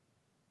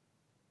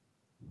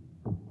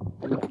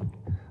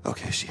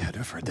Okay, she had to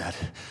have heard that.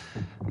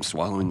 I'm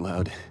swallowing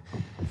loud.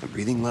 I'm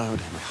breathing loud.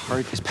 My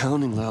heart is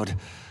pounding loud.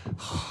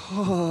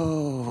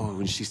 Oh,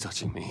 when she's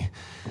touching me.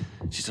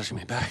 She's touching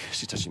my back.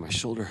 She's touching my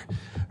shoulder.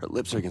 Her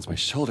lips are against my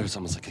shoulder. It's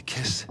almost like a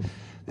kiss.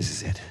 This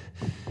is it.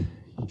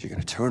 You're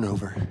gonna turn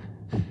over,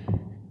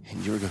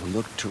 and you're gonna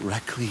look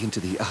directly into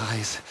the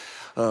eyes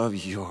of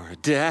your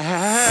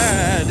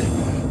dad.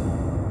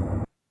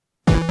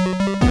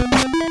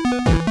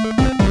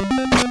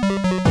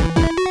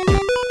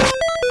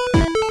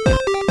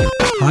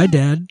 Hi,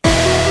 Dad.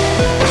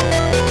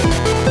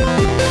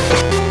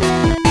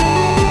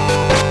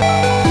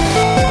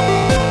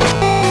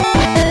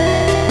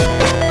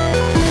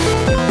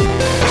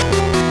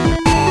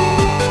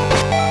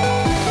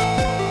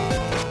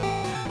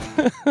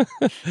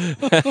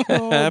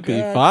 Happy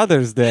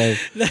Father's Day.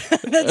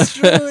 That's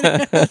true.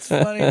 That's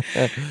funny.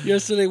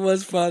 Yesterday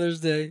was Father's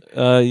Day.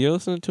 You're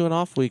listening to an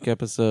off week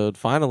episode.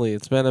 Finally,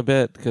 it's been a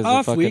bit because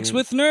Off weeks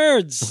with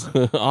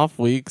nerds. off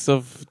weeks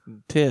of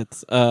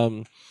tits.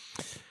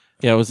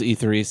 Yeah, it was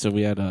E3, so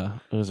we had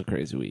it was a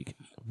crazy week.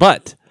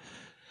 But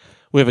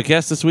we have a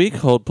guest this week.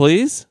 Hold,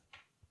 please.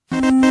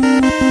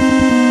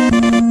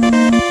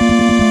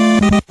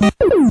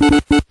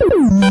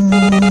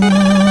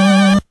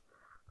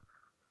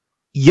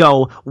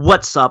 Yo,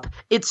 what's up?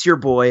 It's your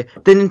boy,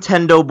 the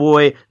Nintendo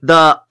boy,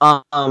 the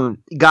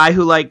guy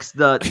who likes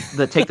the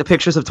take the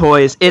pictures of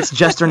toys. It's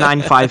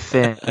Jester95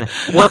 Finn.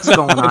 What's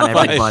going on,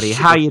 everybody?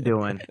 How you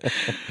doing?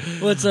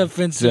 What's up,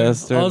 Vincent?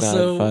 Jester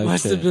Also, 954.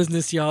 what's the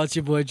business, y'all? It's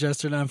your boy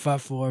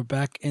Jester954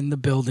 back in the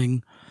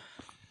building.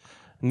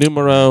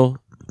 Numero.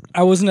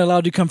 I wasn't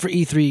allowed to come for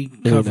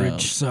E3 Uno.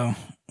 coverage, so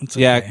it's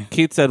okay. Yeah,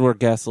 Keith said we're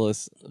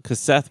guestless because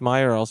Seth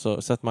Meyers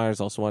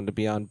also wanted to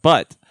be on,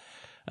 but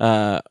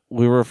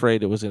we were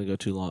afraid it was going to go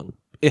too long.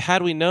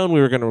 Had we known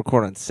we were going to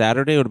record on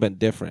Saturday, it would have been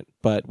different.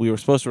 But we were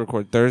supposed to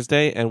record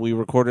Thursday, and we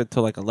recorded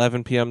till like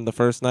 11 p.m. the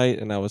first night,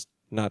 and I was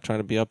not trying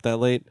to be up that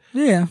late.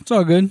 Yeah, it's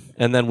all good.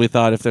 And then we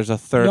thought if there's a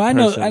third No, I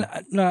know.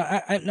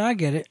 person... I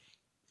get it.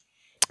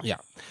 Yeah.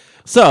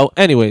 So,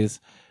 anyways,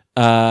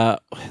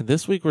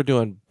 this week we're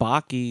doing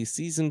Baki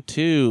Season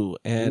 2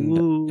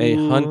 and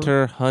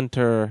a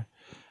Hunter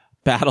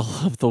Battle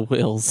of the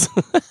Wills.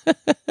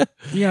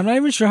 Yeah, I'm not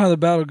even sure how the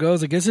battle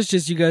goes. I guess it's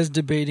just you guys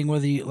debating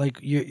whether you like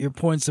your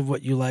points of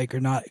what you like or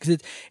not. Because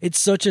it's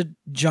such a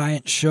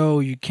giant show,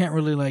 you can't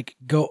really like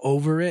go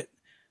over it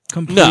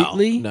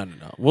completely. No.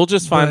 We'll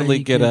just finally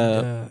get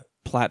a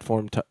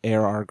platform to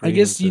air our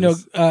grievances. I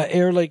guess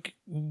air like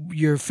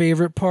your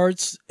favorite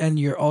parts and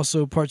your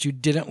also parts you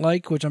didn't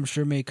like, which I'm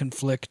sure may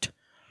conflict.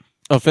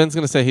 Oh, Finn's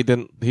gonna say he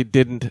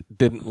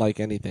didn't like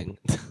anything.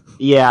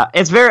 Yeah,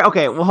 it's very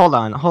okay. Well, hold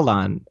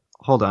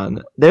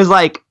on. There's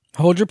like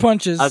Hold your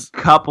punches. a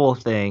couple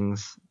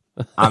things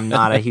I'm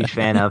not a huge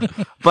fan of,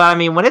 but I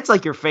mean, when it's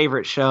like your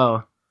favorite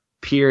show,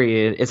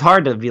 period, it's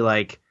hard to be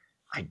like,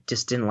 I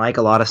just didn't like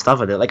a lot of stuff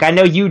with it. Like, I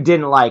know you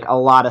didn't like a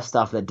lot of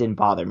stuff that didn't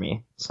bother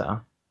me,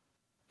 so.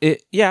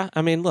 Yeah,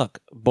 I mean, look,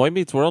 Boy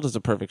Meets World is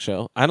a perfect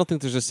show. I don't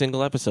think there's a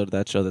single episode of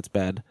that show that's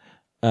bad.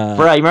 Bro,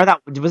 you remember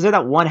that? Was there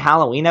that one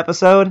Halloween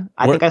episode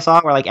I think I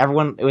saw where like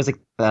everyone, it was like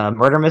a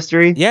murder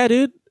mystery? Yeah,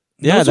 dude.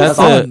 Yeah, Those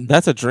are fun.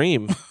 that's a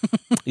dream.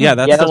 Yeah,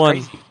 that's the one.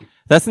 Crazy.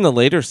 That's in the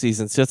later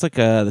seasons. So it's like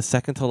the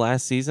second to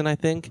last season, I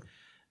think.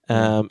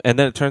 And then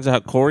it turns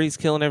out Corey's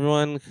killing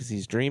everyone because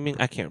he's dreaming.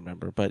 I can't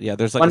remember, but yeah,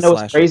 there's like One a that was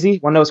slasher. crazy.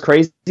 One that was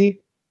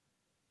crazy.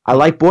 I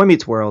like Boy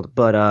Meets World,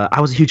 but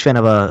I was a huge fan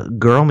of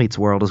Girl Meets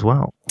World as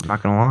well. I'm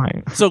not gonna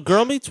lie. So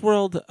Girl Meets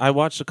World, I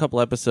watched a couple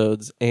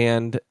episodes,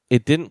 and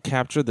it didn't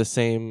capture the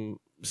same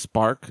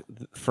spark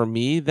for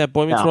me that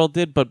Boy Meets World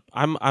did. But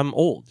I'm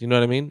old, you know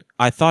what I mean?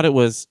 I thought it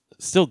was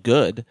still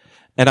good,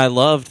 and I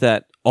loved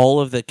that all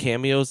of the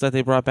cameos that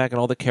they brought back and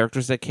all the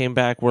characters that came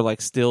back were like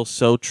still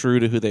so true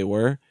to who they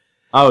were.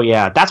 Oh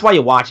yeah, that's why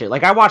you watch it.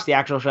 Like I watched the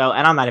actual show,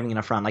 and I'm not even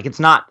gonna front. Like it's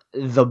not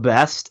the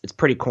best. It's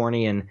pretty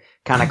corny and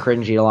kind of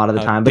cringy a lot of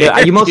the time.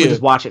 But you mostly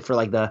just watch it for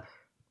like the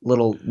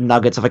little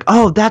nuggets of like,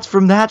 oh, that's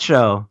from that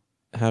show.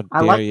 How dare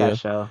I like you? that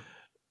show.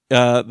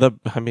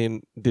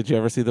 Did you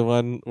ever see the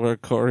one where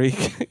Corey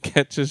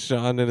catches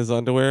Sean in his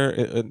underwear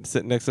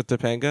sitting next to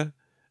Topanga,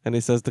 and he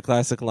says the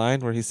classic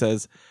line where he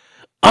says,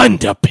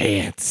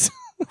 "Underpants."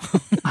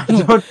 I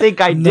don't think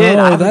I did.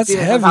 No, I haven't that's seen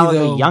it since heavy, I was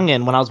though. a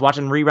youngin' when I was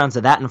watching reruns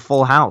of that in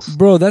Full House.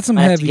 Bro, that's some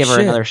I had heavy to give her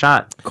shit. another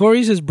shot.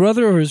 Corey's his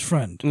brother or his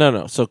friend?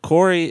 No. So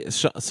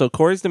Corey's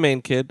the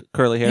main kid,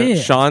 curly hair. Yeah.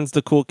 Sean's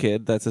the cool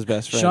kid. That's his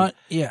best friend. Sean,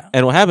 yeah.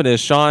 And what happened is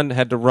Sean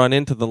had to run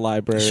into the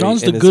library.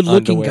 Sean's in the his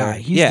good-looking underwear.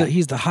 guy.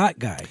 He's the hot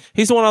guy.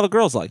 He's the one all the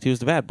girls liked. He was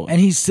the bad boy.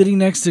 And he's sitting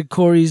next to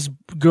Corey's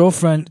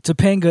girlfriend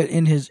Topanga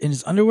in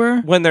his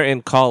underwear. When they're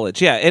in college,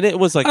 yeah, and it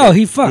was like,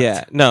 he fucked.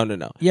 Yeah, no.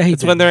 Yeah, he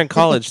It's did. when they're in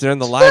college. They're in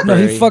the No,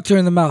 library. he fucked her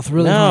in the mouth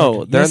really No,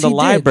 hard. they're Yes, in the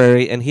he did.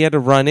 library, and he had to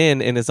run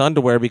in his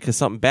underwear because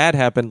something bad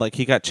happened. Like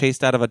he got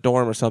chased out of a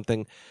dorm or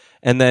something,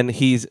 and then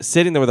he's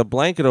sitting there with a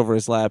blanket over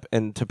his lap,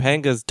 and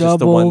Topanga's just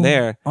the one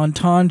there.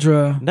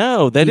 Entendre.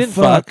 No, they He didn't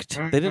fucked.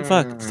 fuck. They didn't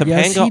fuck. Topanga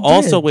Yes, he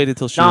also did. waited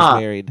till she Nah.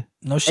 was married,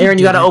 No, she Aaron,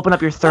 you got to didn't. open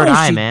up your third No,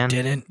 eye, she man.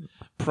 Didn't.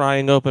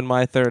 prying open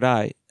my third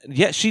eye.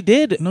 Yeah, she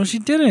did. No, she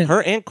didn't.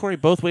 Her and Corey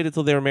both waited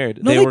till they were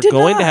married. No, they they were did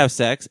going to not. have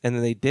sex, and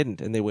then they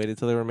didn't, and they waited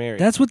till they were married.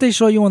 That's what they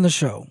show you on the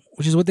show,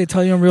 which is what they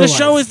tell you in real the life.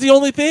 show is the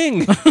only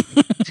thing.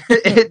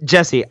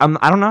 Jesse, I'm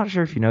not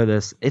sure if you know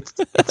this. It's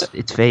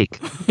fake.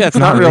 Yeah, it's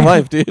not real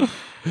life, dude.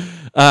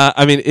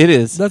 I mean, it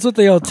is. That's what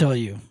they all tell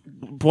you.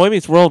 Boy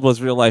Meets World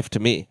was real life to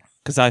me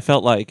because I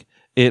felt like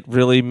it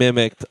really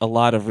mimicked a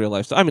lot of real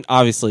life. So, I mean,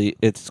 obviously,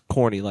 it's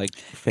corny, like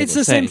Finn It's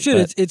was the same saying,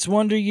 shit. but- It's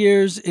Wonder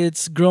Years.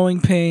 It's Growing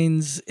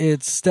Pains.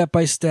 It's Step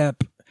by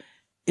Step.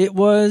 It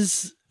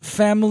was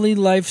family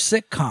life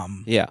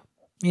sitcom. yeah,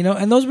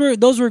 And those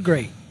were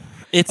great.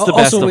 it's the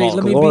best also, of wait, all.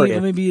 let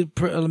Glorious.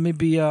 me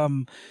be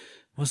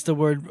what's the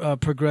word?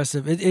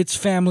 Progressive. It's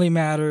Family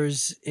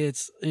Matters.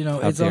 It's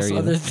it's dare also you.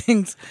 other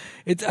things.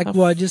 It's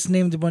I just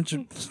named a bunch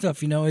of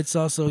stuff. It's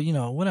also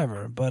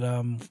whatever. But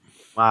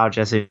Wow,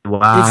 Jesse.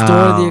 Wow. it's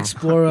Dora the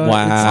Explorer. It's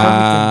everything.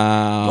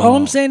 Wow. All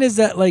I'm saying is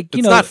that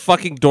It's not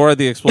fucking Dora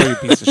the Explorer, you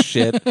piece of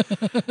shit.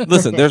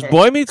 Listen, there's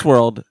Boy Meets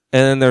World,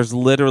 and then there's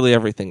literally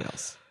everything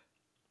else.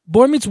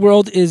 Boy Meets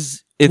World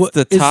is It's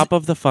the top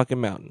of the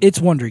fucking mountain. It's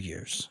Wonder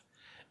Years.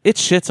 It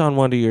shits on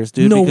Wonder Years,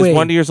 dude. No because way.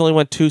 Wonder Years only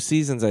went 2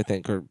 seasons, I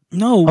think. Or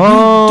No,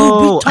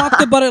 Oh. dude, we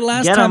talked about it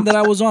last Get time 'em. that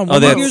I was on. oh,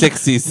 they had Years,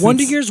 6 seasons.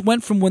 Wonder Years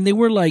went from when they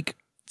were like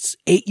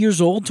 8 years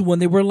old to when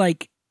they were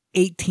like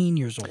 18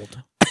 years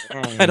old.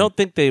 I don't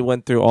think they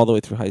went through all the way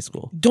through high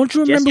school. Don't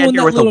you Jesse remember had when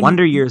here that with the little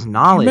Wonder Years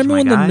knowledge, Remember my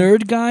when guy. the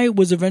nerd guy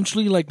was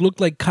eventually looked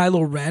like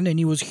Kylo Ren and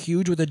he was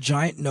huge with a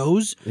giant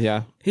nose?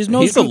 Yeah, His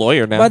nose. he's a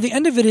lawyer now. By the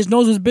end of it, his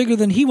nose was bigger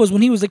than he was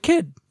when he was a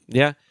kid.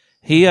 Yeah,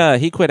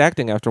 he quit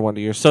acting after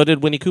Wonder Years. So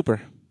did Winnie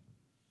Cooper.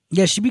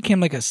 Yeah, she became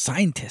like a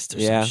scientist or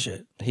Yeah, some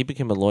shit. he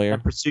became a lawyer.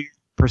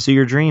 Pursue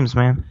your dreams,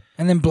 man.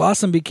 And then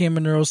Blossom became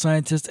a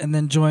neuroscientist and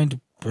then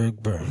joined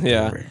Big Bang.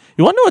 Yeah, Theory.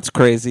 you want to know what's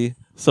crazy?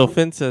 So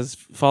Finn says,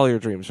 "Follow your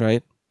dreams,"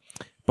 right?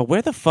 But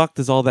where the fuck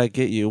does all that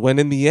get you? When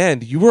in the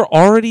end, you were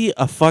already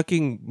a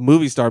fucking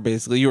movie star,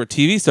 basically. You were a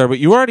TV star, but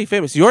you were already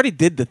famous. You already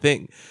did the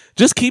thing.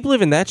 Just keep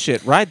living that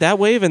shit. Ride that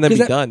wave and then be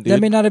 'Cause done, dude.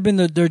 That may not have been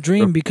their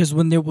dream because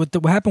when what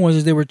happened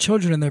was they were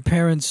children and their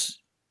parents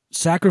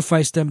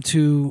sacrificed them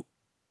to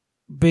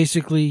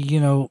basically,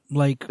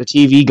 like The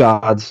TV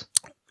gods.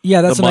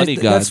 yeah, that's The a nice, money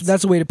gods.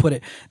 that's a way to put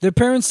it. Their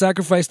parents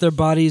sacrificed their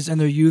bodies and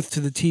their youth to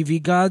the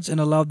TV gods and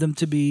allowed them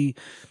to be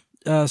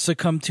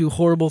succumb to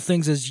horrible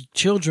things as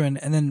children.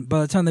 And then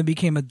by the time they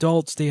became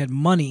adults, they had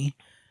money,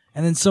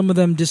 and then some of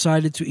them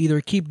decided to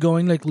either keep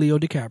going, like Leo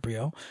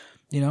DiCaprio.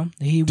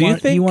 He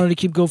wanted to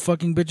keep go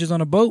fucking bitches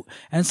on a boat,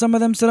 and some of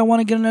them said, "I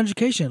want to get an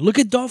education." Look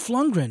at Dolph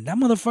Lundgren; that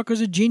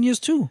motherfucker's a genius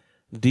too.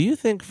 Do you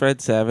think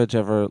Fred Savage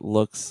ever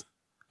looks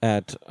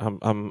at,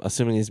 I'm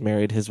assuming he's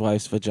married, his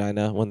wife's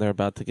vagina when they're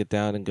about to get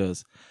down and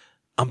goes,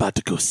 "I'm about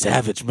to go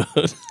savage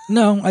mode"?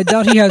 No, I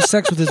doubt he has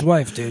sex with his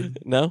wife, dude.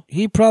 No?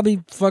 He probably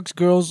fucks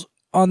girls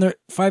on their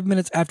 5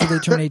 minutes after they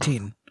turn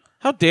 18.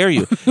 How dare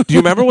you? Do you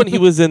remember when he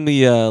was in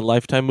the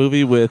Lifetime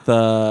movie with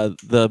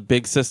the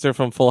big sister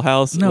from Full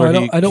House? No, where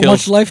I don't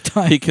watch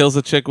Lifetime. He kills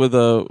a chick with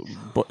a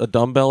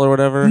dumbbell or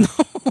whatever.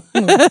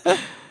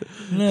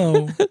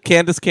 No.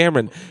 Candace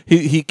Cameron.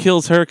 He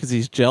kills her because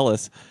he's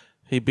jealous.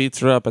 He beats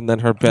her up, and then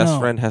her best No.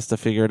 friend has to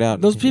figure it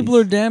out. Those people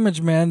are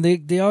damaged, man.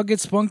 They all get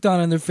spunked on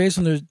in their face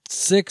when they're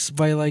 6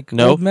 by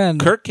no. old men.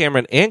 Kirk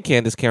Cameron and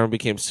Candace Cameron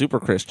became super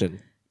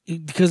Christian.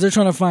 Because they're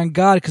trying to find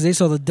God because they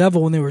saw the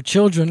devil when they were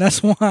children.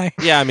 That's why.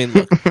 Yeah, I mean,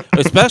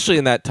 especially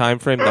in that time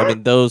frame. I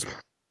mean, those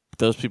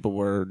people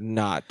were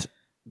not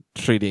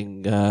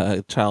treating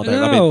childhood.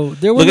 I No, mean,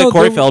 there were look no- at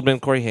Corey there- Feldman,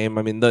 Corey Haim.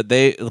 I mean,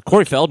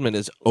 Corey Feldman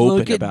is open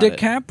Look at about it.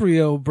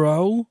 DiCaprio,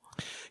 bro.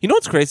 You know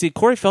what's crazy?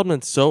 Corey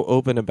Feldman's so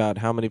open about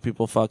how many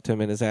people fucked him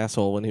in his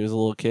asshole when he was a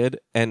little kid,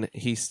 and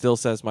he still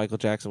says Michael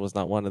Jackson was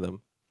not one of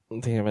them.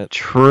 Damn it.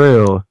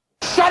 True.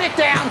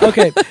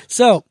 Okay,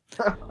 so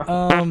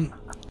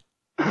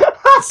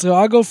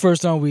I'll go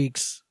first on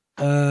weeks.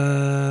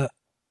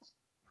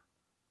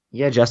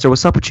 Yeah, Jester,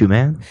 what's up with you,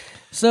 man?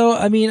 So,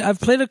 I mean, I've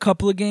played a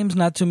couple of games,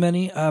 not too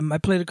many. I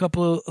played a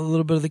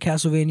little bit of the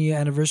Castlevania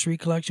Anniversary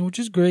Collection, which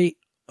is great.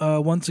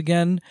 Once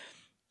again,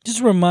 just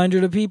a reminder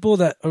to people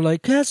that are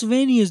like,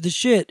 Castlevania is the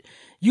shit.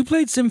 You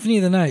played Symphony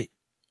of the Night.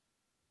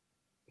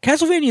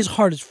 Castlevania is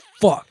hard as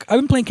fuck. I've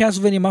been playing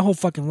Castlevania my whole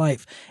fucking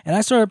life. And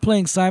I started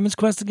playing Simon's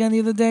Quest again the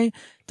other day.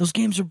 Those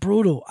games are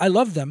brutal. I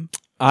love them.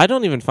 I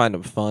don't even find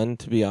them fun,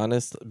 to be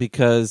honest,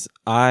 because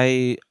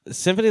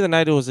Symphony of the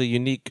Night was a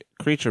unique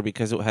creature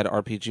because it had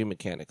RPG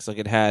mechanics. Like,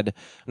 it had,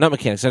 not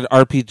mechanics, it had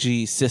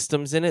RPG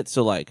systems in it.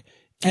 So, like,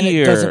 And it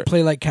gear doesn't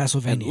play like and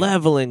Castlevania.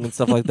 leveling and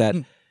stuff like that.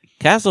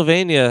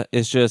 Castlevania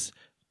is just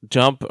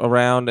jump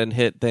around and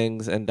hit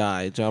things and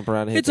die. Jump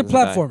around and hit It's a things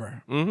and die.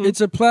 platformer. Mhm.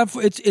 It's a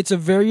platform. It's a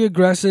very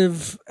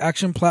aggressive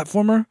action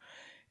platformer,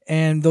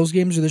 and those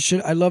games are the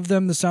shit. I love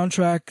them. The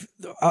soundtrack,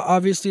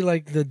 obviously,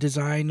 like the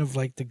design of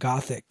like the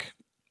gothic,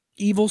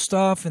 evil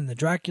stuff and the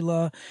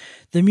Dracula.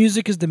 The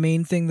music is the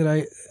main thing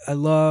that I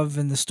love,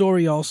 and the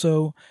story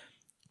also.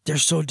 They're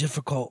so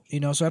difficult,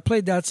 So I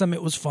played that some.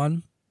 It was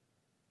fun,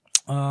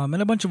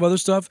 and a bunch of other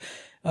stuff.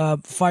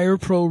 Fire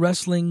Pro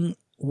Wrestling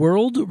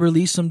World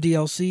released some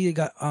DLC. It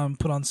got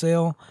put on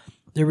sale.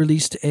 They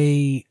released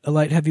a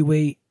light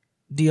heavyweight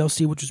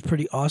DLC, which was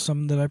pretty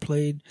awesome that I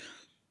played.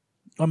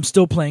 I'm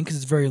still playing because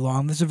it's very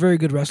long. This is a very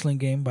good wrestling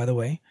game, by the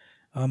way.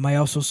 I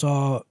also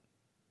saw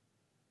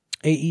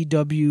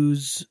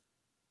AEW's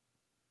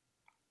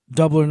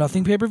Double or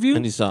Nothing pay-per-view.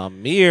 And you saw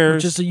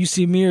Mears. Just so you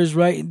see Mears,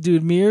 right?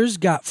 Dude, Mears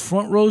got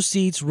front row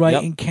seats right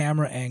Yep. in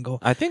camera angle.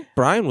 I think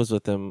Brian was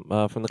with him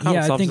from the comics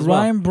Yeah, I office think as well.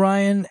 Ryan,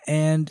 Brian,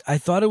 and I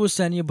thought it was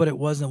Senya, but it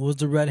wasn't. It was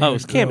the redhead Oh, it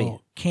was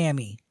Cammy.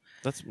 Cammy.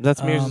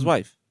 That's Mears'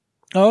 wife.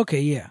 Oh,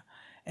 okay, yeah.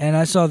 And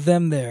I saw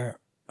them there.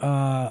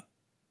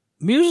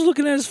 Mears was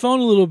looking at his phone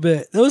a little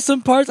bit. There was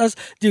some parts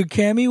dude,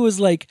 Cammy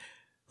was like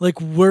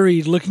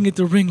worried, looking at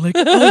the ring, like,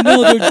 oh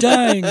no, they're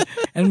dying.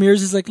 And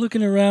Mears is like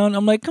looking around.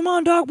 I'm like, come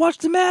on, dog, watch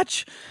the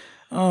match.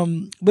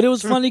 But it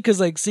was funny because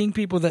like seeing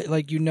people that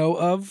like you know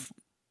of,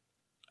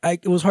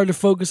 it was hard to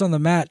focus on the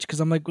match because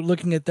I'm like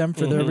looking at them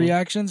for their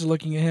reactions,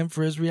 looking at him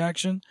for his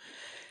reaction.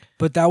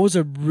 But that was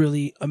a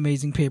really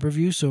amazing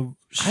pay-per-view. So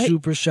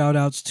super shout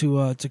outs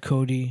to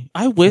Cody.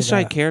 I wish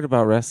I cared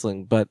about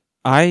wrestling, but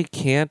I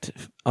can't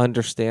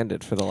understand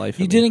it for the life of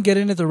me. You didn't get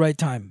in at the right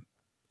time.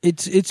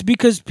 It's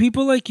because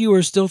people like you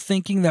are still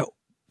thinking that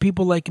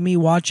people like me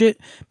watch it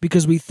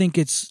because we think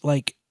it's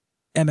like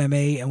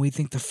MMA and we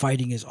think the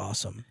fighting is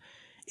awesome.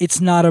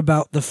 It's not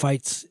about the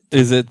fights.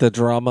 Is it the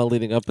drama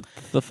leading up to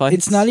the fights?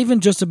 It's not even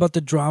just about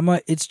the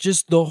drama. It's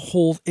just the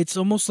whole. It's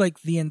almost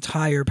like the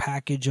entire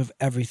package of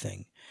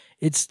everything.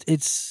 It's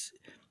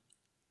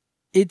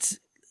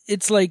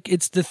like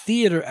it's the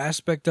theater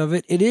aspect of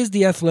it. It is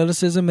the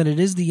athleticism and it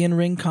is the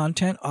in-ring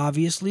content.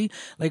 Obviously,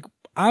 like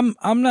I'm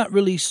not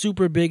really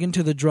super big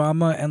into the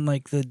drama and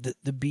like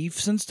the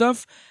beefs and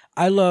stuff.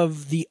 I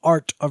love the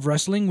art of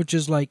wrestling, which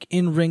is like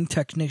in-ring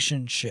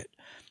technician shit.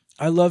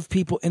 I love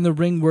people in the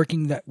ring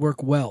working that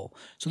work well.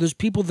 So there's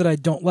people that I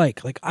don't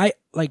like.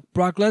 Like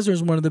Brock Lesnar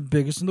is one of the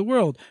biggest in the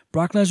world.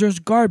 Brock Lesnar is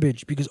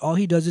garbage because all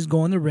he does is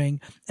go in the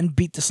ring and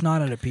beat the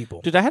snot out of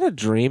people. Dude, I had a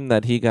dream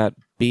that he got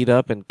beat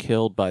up and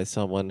killed by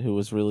someone who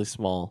was really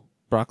small.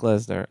 Brock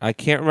Lesnar. I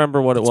can't remember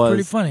what it was.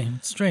 It's pretty funny.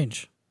 It's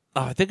strange.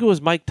 Oh, I think it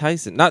was Mike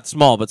Tyson. Not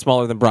small, but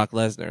smaller than Brock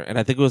Lesnar. And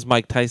I think it was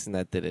Mike Tyson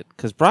that did it.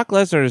 Because Brock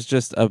Lesnar is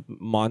just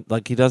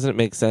he doesn't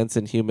make sense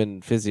in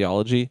human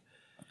physiology.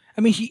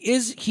 I mean, he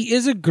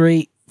is a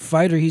great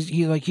fighter.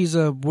 He's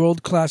a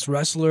world-class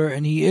wrestler,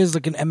 and he is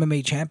like an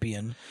MMA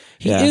champion.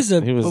 He is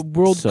a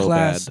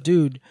world-class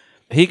dude.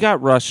 He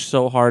got rushed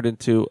so hard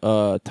into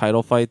a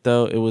title fight,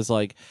 though. It was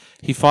like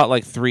he fought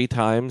like 3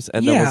 times,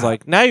 and then was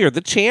like, "Now you're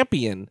the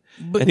champion."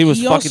 But and he was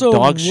fucking also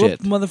dog shit.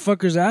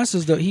 Motherfuckers'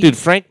 asses, though. Dude,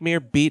 Frank Mir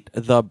beat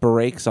the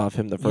brakes off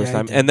him the first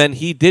time, and then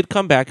he did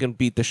come back and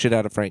beat the shit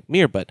out of Frank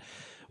Mir. But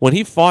when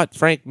he fought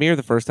Frank Mir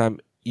the first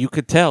time, you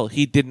could tell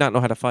he did not know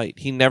how to fight.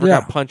 He never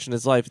got punched in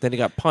his life. Then he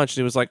got punched.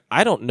 And he was like,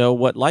 I don't know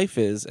what life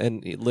is.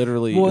 And it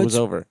was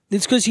over.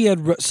 It's because he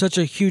had such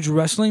a huge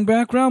wrestling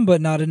background, but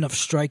not enough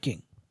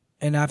striking.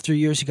 And after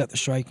years, he got the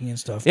striking and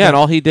stuff. Yeah, and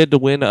all he did to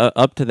win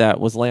up to that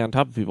was lay on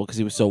top of people because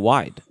he was so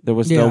wide. There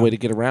was no way to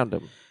get around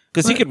him.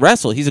 Because he could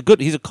wrestle. He's a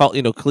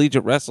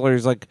collegiate wrestler.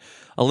 He's like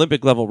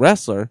Olympic level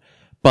wrestler.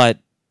 But,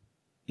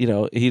 he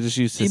just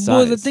used his size.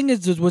 Well, the thing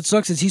is, what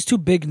sucks is he's too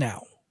big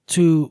now.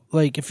 To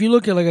like, if you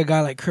look at like a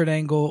guy like Kurt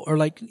Angle or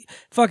like,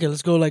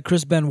 let's go like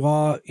Chris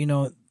Benoit,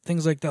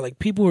 things like that. Like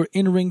people were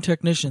in-ring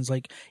technicians.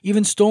 Like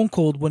even Stone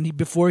Cold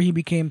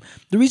the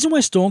reason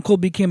why Stone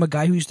Cold became a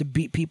guy who used to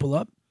beat people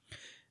up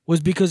was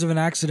because of an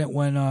accident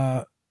when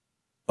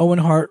Owen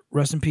Hart,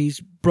 rest in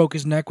peace, broke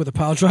his neck with a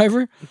pile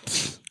driver.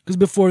 Because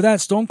before that,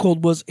 Stone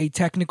Cold was a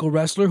technical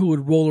wrestler who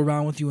would roll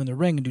around with you in the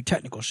ring and do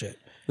technical shit.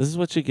 This is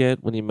what you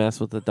get when you mess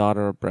with the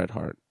daughter of Bret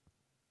Hart.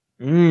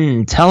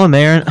 Tell him,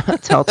 Aaron.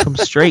 Tell him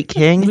straight,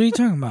 King. What are you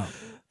talking about?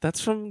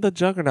 That's from the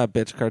Juggernaut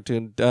bitch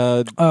cartoon.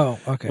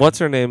 Okay. What's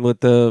her name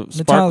with the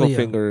sparkle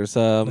fingers?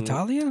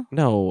 Natalia?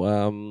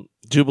 No,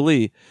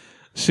 Jubilee.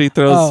 She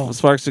throws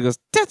sparks. She goes,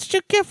 "That's what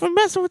you get for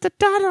messing with the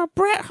daughter of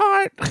Bret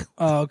Hart."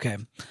 Oh, okay.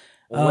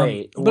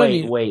 Wait.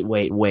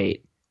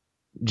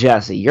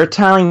 Jesse, you're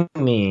telling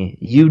me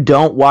you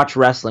don't watch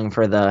wrestling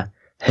for the,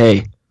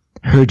 hey,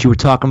 I heard you were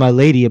talking to my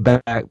lady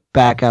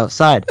back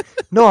outside.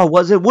 No, I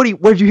wasn't.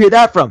 Where'd you hear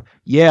that from?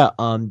 Yeah,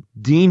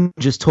 Dean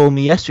just told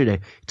me yesterday.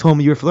 He told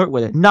me you were flirting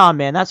with it. Nah,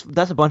 man, that's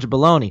a bunch of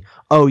baloney.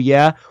 Oh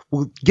yeah?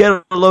 Well, get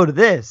a load of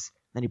this.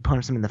 Then he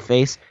punches him in the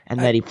face, and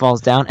then he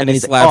falls down, and then he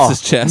he's slaps like,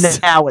 his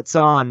chest. Now it's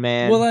on,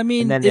 man. Well, I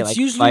mean, and it's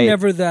usually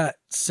never that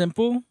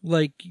simple.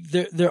 Like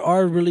there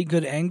are really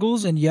good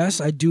angles, and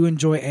yes, I do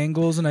enjoy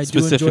angles, and I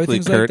do enjoy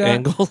things Kurt like that.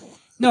 Angle.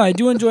 No, I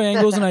do enjoy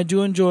angles, and I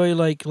do enjoy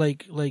like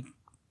the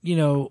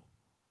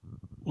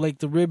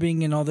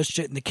ribbing and all this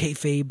shit and the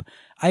kayfabe.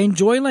 I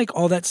enjoy like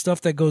all that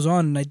stuff that goes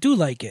on, and I do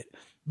like it.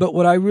 But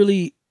what I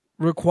really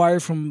require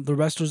from the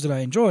wrestlers that I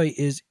enjoy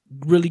is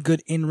really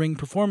good in-ring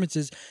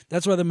performances.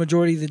 That's why the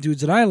majority of the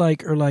dudes that I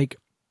like are like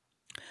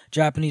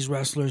Japanese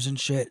wrestlers and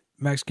shit,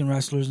 Mexican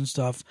wrestlers and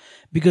stuff,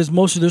 because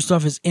most of their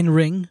stuff is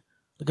in-ring.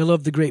 Like I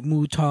love the Great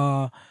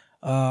Muta,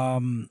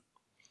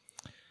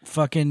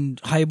 fucking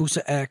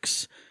Hayabusa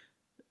X,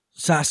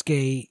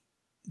 Sasuke,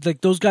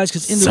 like those guys,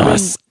 because in the ring,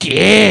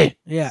 Sasuke.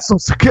 yeah,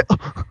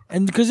 Sasuke.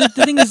 and because the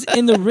thing is,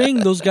 in the ring,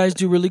 those guys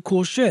do really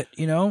cool shit,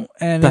 you know.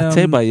 And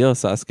Date by yo,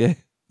 Sasuke.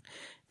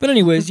 but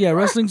anyways, yeah,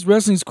 wrestling's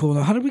cool.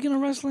 Now, how did we get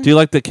on wrestling? Do you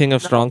like the King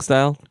of Strong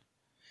Style?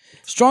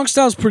 Strong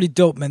Style's pretty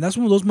dope, man. That's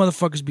when those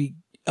motherfuckers be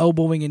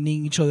elbowing and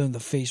kneeing each other in the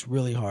face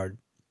really hard.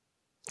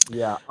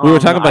 Yeah, We were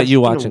talking about I've you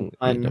seen watching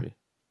one- AEW.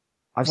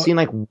 I've seen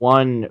like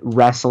one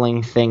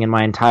wrestling thing in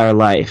my entire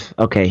life.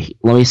 Okay,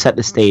 let me set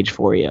the stage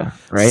for you.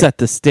 Right, Set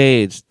the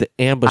stage. The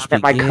ambush I'm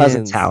at my begins.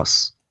 cousin's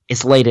house.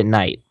 It's late at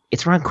night.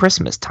 It's around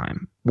Christmas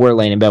time. We're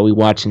laying in bed. We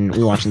watching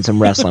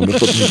some wrestling. We're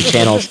flipping through the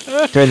channels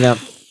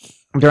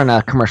during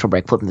a commercial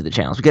break. Flipping through the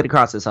channels. We get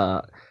across this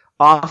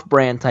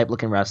off-brand type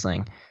looking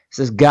wrestling. It's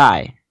this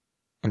guy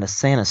in a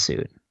Santa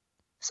suit.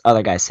 This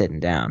other guy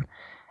sitting down,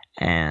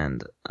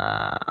 and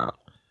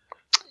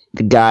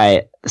the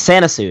guy, the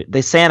Santa suit,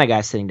 the Santa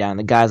guy sitting down.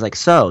 The guy's like,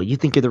 "So, you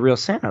think you're the real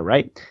Santa,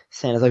 right?"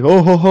 Santa's like,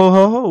 "Oh, ho, ho,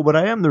 ho, ho, but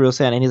I am the real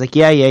Santa." And he's like,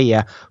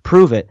 "Yeah.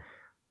 Prove it.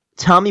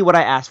 Tell me what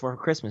I asked for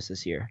Christmas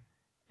this year."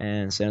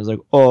 And Santa's like,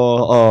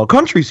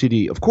 country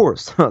CD, of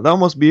course. That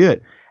must be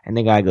it." And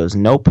the guy goes,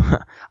 "Nope.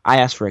 I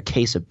asked for a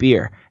case of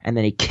beer." And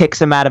then he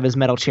kicks him out of his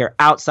metal chair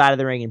outside of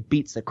the ring and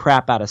beats the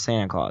crap out of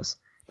Santa Claus.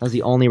 That was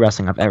the only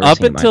wrestling I've ever Up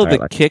seen in my until entire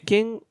the life.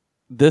 kicking,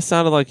 this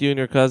sounded like you and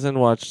your cousin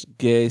watched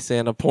gay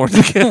Santa porn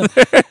together.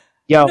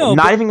 Yo, No,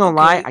 not but- even gonna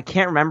lie, okay. I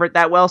can't remember it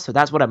that well, so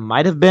that's what it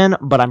might have been,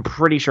 but I'm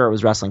pretty sure it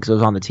was wrestling because it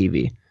was on the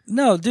TV.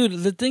 No, dude,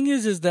 the thing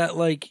is that,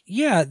 like,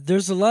 yeah,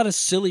 there's a lot of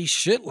silly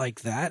shit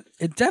like that.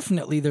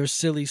 There's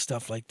silly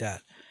stuff like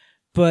that.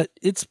 But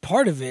it's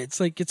part of it. It's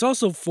like, it's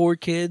also for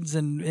kids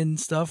and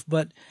stuff,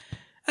 but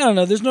I don't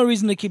know. There's no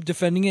reason to keep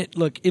defending it.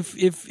 Look,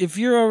 if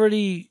you're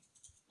already,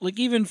 like,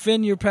 even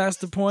Finn, you're past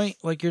the point.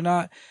 Like, you're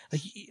not,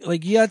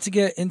 like you had to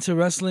get into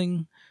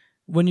wrestling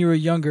when you were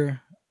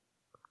younger.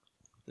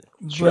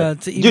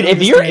 But to even Dude, if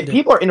understand it.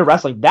 people are into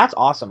wrestling, that's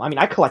awesome. I mean,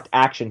 I collect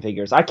action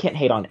figures. I can't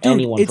hate on Dude,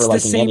 anyone it's for the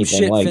liking same anything.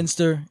 shit, Like,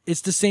 Finster.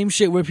 It's the same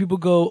shit where people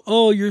go,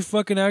 "Oh, your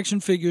fucking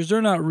action figures,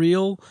 they're not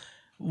real.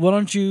 Why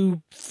don't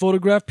you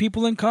photograph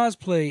people in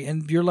cosplay?"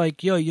 And you're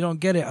like, "Yo, you don't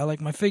get it. I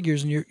like my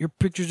figures, and your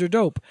pictures are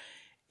dope."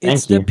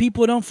 It's Thank you. that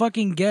people don't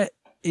fucking get.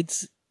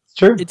 It's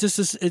true.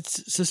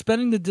 it's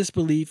suspending the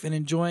disbelief and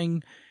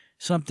enjoying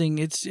something.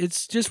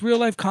 It's just real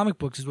life comic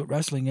books is what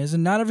wrestling is,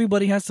 and not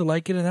everybody has to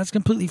like it, and that's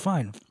completely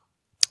fine.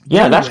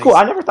 Yeah, that's Anyways. cool.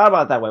 I never thought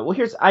about it that way. Well,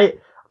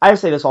 I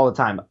say this all the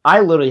time. I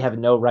literally have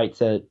no right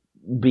to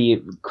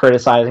be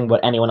criticizing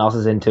what anyone else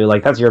is into.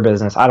 Like, that's your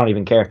business. I don't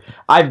even care.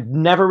 I've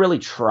never really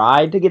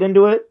tried to get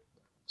into it,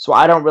 so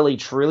I don't really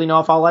truly know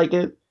if I'll like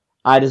it.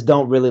 I just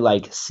don't really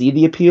like see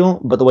the appeal.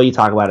 But the way you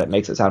talk about it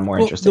makes it sound more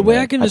interesting. The way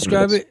than I can think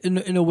describe is. it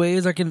in a way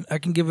is I can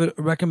give it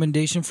a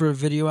recommendation for a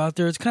video out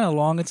there. It's kind of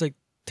long. It's like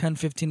 10,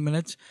 15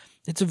 minutes.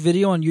 It's a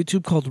video on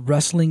YouTube called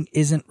Wrestling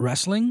Isn't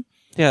Wrestling.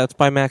 Yeah, it's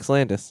by Max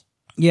Landis.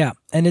 Yeah,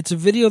 and it's a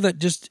video that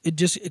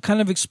it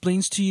kind of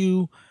explains to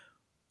you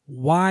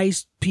why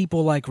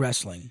people like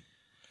wrestling.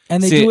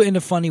 And they See, do it in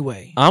a funny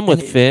way. I'm with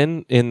And it-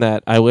 Finn in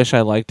that I wish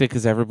I liked it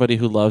because everybody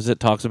who loves it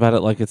talks about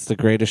it like it's the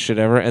greatest shit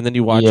ever, and then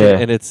you watch Yeah.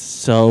 it and it's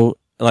so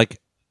like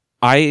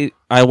I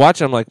watch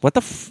it, I'm like, what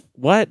the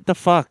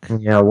fuck?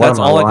 Yeah, what That's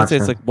am I all I can say. watching?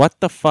 It's like, what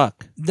the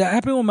fuck? That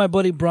happened with my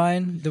buddy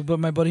Brian,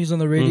 my buddy who's on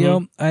the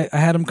radio. I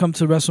had him come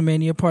to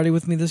WrestleMania party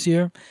with me this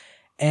year.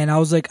 And I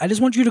was like, I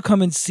just want you to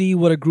come and see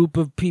what a group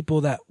of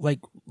people that like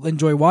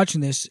enjoy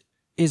watching this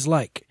is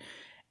like.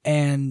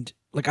 And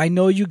like, I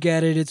know you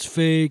get it. It's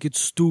fake.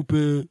 It's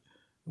stupid.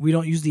 We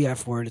don't use the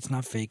F word. It's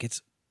not fake.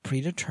 It's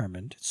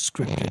predetermined. It's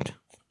scripted.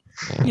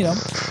 You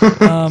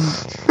know.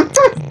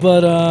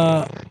 But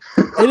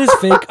it is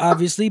fake,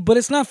 obviously. But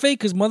it's not fake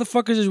because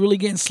motherfuckers is really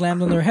getting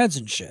slammed on their heads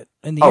and shit.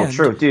 In the Oh, end.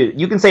 true, dude.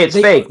 You can say it's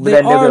They- fake, but they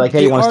then they'll be are- like, "Hey,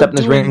 they you want to are step in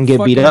this ring doing and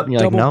get beat fucking up?" And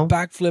you're like, double "No."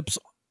 backflips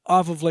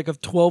off of like a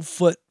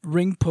 12-foot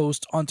ring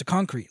post onto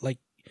concrete. Like,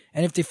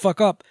 and if they fuck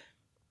up,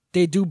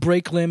 they do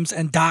break limbs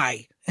and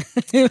die.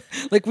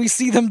 Like, we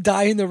see them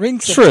die in the ring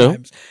True.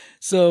 sometimes.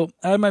 So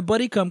I had my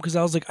buddy come because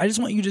I was like, I just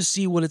want you to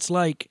see what it's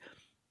like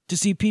to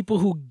see people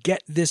who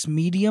get this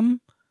medium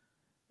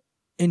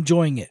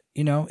enjoying it.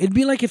 You know, it'd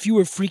be like if you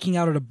were freaking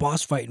out at a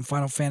boss fight in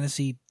Final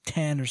Fantasy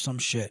X or some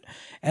shit,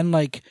 and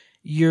like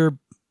your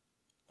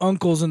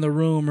uncle's in the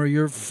room or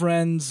your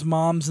friend's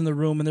mom's in the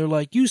room, and they're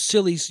like, "You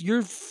silly,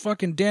 you're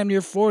fucking damn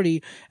near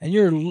 40, and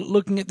you're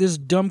looking at this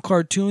dumb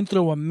cartoon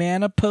throw a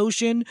mana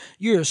potion.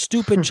 You're a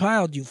stupid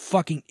child, you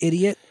fucking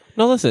idiot."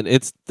 No, listen,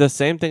 it's the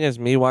same thing as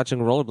me watching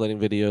rollerblading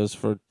videos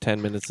for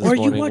 10 minutes this Or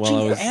you morning watching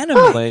while I was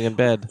anime. laying in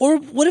bed. Or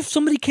what if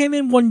somebody came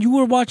in when you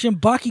were watching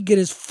Baki get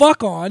his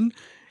fuck on?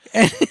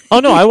 And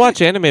Oh no, I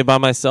watch anime by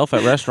myself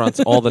at restaurants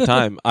all the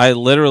time. I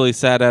literally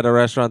sat at a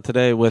restaurant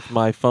today with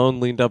my phone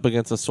leaned up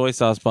against a soy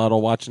sauce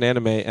bottle watching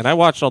anime, and I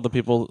watched all the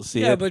people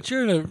see yeah, it. but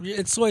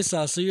it's soy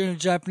sauce, so you're in a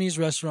Japanese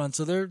restaurant,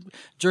 so they're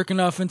jerking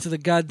off into the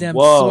goddamn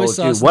Whoa, soy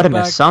sauce. dude! What in an the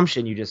back.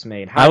 assumption you just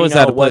made. I How do was you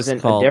know at a it place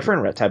wasn't called- a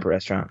different type of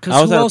restaurant? I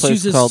Because was who at a else place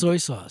uses called soy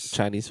sauce?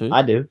 Chinese food.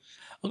 I do.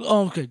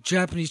 Oh, okay,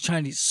 Japanese,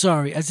 Chinese.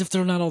 Sorry, as if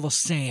they're not all the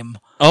same.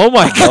 Oh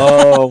my god!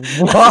 Oh,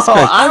 whoa!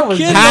 I was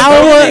kidding.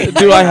 How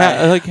do I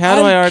have? Like, how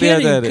do I already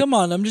kidding. have that? Come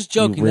on, I'm just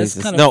joking. That's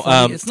racist. kind of No,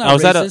 funny. It's I not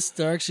was at a- racist.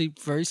 They're actually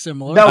very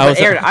similar. No, I was-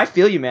 but Aaron, I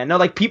feel you, man. No,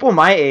 like people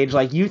my age,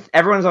 like youth,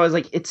 everyone's always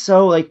like, it's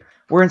so like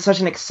we're in such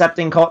an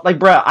accepting culture. Like,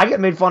 bruh, I get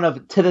made fun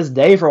of to this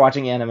day for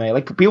watching anime.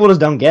 Like people just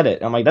don't get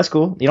it. I'm like, that's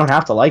cool. You don't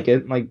have to like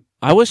it. Like,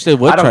 I wish they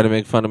would I don't- try to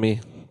make fun of me.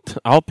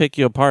 I'll pick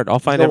you apart. I'll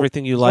find so-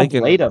 everything you so like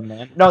and blade 'em,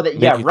 man. No, that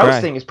make yeah, you cry.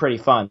 roasting is pretty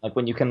fun. Like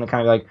when you can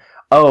kind of be like,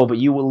 oh, but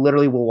you will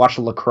literally will watch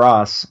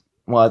lacrosse.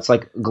 Well, it's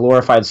like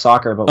glorified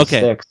soccer, but with Okay.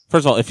 sticks.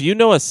 First of all, if you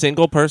know a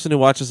single person who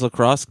watches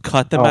lacrosse,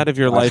 cut them Oh, out of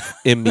your gosh. life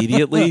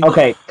immediately.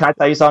 Okay, can I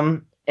tell you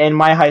something? In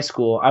my high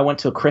school, I went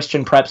to a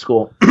Christian prep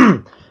school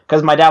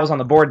because my dad was on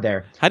the board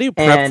there. How do you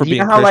prep And for you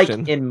being know how,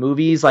 Christian? like, in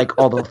movies, like,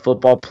 all the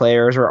football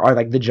players are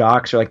like the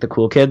jocks or like the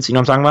cool kids? You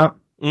know what I'm talking about?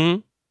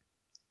 Mhm.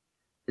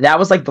 That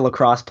was like the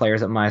lacrosse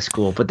players at my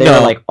school, but they No.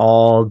 were like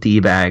all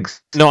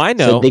D-bags. No, I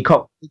know. So they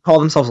call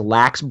themselves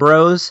lax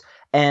bros,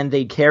 and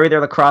they carry their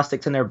lacrosse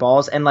sticks in their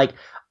balls, and like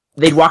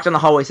they'd walk down the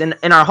hallways. And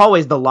in our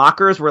hallways, the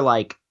lockers were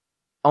like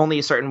only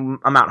a certain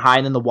amount high,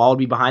 and then the wall would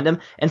be behind them.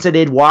 And so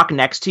they'd walk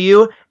next to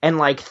you and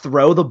like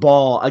throw the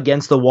ball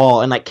against the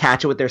wall and like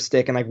catch it with their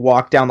stick and like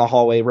walk down the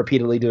hallway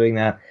repeatedly doing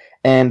that.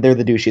 And they're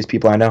the douchiest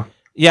people I know.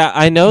 yeah,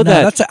 I know No,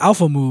 that. that's an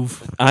alpha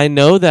move. I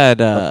know that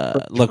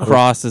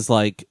lacrosse is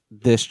like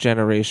this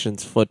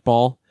generation's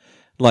football,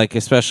 like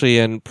especially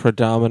in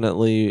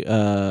predominantly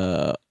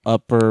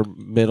upper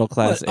middle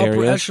class What, upper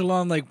areas.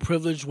 echelon, like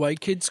privileged white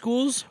kid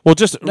schools. Well,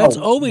 just That's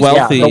always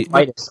wealthy. Yeah, the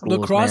whitest schools,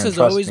 Lacrosse man, has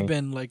trust always me.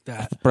 been like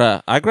that.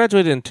 Bruh, I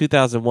graduated in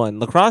 2001.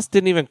 Lacrosse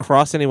didn't even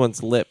cross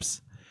anyone's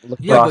lips.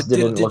 Yeah, Lacrosse but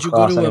didn't did you go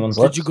lacrosse to anyone's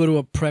did lips. you go to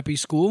a preppy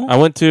school? I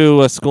went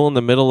to a school in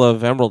the middle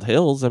of Emerald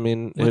Hills. I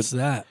mean, What's it's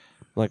that?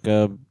 like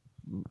a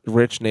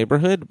rich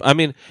neighborhood. I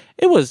mean,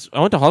 I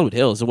went to Hollywood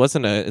Hills.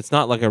 It's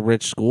not like a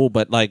rich school,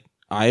 but like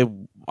I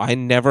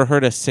never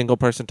heard a single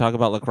person talk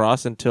about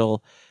lacrosse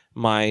until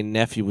my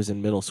nephew was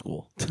in middle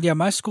school. Yeah,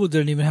 my school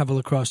didn't even have a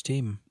lacrosse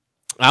team.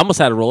 I almost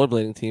had a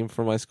rollerblading team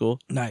for my school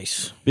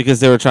Nice. because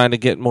they were trying to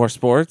get more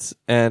sports,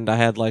 and I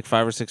had like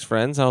 5 or 6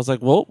 friends. I was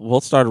like, well,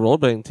 we'll start a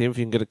rollerblading team if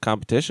you can get a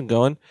competition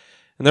going.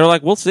 And they were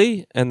like, we'll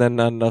see. And then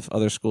not enough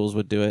other schools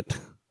would do it.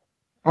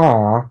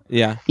 Aw.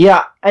 Yeah.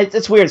 Yeah,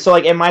 it's weird. So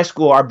like in my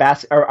school,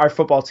 our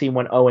football team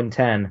went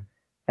 0-10,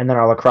 and then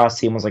our lacrosse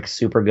team was like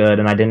super good,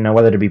 and I didn't know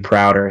whether to be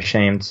proud or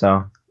ashamed.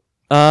 So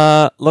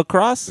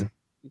Lacrosse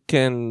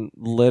can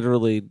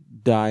literally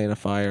die in a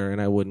fire, and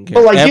I wouldn't care.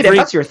 but like, dude, if Every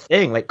that's your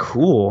thing, like,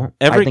 cool.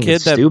 every I think kid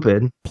it's that-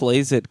 stupid.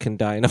 plays it can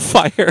die in a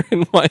fire,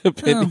 in my No,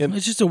 opinion.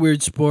 it's just a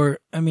weird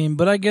sport. I mean,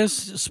 but I guess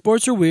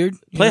sports are weird.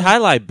 you Play know?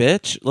 highlight,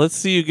 bitch. Let's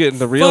see you getting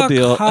the real Fuck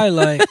deal.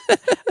 highlight.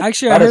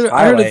 Actually, What is I heard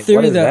a highlight? theory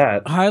What is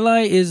that that?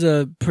 highlight is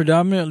a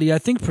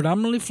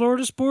predominantly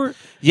Florida sport.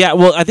 Yeah,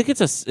 well, I think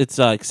it's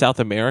like South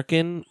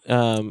American.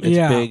 It's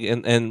Yeah. big,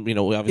 and you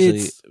know, obviously,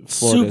 It's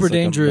Florida's super like a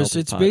dangerous. melting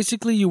It's pot.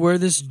 basically you wear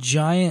this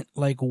giant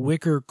like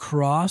wicker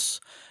cross,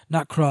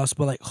 not cross,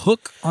 but like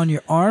hook on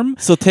your arm.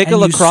 So take a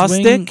and you lacrosse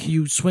swing- stick.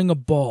 You swing a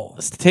ball.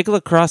 Take a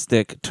lacrosse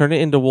stick, turn it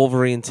into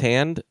Wolverine's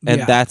hand, and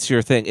Yeah. that's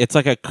your thing. It's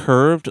like a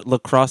curved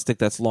lacrosse stick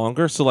that's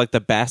longer. So like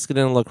the basket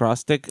in a lacrosse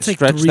stick, It's like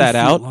stretch 3 that feet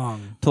out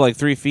long. to like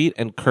 3 feet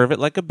and curve it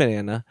like a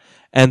banana,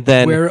 and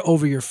then Wear it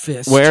over your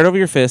fist. wear it over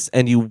your fist,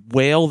 and you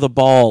whale the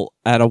ball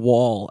at a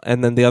wall,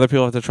 and then the other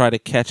people have to try to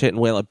catch it and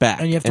whale it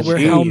back. and you have to wear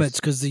Jeez. helmets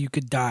because you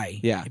could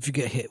die. Yeah. if you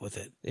get hit with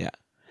it.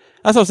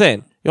 That's what I'm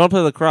saying. You want to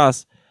play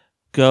lacrosse?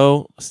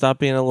 Go stop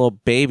being a little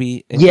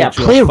baby. And Yeah, get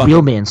you play a fucking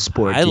real man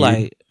sport, dude.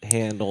 highlight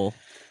handle.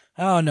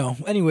 I don't know.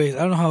 Anyways, I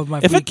don't know how my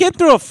If a week- kid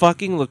threw a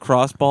fucking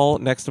lacrosse ball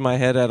next to my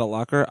head at a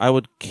locker, I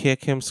would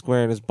kick him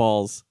square in his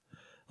balls.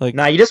 Like,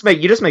 Nah, you just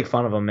make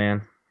fun of them,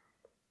 man.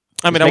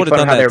 I mean, Just I make would have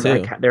fun done of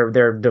that how too.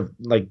 they're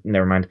like,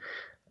 never mind.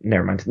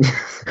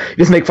 You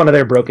just make fun of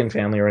their broken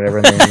family or whatever,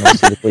 and then you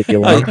just leave you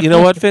alone. You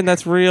know what, Finn?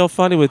 That's real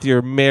funny with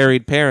your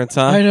married parents,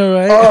 huh? I know,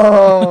 right?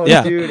 Oh,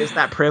 Yeah. dude, it's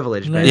that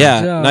privilege, man. Nice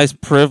Yeah, job. nice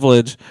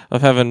privilege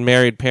of having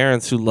married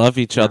parents who love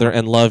each other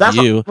and love That's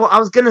you. well, I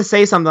was gonna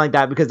say something like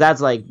that because that's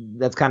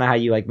kind of how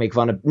you like make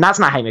fun of. That's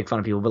not how you make fun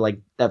of people, but like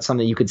that's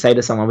something you could say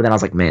to someone. But then I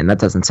was like, man, that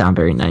doesn't sound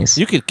very nice.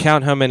 You could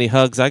count how many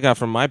hugs I got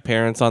from my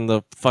parents on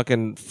the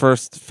fucking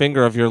first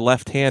finger of your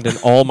left hand in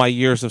all my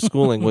years of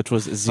schooling, which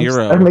was That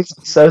 0. makes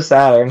me so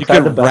sad. I'm You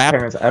kind could of the best rap-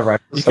 parents ever. I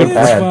feel you so could- It's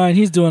bad. fine.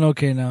 He's doing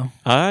okay now.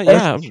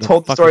 Yeah, You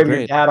told the fucking story of your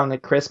great. dad on the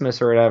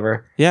Christmas or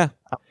whatever. Yeah,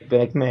 I'd be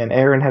like, man,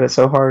 Aaron had it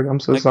so hard. I'm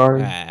so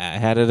sorry. I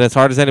had it as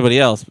hard as anybody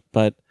else,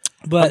 but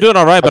I'm But doing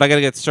all right. But I got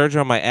to get surgery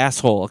on my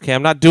asshole. Okay,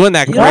 I'm not doing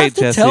that you don't great, have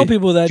to Jesse. tell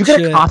people that Did you get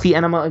shit. a coffee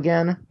enema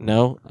again?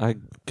 No, I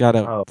got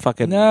a Oh.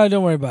 fucking No,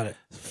 don't worry about it.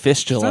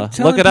 fistula. Stop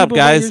telling Look it up, people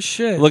about your guys.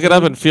 shit, Look it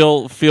up dude. and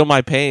feel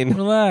my pain.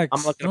 Relax.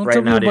 I'm looking don't up right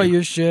tell now, people about dude.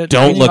 your shit.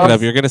 Don't look it Anyways,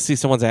 up. You're gonna see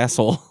someone's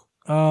asshole.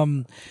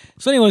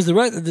 So, anyways, the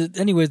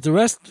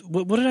rest.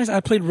 What did I say? I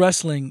played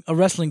wrestling, a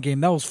wrestling game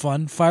that was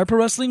fun. Fire Pro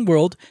Wrestling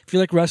World. If you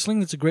like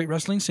wrestling, it's a great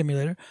wrestling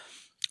simulator.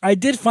 I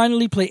did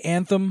finally play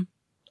Anthem,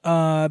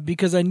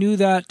 because I knew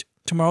that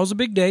tomorrow's a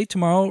big day.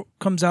 Tomorrow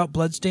comes out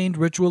Bloodstained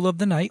Ritual of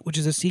the Night, which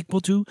is a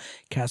sequel to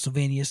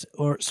Castlevania,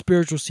 or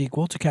spiritual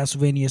sequel to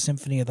Castlevania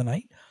Symphony of the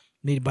Night,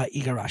 made by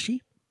Igarashi.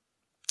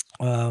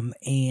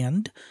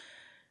 And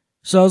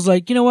so I was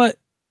like, you know what?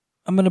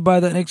 I'm going to buy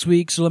that next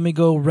week, so let me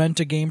go rent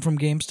a game from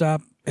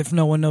GameStop. If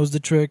no one knows the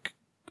trick,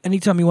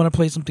 anytime you want to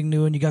play something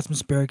new and you got some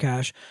spare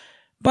cash,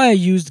 buy a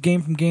used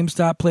game from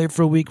GameStop, play it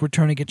for a week,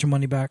 return it, get your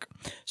money back.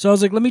 So I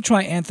was like, let me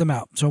try Anthem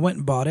out. So I went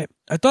and bought it.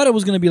 I thought it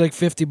was going to be like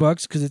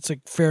 $50 because it's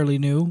like fairly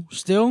new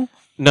still.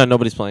 No,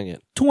 nobody's playing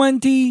it.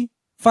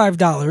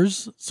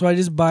 $25. So I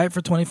just buy it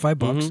for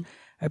 $25.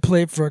 I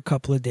play it for a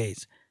couple of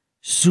days.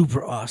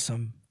 Super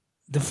awesome.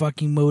 The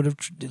fucking mode of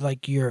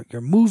like your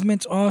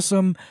movement's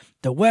awesome.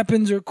 The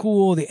weapons are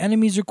cool. The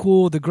enemies are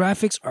cool. The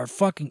graphics are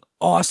fucking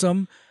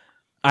awesome.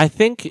 I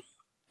think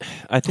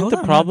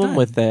the problem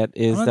with that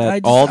is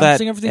that all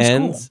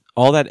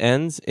that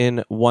ends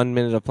in 1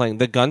 minute of playing.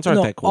 The guns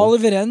aren't that cool. All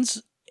of it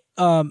ends.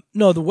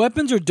 No, the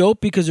weapons are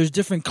dope because there's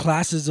different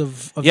classes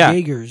of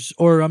Jaegers,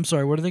 or I'm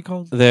sorry, what are they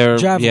called? They're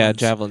javelins.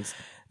 Javelins.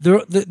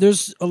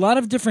 There's a lot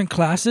of different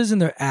classes, and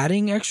they're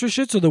adding extra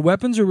shit. So the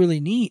weapons are really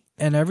neat,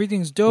 and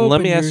everything's dope. Let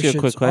me ask you a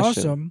quick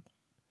question. Awesome.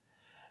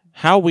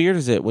 How weird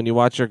is it when you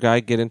watch your guy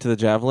get into the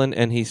javelin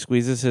and he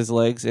squeezes his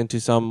legs into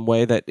some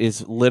way that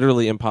is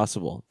literally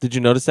impossible? Did you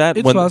notice that?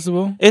 It's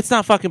possible. It's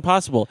not fucking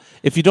possible.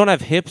 If you don't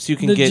have hips, you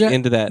can get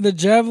into that. The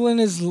javelin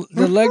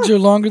the legs are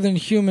longer than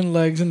human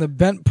legs, and the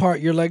bent part,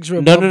 your legs are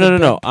above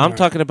No. I'm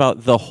talking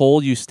about the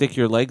hole you stick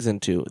your legs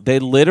into. They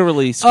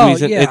literally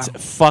squeeze it. Yeah. It's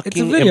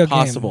fucking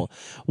impossible.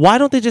 Game. Why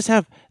don't they just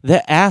have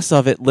the ass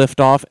of it lift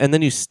off, and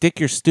then you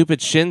stick your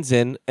stupid shins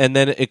in, and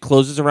then it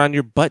closes around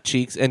your butt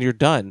cheeks, and you're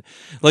done?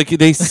 Like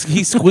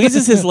he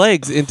squeezes his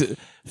legs into.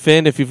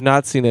 Finn, if you've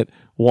not seen it,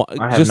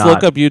 just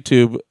look up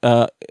YouTube.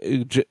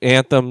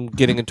 Anthem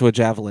getting into a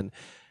javelin.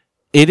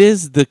 It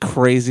is the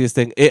craziest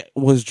thing. It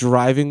was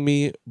driving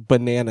me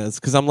bananas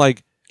because I'm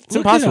like, it's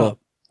impossible.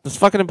 It's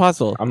fucking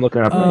impossible. I'm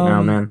looking it up right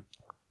now, man.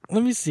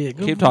 Let me see it.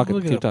 Keep talking.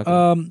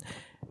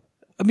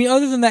 I mean,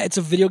 other than that, it's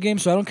a video game,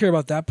 so I don't care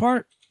about that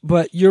part.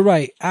 But you're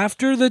right.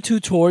 After the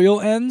tutorial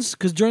ends,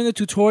 because during the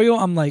tutorial,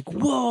 I'm like,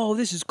 whoa,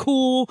 this is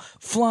cool.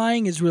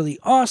 Flying is really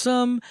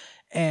awesome.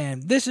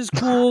 And this is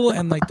cool.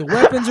 And like the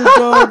weapons are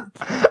dope.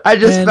 I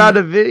just found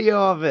a video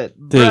of it.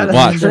 Dude,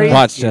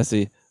 watch,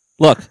 Jesse.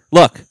 Look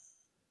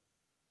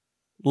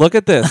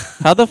at this.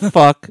 How the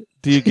fuck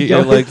do you get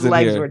your legs in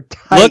here?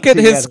 Look at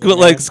his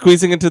legs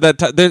squeezing into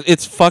that.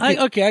 It's fucking.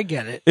 Okay, I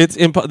get it. It's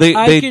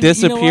they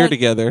disappear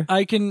together.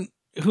 I can.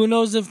 Who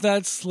knows if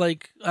that's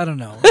like, I don't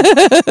know.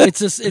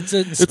 It's a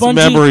spongy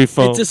memory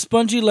foam. It's a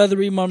spongy,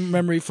 leathery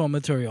memory foam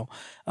material.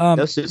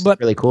 That's just but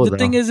really cool. The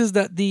thing is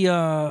that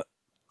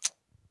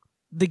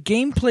the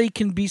gameplay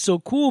can be so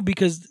cool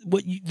because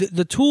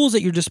the tools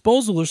at your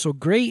disposal are so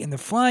great, and the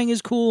flying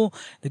is cool.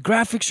 The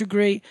graphics are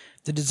great.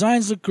 The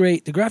designs look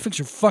great. The graphics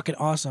are fucking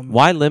awesome.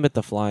 Why limit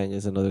the flying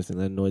is another thing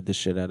that annoyed the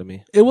shit out of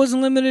me. It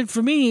wasn't limited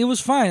for me. It was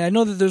fine. I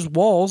know that there's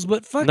walls,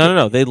 but fuck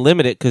No. They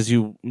limit it because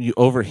you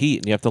overheat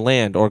and you have to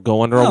land or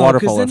go under a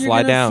waterfall or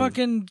fly down.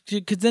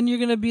 Because then you're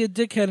gonna be a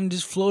dickhead and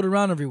just float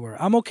around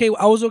everywhere. I'm okay.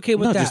 I was okay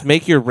with that. Just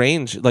make your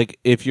range. Like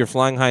if you're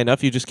flying high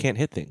enough, you just can't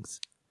hit things.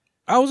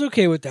 I was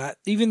okay with that.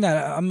 Even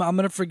that, I'm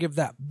gonna forgive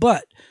that.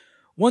 But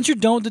once you're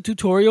done with the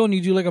tutorial and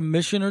you do like a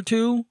mission or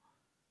two,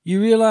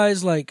 you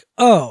realize like,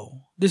 oh,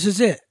 this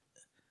is it.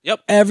 Yep.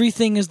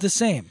 Everything is the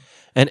same.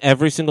 And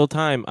every single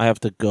time I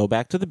have to go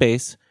back to the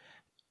base,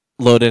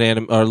 load a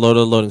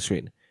loading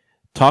screen,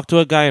 talk to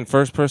a guy in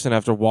first person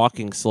after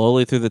walking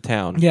slowly through the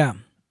town. Yeah.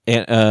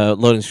 And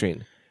loading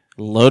screen.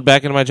 Load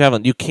back into my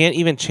javelin. You can't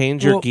even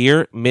change your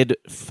gear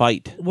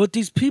mid-fight. What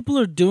these people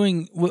are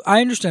doing, I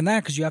understand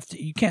that because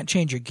you can't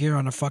change your gear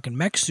on a fucking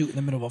mech suit in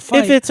the middle of a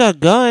fight. If it's a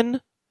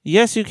gun,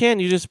 yes, you can.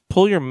 You just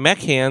pull your mech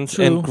hands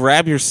and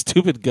grab your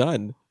stupid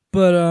gun.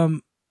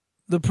 But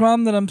the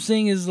problem that I'm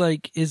seeing is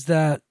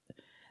that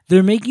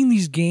they're making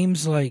these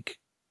games like,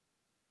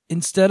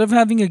 instead of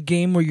having a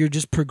game where you're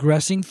just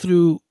progressing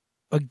through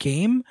a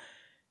game,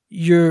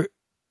 you're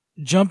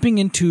jumping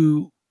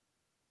into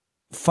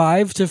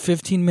 5 to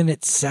 15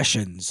 minute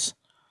sessions,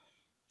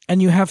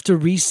 and you have to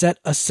reset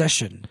a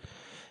session.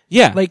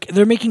 Yeah. Like,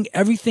 they're making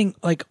everything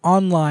like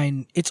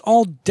online. It's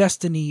all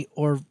Destiny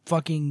or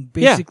fucking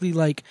basically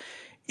like,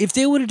 if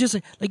they would have just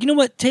like, you know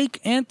what,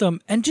 take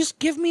Anthem and just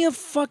give me a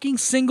fucking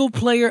single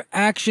player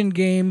action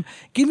game.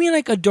 Give me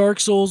like a Dark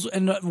Souls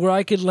and where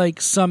I could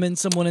like summon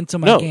someone into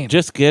my game.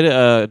 Just get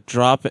a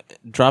drop in,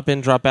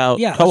 drop out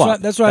co-op.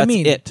 That's what I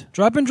mean. It.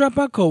 Drop in, drop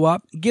out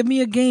co-op. Give me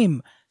a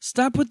game.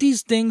 Stop with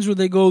these things where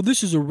they go,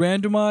 this is a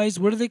randomized,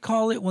 what do they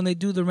call it when they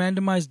do the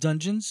randomized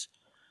dungeons?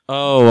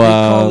 Oh, they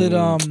call it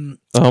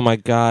oh my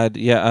god.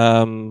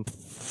 Yeah,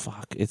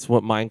 fuck. It's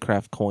what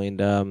Minecraft coined.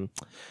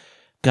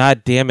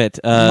 God damn it.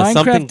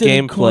 Something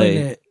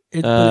gameplay.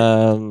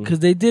 Because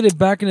they did it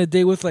back in the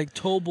day with like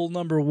Tobal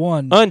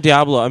 #1. On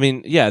Diablo, I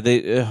mean, yeah,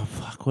 they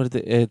fuck, what did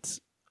they, it's,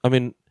 I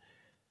mean,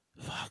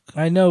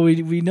 I know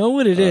we know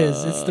what it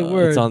is. It's the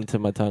word. It's on the tip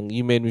of my tongue.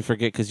 You made me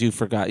forget because you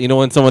forgot. You know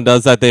when someone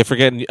does that, they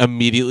forget and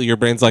immediately your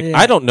brain's like, Yeah.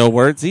 I don't know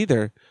words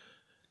either.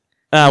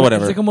 Whatever.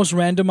 It's like almost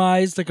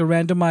randomized, like a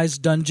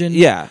randomized dungeon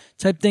Yeah.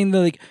 type thing.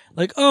 That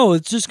like oh,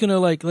 it's just gonna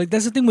like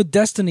that's the thing with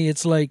Destiny.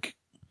 It's like,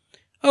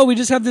 oh, we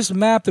just have this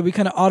map that we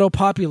kind of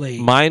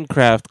auto-populate.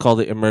 Minecraft called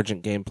it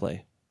emergent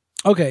gameplay.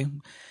 Okay,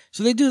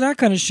 so they do that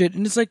kind of shit,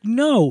 and it's like,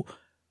 no,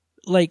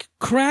 like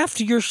craft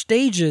your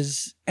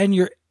stages and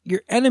your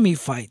enemy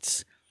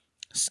fights.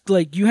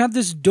 Like you have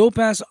this dope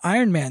ass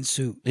Iron Man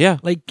suit. Yeah.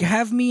 Like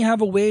have me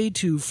have a way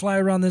to fly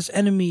around this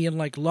enemy and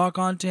like lock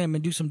onto him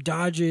and do some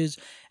dodges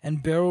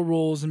and barrel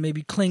rolls and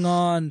maybe cling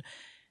on.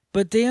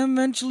 But they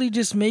eventually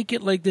just make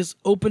it like this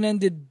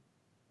open-ended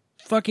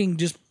fucking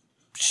just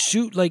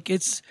shoot. Like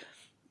it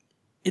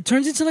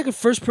turns into like a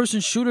first-person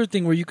shooter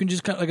thing where you can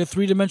just kind of like a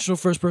three-dimensional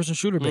first-person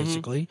shooter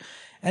basically.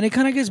 And it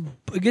kind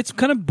of gets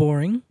kind of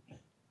boring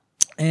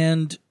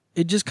and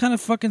it just kind of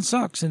fucking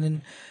sucks. And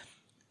then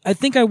I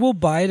think I will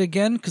buy it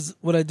again because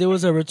what I did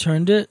was I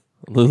returned it.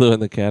 Lulu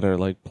and the cat are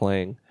like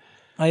playing.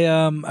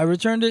 I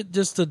returned it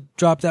just to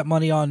drop that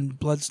money on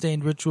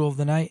Bloodstained Ritual of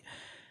the Night,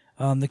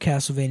 the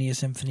Castlevania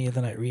Symphony of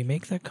the Night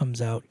remake that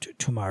comes out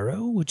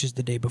tomorrow, which is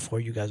the day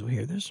before you guys will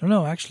hear this. Or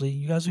no, actually,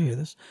 you guys will hear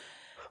this.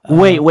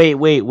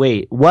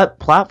 Wait. What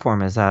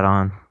platform is that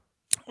on?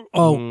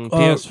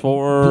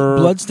 PS4.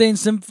 Bloodstained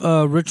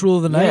Ritual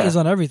of the Night Yeah. is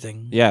on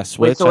everything. Yeah,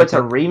 Switch. Wait, so I it's a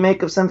think.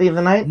 remake of Symphony of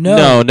the Night?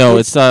 No,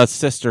 it's a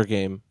sister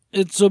game.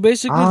 It's so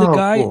basically the Oh,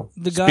 guy, cool.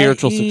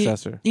 Spiritual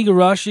successor.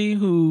 Igarashi,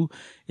 who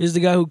is the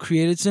guy who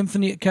created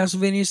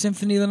Castlevania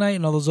Symphony of the Night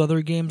and all those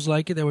other games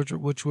like it,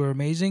 which were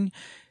amazing.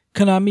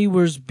 Konami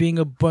was being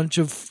a bunch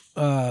of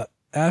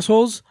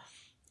assholes,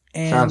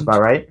 and Sounds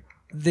about right.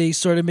 they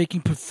started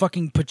making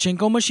fucking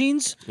pachinko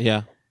machines.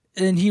 Yeah.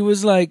 And he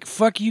was like,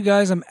 "Fuck you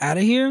guys, I'm out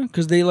of here."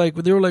 Because they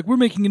were like, "We're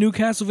making a new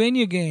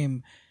Castlevania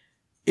game.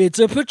 It's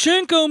a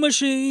pachinko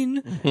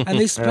machine," and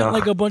they spent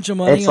like a bunch of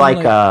money. It's on,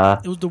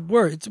 like it was the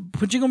word.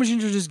 Pachinko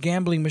machines are just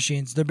gambling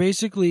machines. They're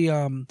basically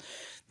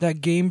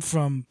that game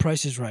from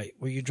Price is Right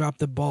where you drop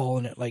the ball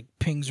and it like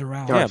pings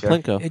around. Gotcha. Yeah,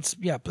 Plinko. It's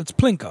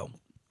Plinko.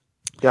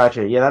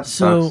 Gotcha. Yeah, that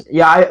So- sucks.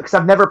 Yeah, because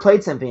I've never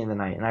played Symphony of the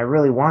Night, and I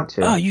really want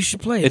to. Oh, you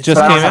should play it. It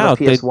just but I came don't have out.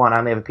 a PS1. I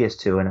only have a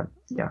PS2, and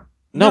yeah.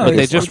 No, No, but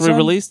they it's- just it's on-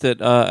 re-released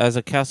it as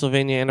a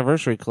Castlevania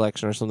Anniversary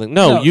Collection or something.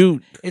 No, No.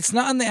 It's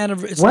not on the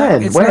anniversary.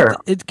 When? Where?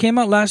 It came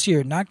out last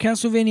year. Not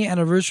Castlevania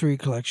Anniversary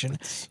Collection.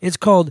 It's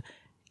called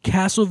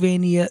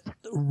Castlevania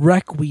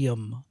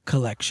Requiem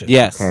Collection.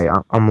 Yes. Okay,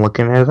 I'm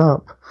looking it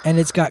up. And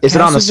it's got Is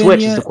it on the Switch?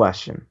 Is Castlevania- the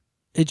question.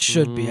 It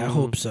should be. I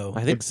hope so.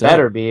 I think It so.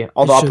 better be.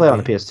 Although I'll should play it on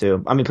the be.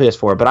 PS2. I mean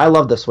PS4. But I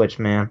love the Switch,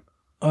 man.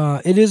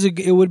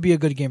 It would be a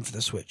good game for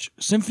the Switch.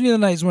 Symphony of the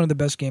Night is one of the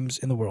best games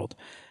in the world.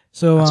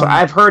 So, So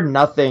I've heard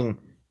nothing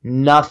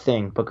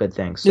but good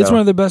things. So. it's one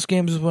of the best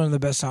games. It's one of the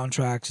best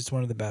soundtracks. It's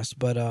one of the best.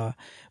 But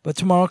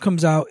tomorrow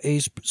comes out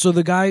so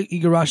the guy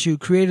Igarashi who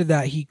created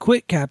that, he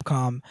quit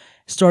Capcom,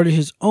 started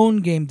his own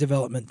game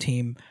development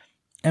team,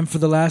 and for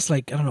the last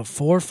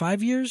 4 or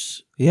 5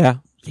 years, Yeah.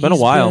 It's been a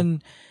he's while.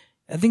 been-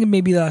 I think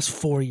maybe the last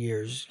 4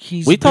 years.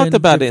 We talked been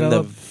about it in the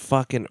develop-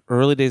 fucking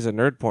early days of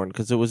Nerd Porn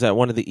because it was at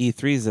one of the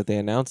E3s that they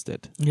announced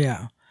it.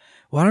 Yeah.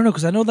 Well, I don't know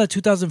because I know that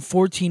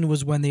 2014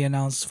 was when they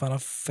announced Final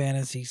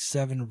Fantasy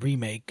VII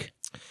Remake.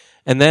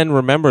 And then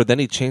remember, then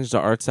he changed the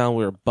art style.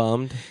 We were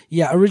bummed.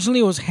 Yeah, originally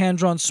it was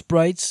hand-drawn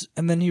sprites,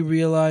 and then he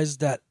realized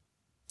that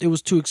it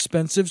was too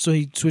expensive, so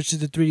he switched to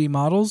 3D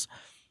models.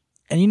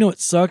 And you know what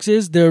sucks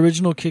is their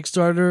original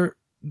Kickstarter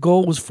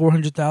goal was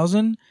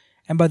 400,000,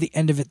 and by the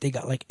end of it, they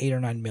got like 8 or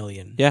 9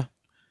 million. Yeah.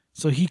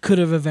 So he could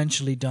have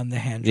eventually done the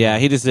hand. Yeah,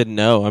 he just didn't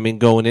know. I mean,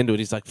 going into it,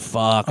 he's like,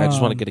 fuck, I just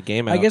want to get a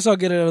game out. I guess I'll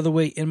get it out of the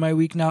way in my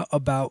week now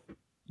about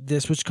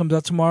this, which comes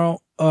out tomorrow.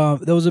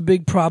 There was a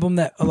big problem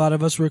that a lot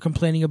of us were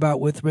complaining about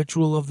with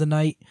Ritual of the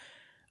Night,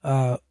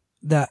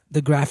 that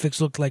the graphics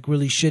looked like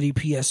really shitty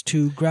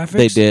PS2 graphics.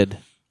 They did.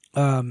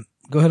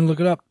 Go ahead and look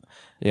it up.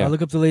 Yeah.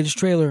 Look up the latest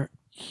trailer.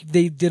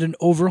 They did an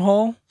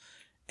overhaul,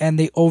 and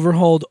they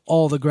overhauled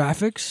all the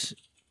graphics,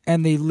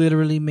 and they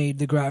literally made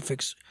the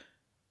graphics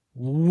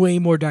way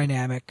more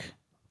dynamic,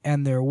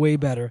 and they're way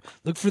better.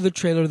 Look for the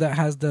trailer that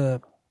has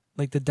the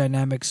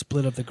dynamic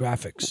split of the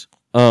graphics.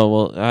 Oh,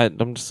 well,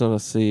 I'm just going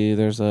to see.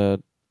 There's a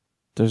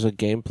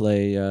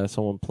gameplay,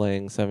 someone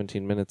playing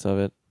 17 minutes of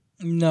it.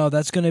 No,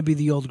 that's going to be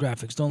the old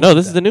graphics. Don't No, look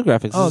this at is that. the new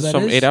graphics. Oh, This is that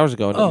from is? 8 hours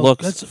ago, and Oh, it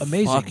looks that's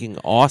amazing. fucking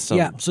awesome.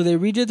 Yeah, so they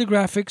redid the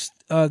graphics.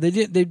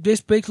 They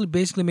just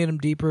basically made them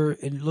deeper.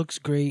 It looks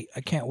great. I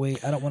can't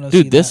wait. I don't want to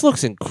see Dude, this that.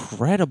 looks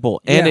incredible.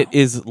 And Yeah. it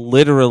is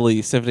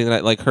literally Symphony of the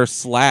Night. Like, her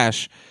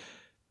slash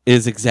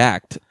is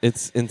exact.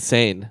 It's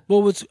insane.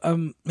 Well, what's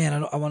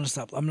man, I want to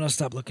stop. I'm gonna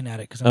stop looking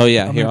at it because. Oh,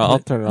 yeah, here, I'll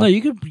turn it on. No,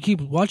 you can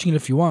keep watching it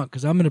if you want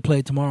because I'm gonna play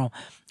it tomorrow.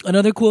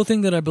 Another cool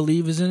thing that I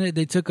believe is in it.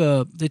 They took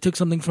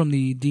something from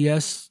the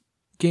DS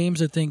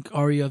games. I think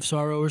Aria of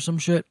Sorrow or some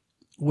shit,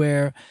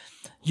 where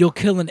you'll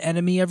kill an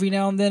enemy every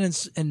now and then,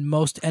 and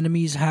most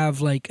enemies have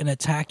like an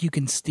attack you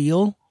can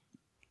steal.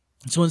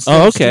 So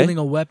instead of stealing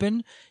a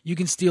weapon, you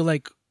can steal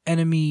like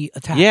enemy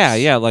attacks.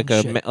 Yeah, like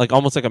and shit. like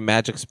almost like a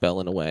magic spell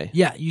in a way.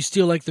 Yeah, you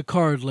steal like the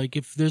card. Like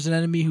if there's an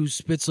enemy who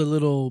spits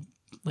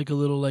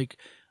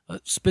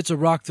spits a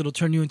rock that'll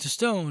turn you into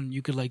stone,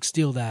 you could like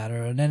steal that.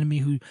 Or an enemy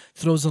who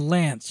throws a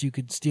lance, you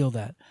could steal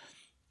that.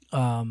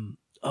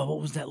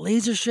 What was that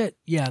laser shit?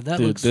 Yeah, that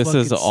Dude, looks this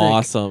fucking is sick.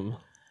 awesome.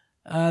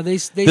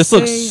 This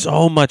looks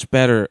so much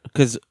better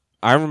because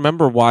I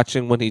remember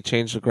watching when he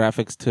changed the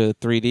graphics to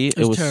 3D.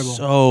 It was terrible.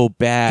 so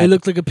bad. It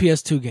looked like a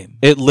PS2 game.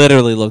 It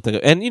literally looked like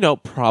it. And,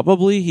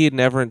 probably he had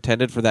never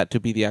intended for that to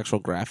be the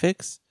actual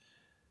graphics.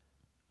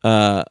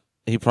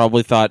 He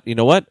probably thought, you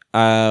know what?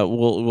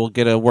 We'll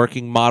get a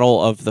working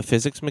model of the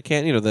physics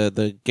mechanic,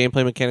 the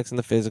gameplay mechanics and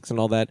the physics and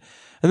all that.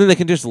 And then they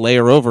can just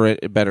layer over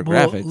it better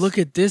graphics. Look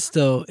at this,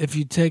 though. If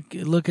you take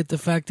a look at the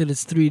fact that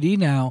it's 3D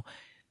now,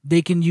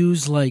 they can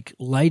use, like,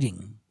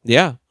 lighting.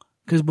 Yeah.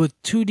 Because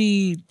with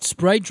 2D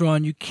sprite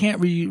drawn, you can't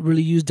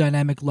really use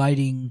dynamic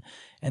lighting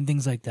and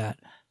things like that.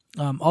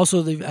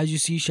 Also, as you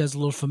see, she has a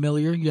little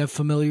familiar. You have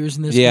familiars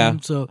in this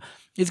game, so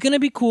it's gonna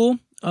be cool.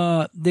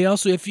 They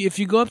also, if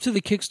you go up to the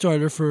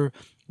Kickstarter for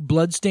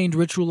Bloodstained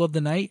Ritual of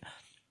the Night,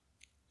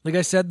 like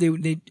I said,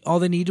 they all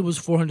they needed was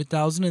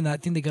 400,000, and I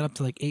think they got up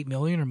to like 8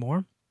 million or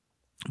more.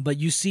 But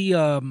you see,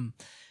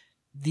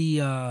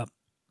 the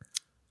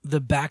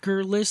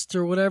backer list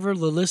or whatever,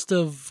 the list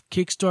of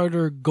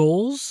Kickstarter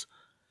goals.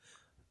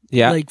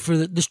 Yeah. Like for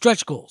the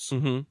stretch goals.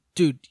 Mm-hmm.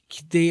 Dude,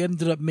 they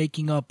ended up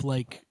making up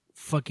like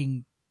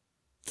fucking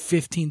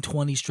 15,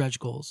 20 stretch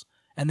goals.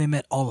 And they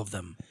met all of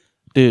them.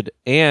 Dude,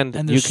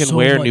 and you can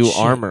wear new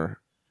armor.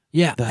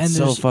 Yeah. That's and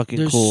so fucking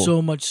cool. There's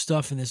so much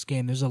stuff in this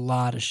game. There's a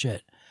lot of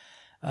shit.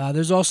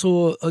 There's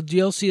also a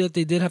DLC that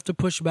they did have to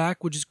push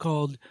back, which is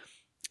called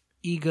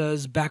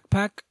Igara's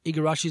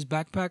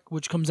Backpack,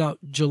 which comes out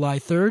July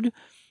 3rd,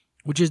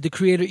 which is the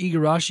creator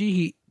Igarashi.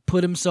 He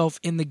put himself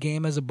in the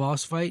game as a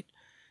boss fight.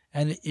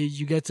 And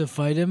you get to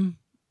fight him,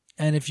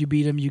 and if you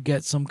beat him, you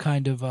get some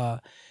kind of, I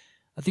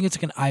think it's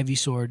like an Ivy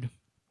sword.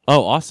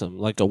 Oh, awesome.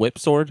 Like a whip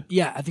sword?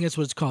 Yeah, I think that's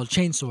what it's called,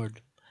 chain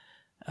sword.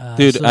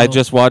 Dude, I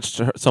just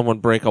watched someone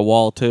break a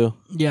wall, too.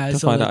 Yeah, I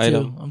saw that,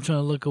 too. I'm trying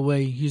to look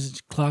away. Use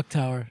a clock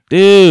tower.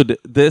 Dude,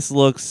 this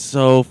looks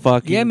so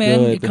fucking good. Yeah,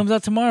 man, it comes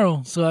out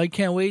tomorrow, so I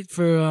can't wait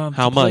for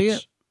How to play much?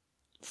 it.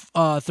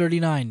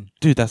 $39.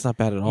 Dude, that's not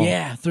bad at all.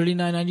 Yeah,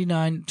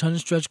 $39.99, ton of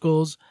stretch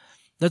goals.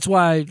 That's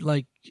why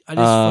I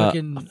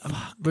just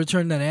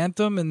return that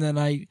Anthem, and then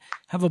I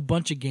have a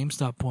bunch of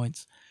GameStop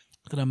points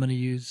that I'm going to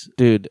use.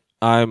 Dude,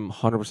 I'm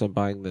 100%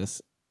 buying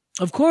this.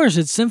 Of course,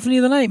 it's Symphony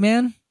of the Night,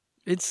 man.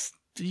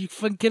 You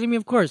fucking kidding me?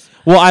 Of course.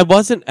 Well, I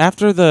wasn't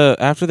after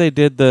they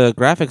did the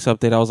graphics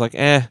update. I was like,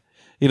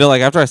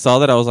 like after I saw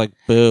that, I was like,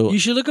 boo. You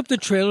should look up the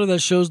trailer that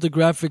shows the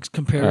graphics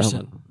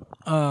comparison.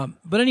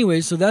 But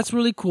anyway, so that's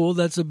really cool.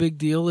 That's a big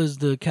deal. Is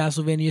the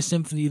Castlevania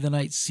Symphony of the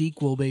Night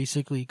sequel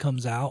basically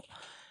comes out.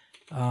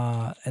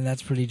 And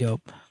that's pretty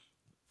dope.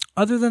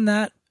 Other than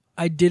that,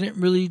 I didn't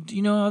really,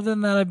 other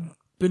than that, I've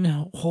been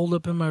holed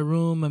up in my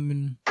room.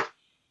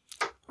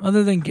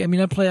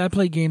 I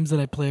play games that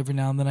I play every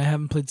now and then. I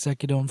haven't played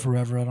Sekiro in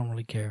forever. I don't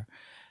really care.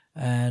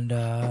 And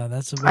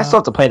that's about. I still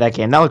have to play that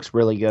game. That looks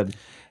really good.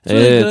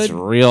 It's It's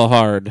real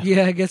hard.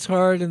 Yeah, it gets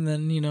hard, and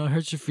then it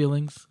hurts your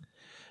feelings.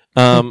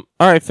 All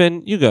right,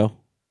 Finn, you go.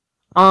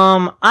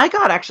 I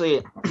got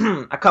actually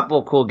a couple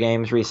of cool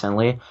games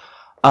recently.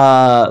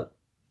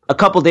 A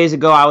couple days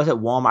ago, I was at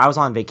Walmart. I was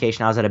on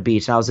vacation. I was at a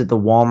beach, and I was at the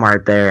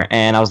Walmart there,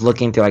 and I was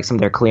looking through like some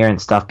of their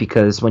clearance stuff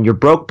because when you're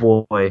broke,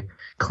 boy,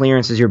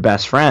 clearance is your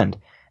best friend.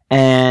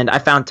 And I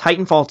found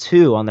Titanfall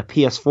 2 on the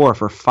PS4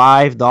 for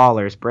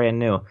 $5, brand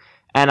new.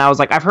 And I was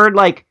like, I've heard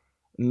like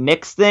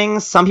mixed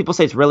things. Some people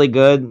say it's really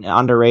good,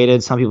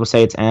 underrated. Some people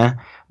say it's eh.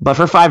 But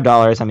for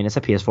 $5, I mean, it's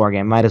a PS4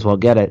 game. Might as well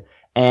get it.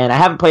 And I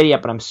haven't played it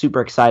yet, but I'm super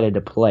excited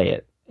to play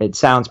it. It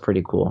sounds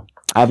pretty cool.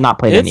 I have not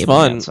played any of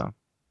them yet, so.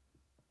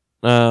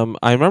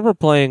 I remember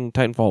playing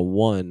Titanfall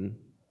 1,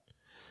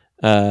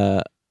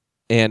 and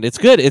it's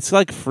good. It's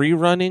like free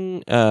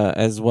running,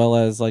 as well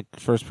as like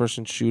first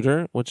person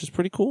shooter, which is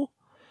pretty cool.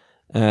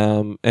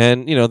 And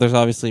there's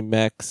obviously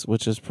mechs,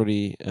 which is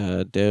pretty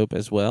dope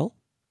as well.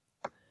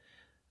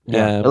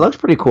 Yeah, it looks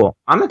pretty cool.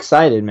 I'm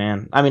excited,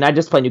 man. I mean, I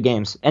just play new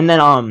games, and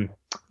then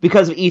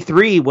because of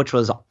E3, which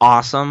was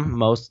awesome,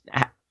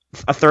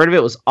 a third of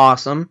it was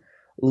awesome.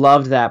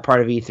 Loved that part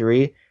of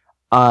E3.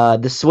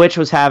 The Switch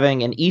was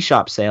having an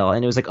eShop sale,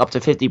 and it was like up to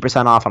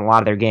 50% off on a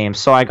lot of their games.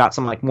 So I got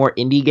some like more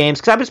indie games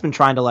because I've just been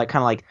trying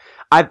to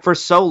for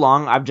so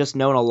long I've just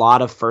known a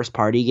lot of first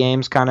party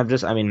games. I've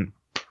just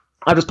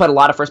played a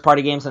lot of first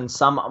party games and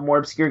some more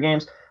obscure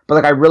games, but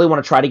like I really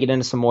want to try to get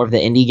into some more of the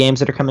indie games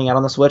that are coming out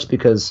on the Switch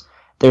because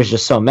there's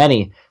just so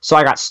many. So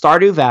I got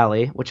Stardew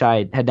Valley, which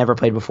I had never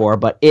played before,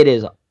 but it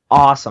is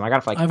awesome. I got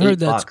it for like $8. I've heard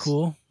that's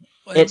cool.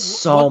 It's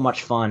so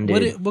much fun,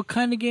 dude. What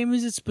kind of game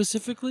is it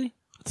specifically?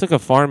 It's like a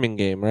farming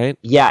game, right?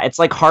 Yeah, it's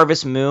like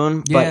Harvest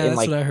Moon, but in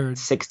like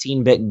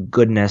 16-bit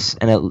goodness,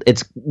 and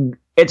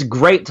it's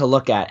great to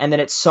look at, and then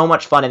it's so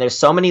much fun, and there's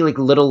so many like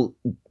little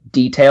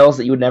details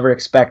that you would never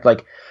expect,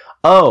 like,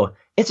 oh,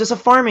 it's just a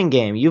farming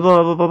game. You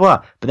blah blah blah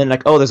blah. But then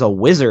like, oh, there's a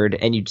wizard,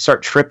 and you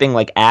start tripping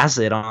like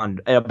acid on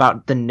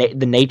about the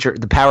nature,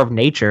 the power of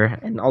nature,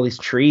 and all these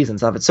trees and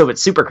stuff.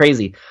 It's super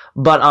crazy.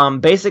 But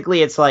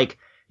basically, it's like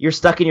you're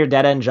stuck in your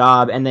dead end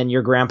job, and then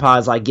your grandpa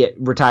is like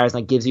retires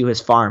and like gives you his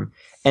farm,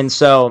 and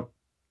so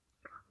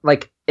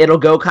like it'll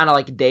go kind of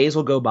like days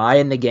will go by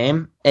in the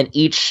game, and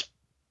each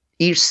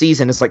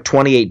season is like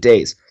 28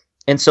 days.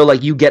 And so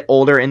like you get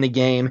older in the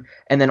game,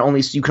 and then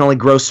you can only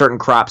grow certain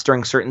crops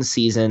during certain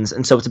seasons.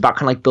 And so it's about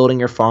kind of like building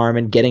your farm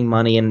and getting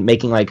money and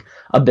making like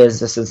a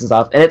business and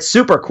stuff. And it's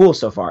super cool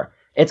so far.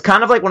 It's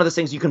kind of like one of those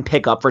things you can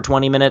pick up for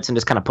 20 minutes and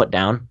just kind of put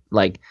down.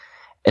 Like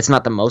it's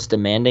not the most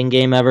demanding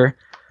game ever,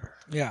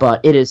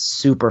 but it is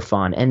super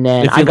fun. And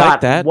then if you I got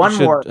like that, one you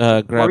should, more.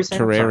 grab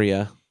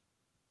Terraria.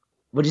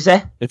 What'd you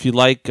say? If you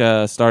like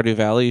Stardew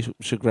Valley, you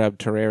should grab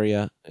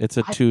Terraria. It's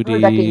a 2D.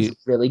 Heard that game's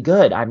really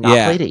good. I've not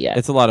played it yet.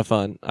 It's a lot of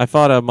fun. I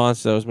fought a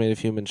monster that was made of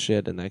human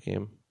shit in that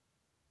game.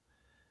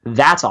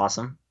 That's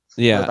awesome.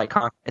 Yeah, it's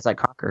like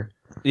Conquer.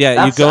 Yeah,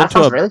 that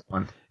sounds really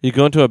fun. You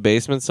go into a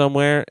basement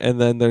somewhere, and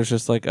then there's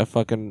just like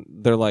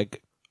they're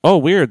like, oh,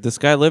 weird, this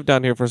guy lived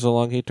down here for so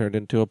long, he turned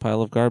into a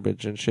pile of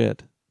garbage and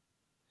shit.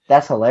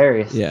 That's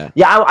hilarious. Yeah.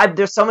 Yeah,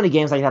 there's so many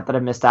games like that I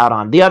missed out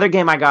on. The other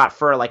game I got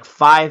for like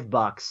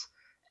 $5,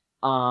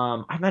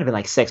 I might have been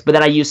like $6, but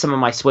then I used some of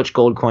my Switch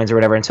Gold coins or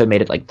whatever, and so it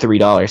made it like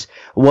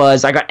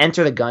 $3, I got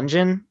Enter the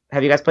Gungeon.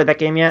 Have you guys played that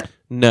game yet?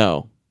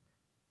 No.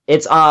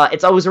 It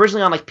was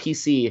originally on like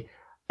PC,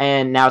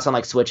 and now it's on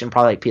like Switch and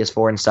probably like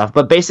PS4 and stuff.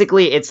 But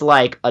basically, it's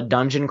like a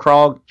dungeon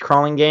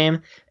crawling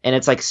game, and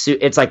it's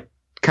like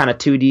kind of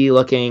 2D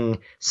looking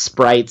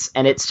sprites,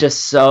 and it's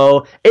just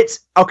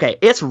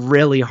it's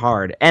really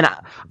hard. And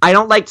I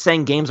don't like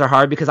saying games are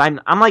hard because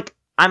I'm like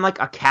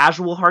a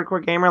casual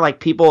hardcore gamer. Like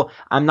people,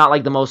 I'm not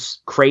like the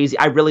most crazy.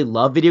 I really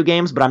love video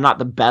games, but I'm not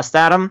the best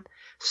at them.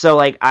 So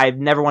like I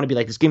never want to be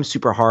like, this game's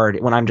super hard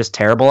when I'm just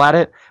terrible at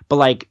it. But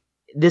like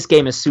this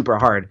game is super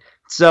hard.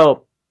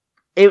 So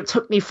it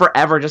took me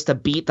forever just to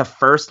beat the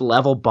first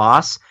level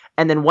boss.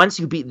 And then once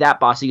you beat that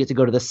boss, you get to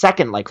go to the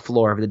second like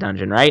floor of the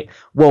dungeon, right?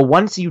 Well,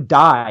 once you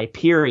die,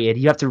 period,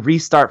 you have to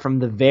restart from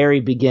the very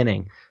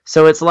beginning.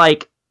 So it's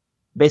like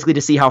basically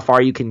to see how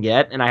far you can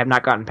get, and I have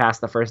not gotten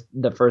past the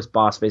first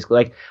boss. Basically,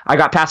 like I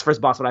got past the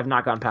first boss, but I've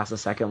not gotten past the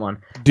second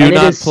one. It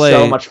is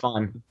so much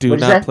fun. Do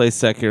not play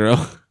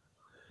Sekiro.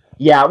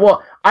 Yeah,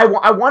 well, I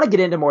want to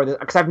get into more of this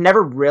because I've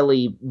never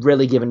really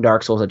given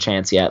Dark Souls a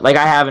chance yet. Like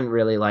I haven't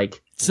really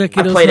like.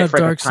 Sekiro's I played it for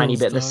Dark a tiny Souls,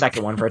 bit, dog. the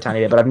second one for a tiny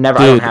bit, but I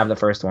don't have the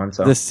first one.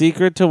 So the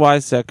secret to why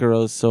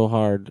Sekiro is so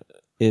hard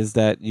is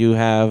that you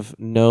have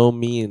no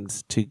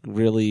means to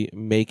really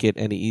make it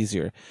any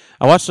easier.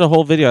 I watched a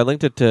whole video. I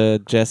linked it to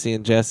Jesse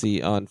and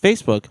Jesse on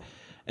Facebook,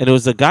 and it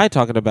was a guy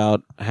talking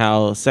about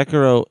how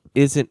Sekiro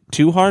isn't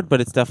too hard,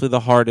 but it's definitely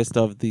the hardest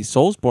of the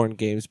Soulsborne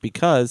games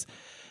because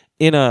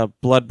in a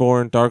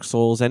Bloodborne, Dark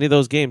Souls, any of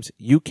those games,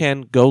 you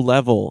can go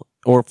level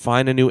or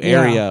find a new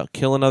area,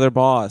 kill another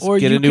boss, or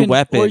get a new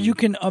weapon. Or you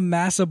can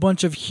amass a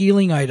bunch of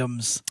healing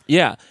items.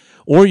 Yeah.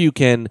 Or you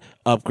can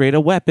upgrade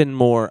a weapon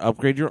more,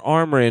 upgrade your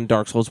armor in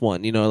Dark Souls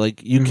 1. You know,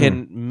 like you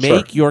can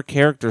make your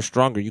character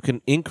stronger. You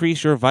can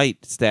increase your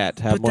Vite stat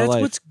to have more life. But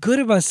that's what's good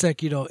about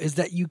Sekiro is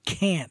that you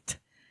can't.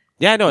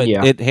 Yeah, I know.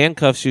 It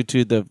handcuffs you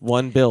to the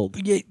one build.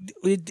 Yeah,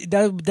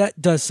 that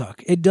does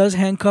suck. It does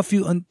handcuff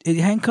you. It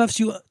handcuffs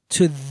you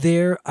to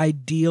their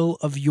ideal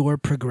of your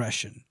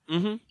progression.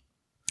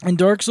 Mm-hmm. In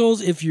Dark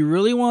Souls, if you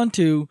really want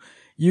to,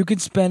 you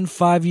could spend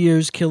 5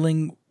 years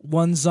killing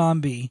one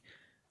zombie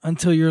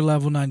until you're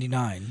level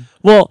 99.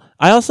 Well,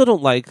 I also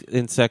don't like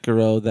in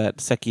Sekiro,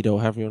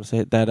 however you want to say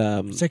it,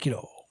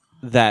 Sekiro.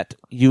 That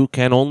you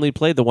can only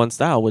play the one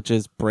style, which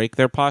is break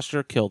their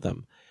posture, kill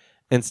them.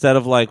 Instead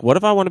of like, what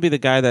if I want to be the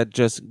guy that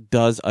just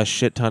does a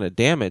shit ton of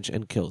damage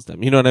and kills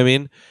them? You know what I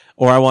mean?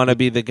 Or I want to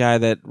be the guy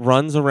that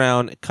runs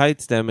around,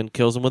 kites them, and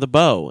kills them with a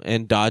bow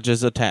and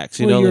dodges attacks.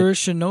 You're a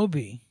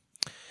shinobi.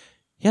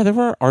 Yeah, there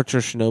were archer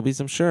shinobis,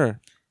 I'm sure.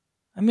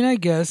 I mean, I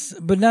guess,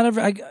 but not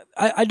every.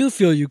 I do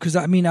feel you because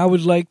I mean, I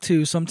would like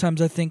to.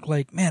 Sometimes I think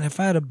like, man, if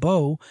I had a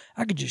bow,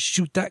 I could just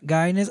shoot that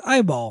guy in his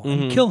eyeball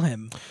and kill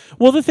him.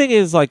 Well, the thing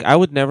is, like, I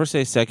would never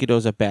say Sekiro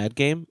is a bad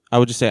game. I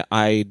would just say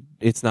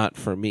it's not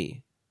for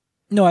me.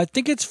 No, I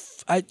think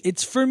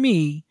it's for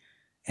me,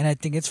 and I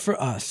think it's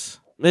for us.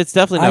 It's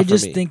definitely not for me. I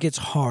just think it's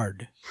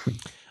hard.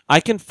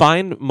 I can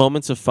find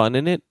moments of fun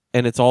in it,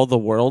 and it's all the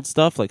world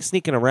stuff. Like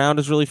sneaking around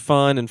is really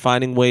fun, and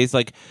finding ways,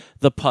 like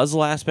the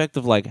puzzle aspect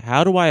of like,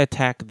 how do I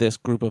attack this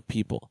group of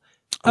people?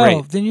 Great.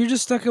 Oh, then you're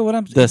just stuck at what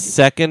I'm. The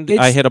second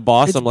I hit a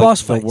boss, I'm like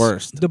the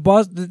worst. The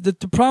boss. The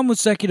problem with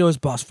Sekiro is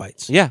boss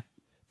fights. Yeah,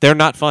 they're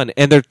not fun,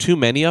 and there are too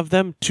many of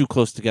them, too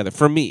close together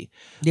for me.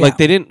 Yeah. Like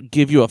they didn't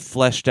give you a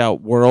fleshed out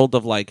world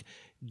of like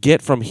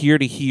get from here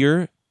to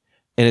here.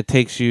 And it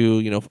takes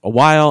you, a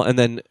while, and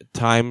then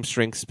time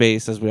shrinks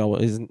space, as we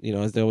always,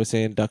 as they always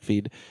say in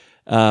Duckfeed,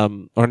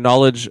 or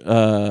knowledge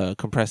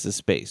compresses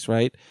space,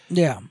 right?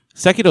 Yeah.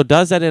 Sekiro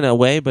does that in a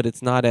way, but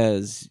it's not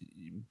as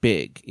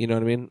big. You know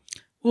what I mean?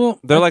 Well,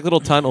 they're like little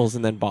tunnels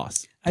and then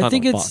boss. I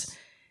think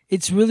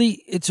it's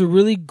a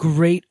really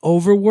great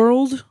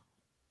overworld,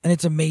 and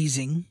it's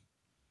amazing.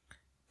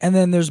 And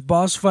then there's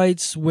boss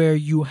fights where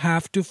you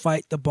have to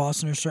fight the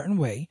boss in a certain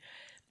way.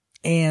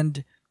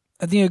 And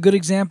I think a good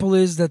example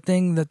is the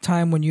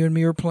time when you and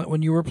me were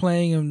when you were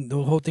playing, and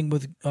the whole thing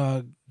with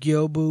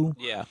Gyobu.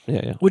 Yeah.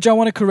 Which I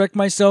want to correct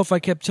myself. I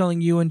kept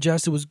telling you and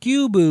Jess it was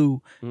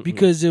Gyobu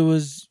because it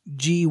was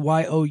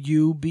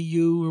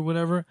Gyoubu or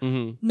whatever.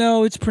 Mm-hmm.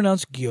 No, it's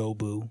pronounced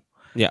Gyobu.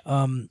 Yeah.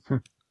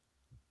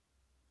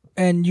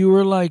 And you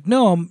were like,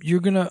 "No, I'm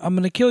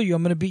gonna kill you.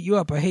 I'm gonna beat you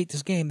up. I hate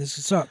this game. This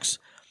sucks."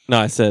 No,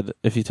 I said,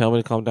 if you tell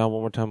me to calm down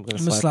one more time, I'm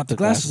gonna slap the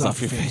glasses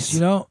off your face. You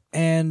know,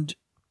 and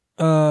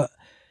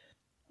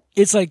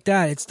it's like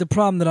that. It's the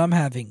problem that I'm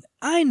having.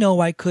 I know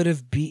I could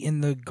have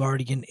beaten the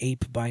Guardian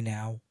Ape by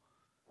now.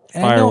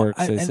 And Fireworks,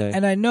 I know, they say.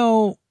 And I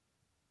know,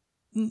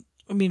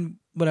 I mean,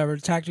 whatever,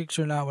 tactics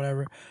or not,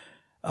 whatever.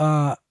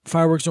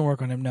 Fireworks don't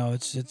work on him. No,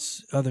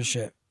 it's other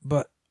shit.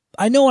 But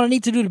I know what I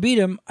need to do to beat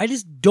him. I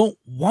just don't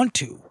want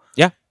to.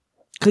 Yeah.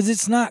 Because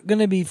it's not going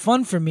to be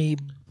fun for me.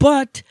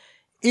 But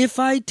if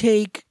I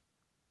take,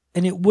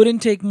 and it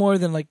wouldn't take more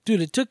than like,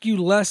 dude, it took you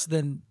less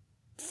than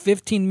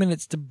 15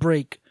 minutes to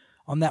break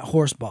on that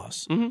horse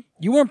boss. Mm-hmm.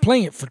 You weren't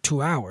playing it for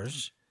 2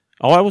 hours.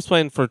 Oh, I was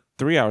playing for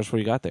 3 hours before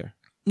you got there.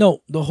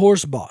 No, the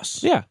horse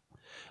boss. Yeah.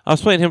 I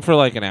was playing him for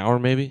like an hour,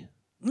 maybe.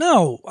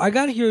 No, I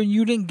got here and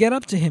you didn't get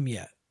up to him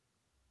yet.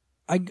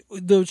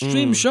 The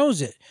stream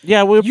shows it.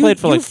 Yeah, we played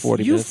for like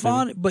 40 minutes.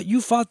 But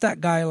you fought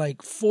that guy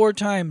like 4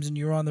 times and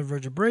you were on the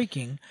verge of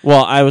breaking.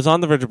 Well, I was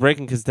on the verge of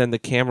breaking because then the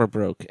camera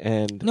broke.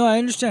 And no, I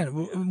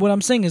understand. What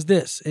I'm saying is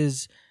this,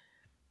 is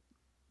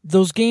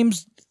those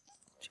games,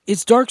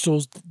 it's Dark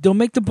Souls. They'll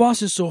make the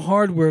bosses so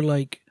hard where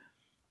like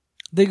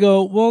they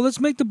go, well,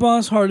 let's make the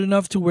boss hard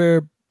enough to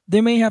where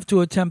they may have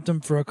to attempt them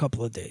for a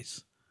couple of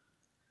days.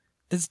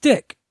 That's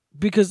dick.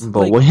 Because,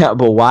 but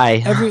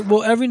why?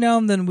 Every now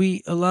and then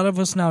a lot of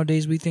us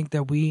nowadays, we think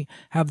that we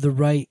have the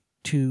right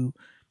to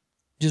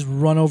just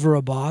run over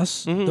a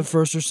boss the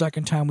first or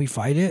second time we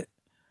fight it.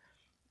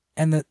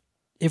 And that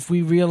if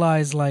we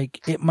realize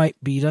like it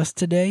might beat us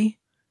today,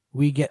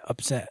 we get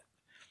upset.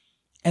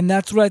 And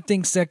that's what I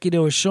think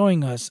Sekiro is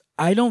showing us.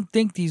 I don't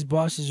think these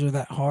bosses are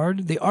that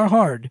hard. They are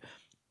hard.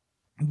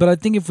 But I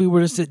think if we were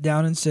to sit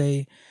down and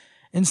say,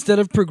 instead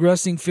of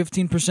progressing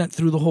 15%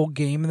 through the whole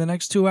game in the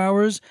next 2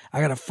 hours,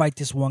 I got to fight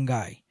this one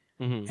guy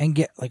and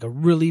get like a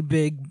really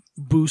big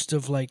boost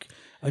of like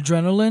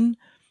adrenaline.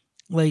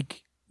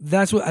 Like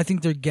that's what I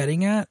think they're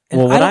getting at.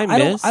 And well,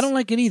 I don't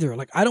like it either.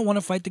 Like I don't want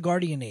to fight the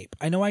Guardian Ape.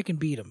 I know I can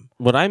beat him.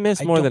 What I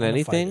miss more than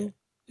anything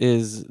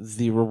is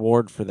the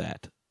reward for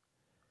that.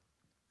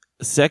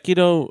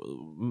 Sekiro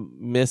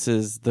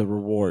misses the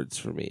rewards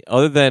for me.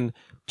 Other than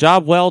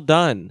job well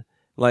done.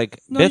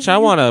 Like, no, bitch, I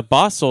want a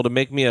boss soul to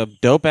make me a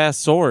dope-ass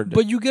sword.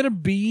 But you get a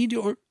bead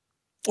or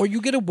you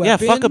get a weapon. Yeah,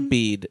 fuck a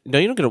bead. No,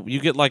 you don't get you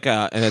get like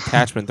an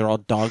attachment. They're all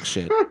dog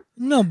shit.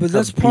 No, but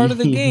that's part of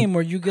the game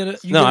where you get a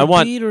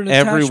bead or an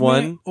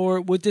attachment.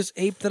 Or with this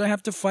ape that I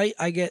have to fight,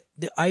 I get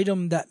the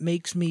item that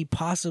makes me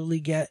possibly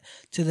get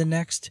to the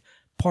next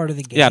part of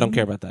the game. Yeah, I don't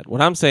care about that.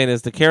 What I'm saying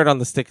is the carrot on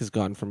the stick is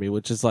gone for me,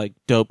 which is like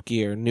dope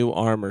gear, new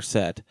armor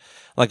set.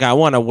 Like, I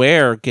want to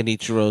wear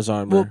Genichiro's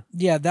armor. Well,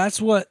 yeah,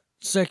 that's what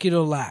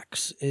Sekiro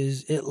lacks.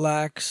 It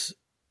lacks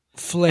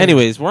flair.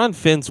 Anyways, we're on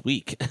Finn's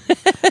week.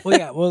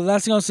 Well,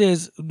 that's what I'll say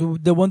is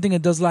the one thing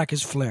it does lack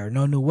is flair.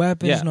 No new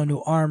weapons, no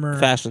new armor.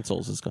 Fashion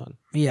Souls is gone.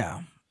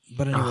 Yeah.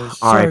 But anyways,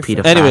 R.I.P.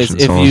 to anyways,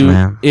 Fashion Souls,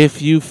 man. if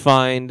you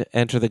find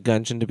Enter the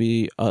Gungeon to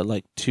be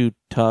like too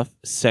tough,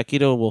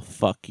 Sekiro will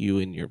fuck you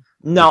in your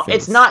No, face.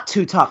 It's not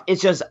too tough.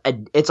 It's just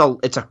it's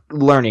a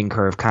learning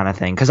curve kind of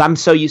thing. Because I'm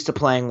so used to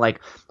playing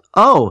like,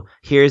 oh,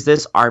 here's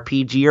this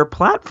RPG or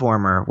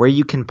platformer where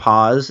you can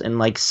pause and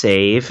like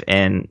save,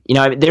 and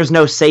there's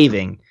no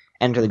saving.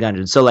 Enter the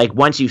Gungeon. So like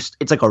once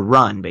it's like a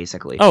run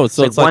basically. Oh,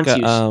 so it's like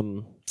a,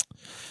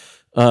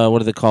 what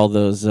do they call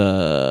those?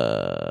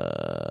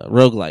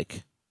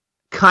 Roguelike.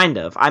 Kind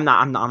of. I'm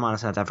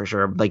honestly not that for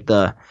sure. Like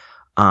the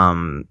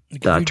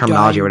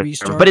terminology or whatever.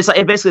 Restart. But it's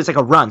like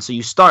a run. So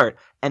you start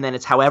and then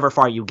it's however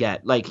far you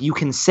get. Like you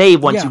can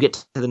save once you get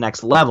to the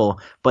next level,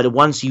 but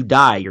once you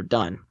die, you're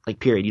done. Like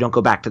period. You don't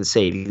go back to the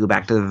save. You go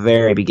back to the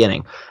very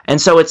beginning. And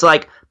so it's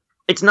like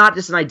it's not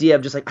just an idea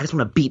of just like I just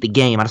want to beat the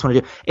game. I just want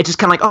to do. It's just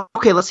kind of like, oh,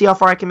 okay, let's see how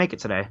far I can make it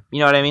today. You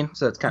know what I mean?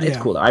 So it's kind of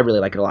it's cool though. I really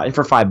like it a lot. And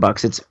for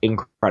 $5, it's an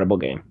incredible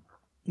game.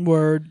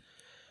 Word.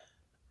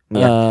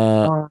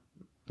 Yeah.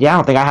 Yeah, I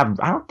don't think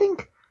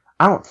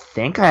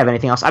I have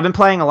anything else. I've been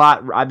playing a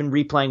lot. I've been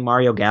replaying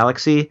Mario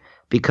Galaxy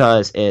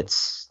because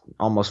it's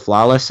almost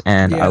flawless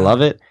and I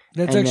love it.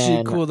 That's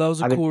actually cool. That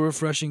was a cool,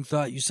 refreshing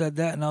thought. You said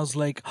that, and I was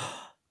like,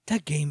 oh,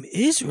 that game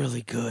is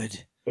really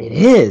good. It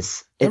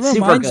is. It's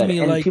super good. Me,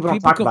 and like, people don't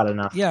talk about it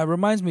enough. Yeah, it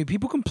reminds me.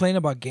 People complain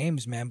about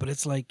games, man, but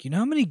it's like, you know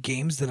how many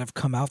games that have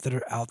come out that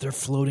are out there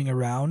floating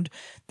around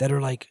that are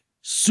like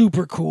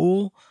super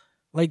cool?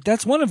 Like,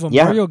 that's one of them,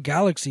 Mario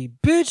Galaxy.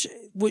 Bitch,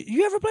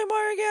 you ever play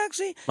Mario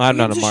Galaxy? I'm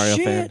not a Mario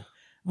fan.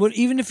 Well,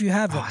 even if you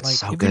haven't,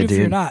 so even good, if dude.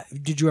 you're not,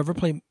 did you ever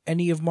play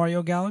any of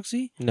Mario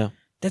Galaxy? No.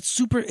 that's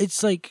super.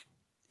 It's like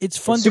it's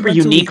super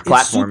fundamentally unique it's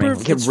platforming.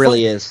 super- It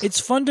really is. It's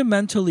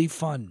fundamentally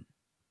fun.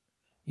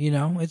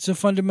 It's a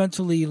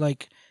fundamentally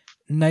like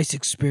nice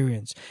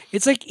experience.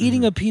 It's like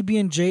eating a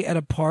PB&J at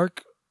a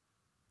park,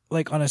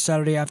 like on a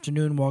Saturday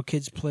afternoon while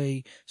kids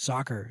play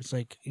soccer. It's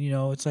like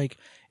it's like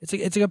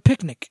a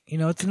picnic.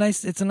 It's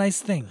a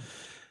nice thing.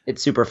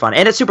 It's super fun,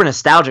 and it's super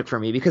nostalgic for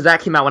me because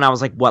that came out when I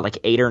was like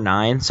 8 or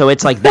 9. So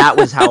it's like that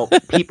was how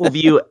people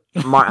view.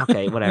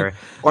 Okay, whatever.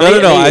 Or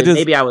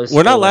maybe I was.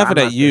 We're not older. laughing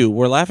I'm at you.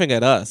 We're laughing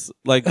at us.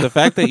 Like the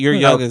fact that you're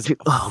young is man,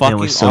 fucking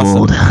we're so awesome,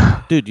 old.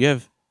 dude. You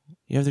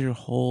have your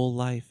whole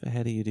life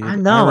ahead of you, dude. I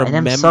know, and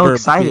I'm so remember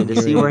excited being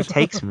to see your where age. it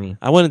takes me.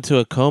 I went into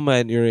a coma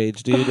at your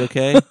age, dude.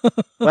 Okay.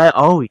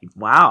 Well,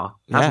 wow,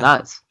 that's Yeah.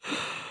 nuts.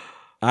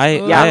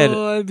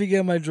 I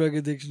began my drug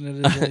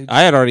addiction at his age.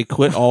 I had already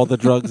quit all the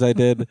drugs I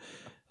did.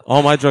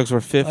 All my drugs were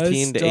I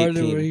 15 to started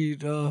 18. where he.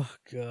 Oh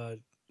God.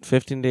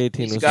 15 to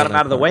 18 You was got when him I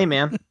out of the quit. way,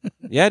 man.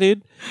 Yeah,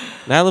 dude.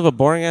 Now I live a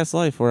boring ass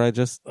life where I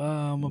just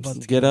I'm about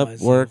to get kill up,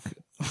 myself. work,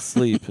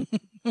 sleep.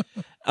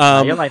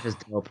 Your life is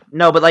dope.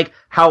 No, but like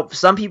how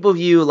some people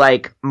view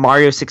like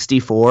Mario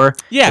 64.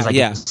 Yeah, as, like,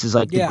 yeah. This is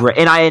like Yeah. the great,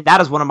 and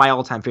that is one of my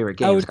all-time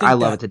favorite I would games. think I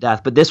love that. it to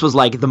death. But this was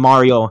like the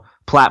Mario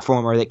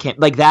platformer that came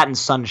like that and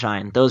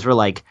Sunshine. Those were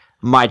like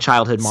my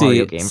childhood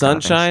Mario See, games.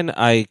 Sunshine,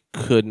 I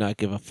could not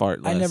give a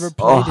fart less. I never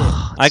played it.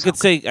 I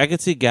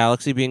could see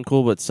Galaxy being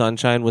cool, but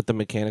Sunshine with the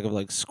mechanic of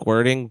like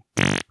squirting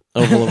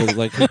over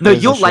like who No, gives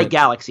a you'll like shit?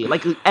 Galaxy.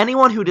 Like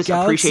anyone who just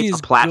Galaxy appreciates is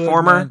a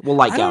platformer good, will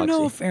like I don't Galaxy.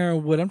 know if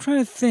Aaron would. I'm trying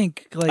to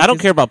think. Like, I don't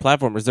care about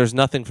platformers. There's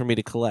nothing for me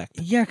to collect.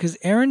 Yeah, because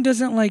Aaron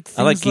doesn't like things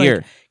I like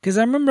gear. Because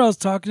I remember I was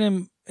talking to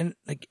him, and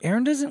like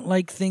Aaron doesn't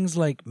like things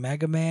like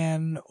Mega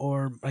Man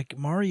or like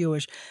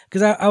Mario-ish.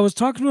 Because I was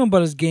talking to him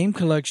about his game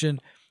collection.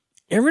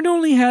 Aaron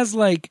only has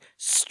like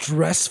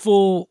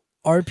stressful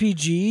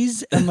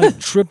RPGs and like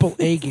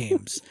AAA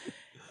games,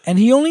 and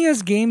he only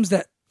has games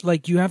that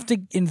like you have to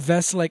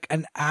invest like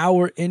an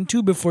hour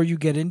into before you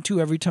get into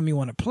every time you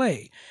want to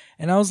play.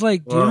 And I was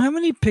like, do you have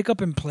any pick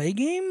up and play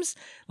games?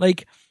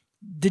 Like,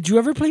 did you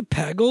ever play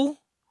Peggle?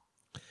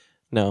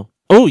 No.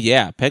 Oh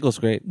yeah, Peggle's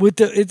great. With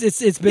the it's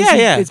basically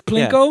it's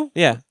Plinko.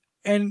 Yeah.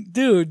 And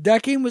dude,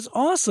 that game was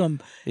awesome.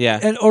 Yeah.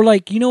 And or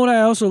like, you know what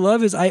I also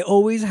love is I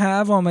always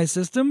have on my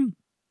system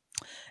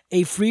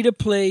a free to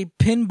play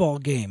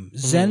pinball game,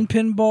 Zen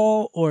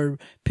Pinball or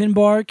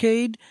Pinball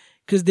Arcade,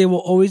 because they will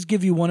always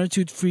give you 1 or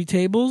 2 free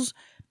tables.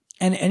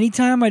 And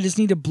anytime I just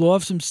need to blow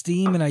off some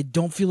steam and I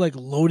don't feel like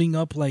loading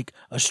up like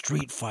a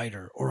Street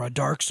Fighter or a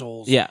Dark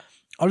Souls, Yeah.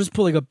 I'll just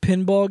put like a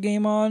pinball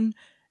game on,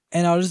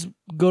 and I'll just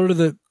go to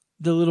the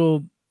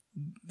little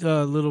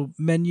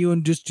menu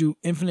and just do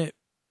infinite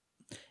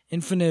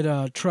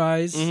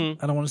tries. Mhm.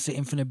 I don't want to say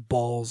infinite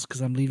balls because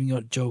I'm leaving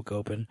a joke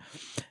open,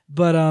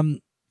 but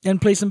and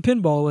play some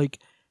pinball. Like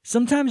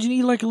sometimes you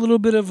need like a little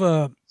bit of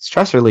a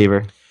Stress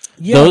reliever.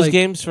 Those like,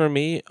 games for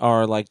me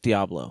are like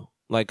Diablo.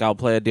 Like I'll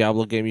play a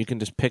Diablo game. You can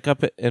just pick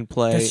up it and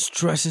play. that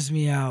stresses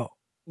me out.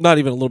 Not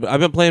even a little bit. I've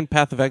been playing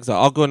Path of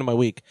Exile. I'll go into my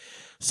week.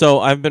 So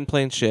I've been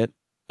playing shit.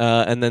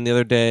 And then the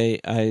other day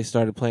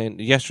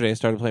yesterday I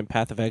started playing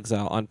Path of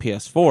Exile on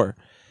PS4.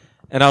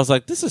 And I was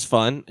like, this is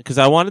fun. Because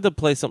I wanted to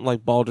play something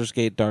like Baldur's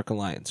Gate Dark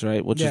Alliance,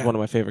 right? Which is Yeah. one of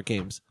my favorite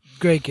games.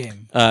 Great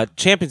game.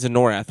 Champions of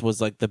Norath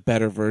was like the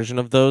better version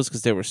of those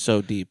because they were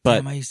so deep. But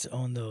Damn, I used to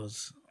own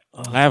those.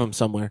 Oh. I have them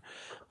somewhere.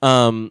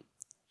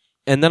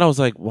 And then I was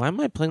like, why am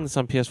I playing this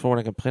on PS4 when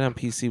I can play it on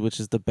PC, which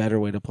is the better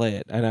way to play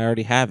it? And I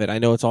already have it. I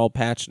know it's all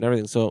patched and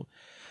everything. So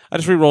I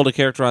just re-rolled a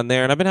character on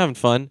there, and I've been having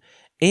fun.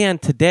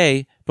 And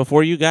today,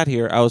 before you got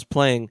here, I was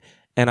playing,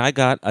 and I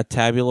got a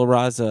Tabula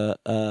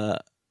Rasa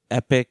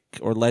epic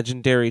or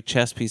legendary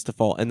chess piece to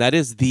fall. And that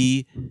is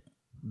the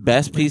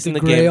best piece in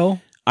the Grail.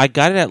 game. I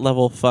got it at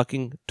level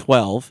fucking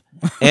 12,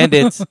 and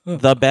it's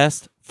the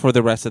best for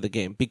the rest of the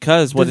game.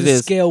 Because what Does it it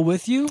is, scale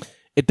with you?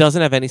 it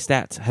doesn't have any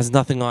stats, has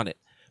nothing on it.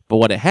 But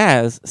what it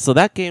has, so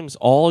that game's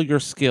all your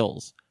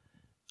skills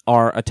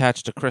are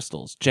attached to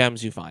crystals,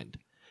 gems you find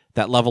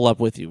that level up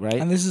with you, right?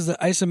 And this is an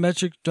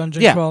isometric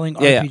dungeon Yeah. crawling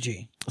Yeah.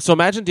 RPG. So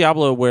imagine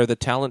Diablo where the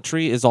talent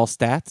tree is all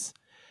stats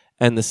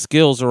and the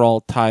skills are all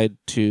tied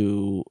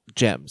to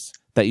gems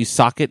that you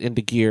socket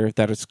into gear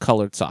that is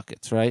colored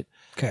sockets, right?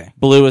 Okay.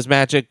 Blue is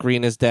magic,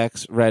 green is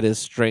dex, red is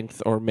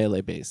strength or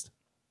melee based.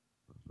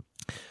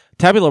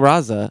 Tabula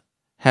Rasa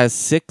has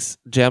 6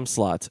 gem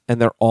slots and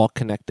they're all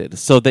connected.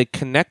 So they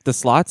connect the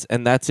slots,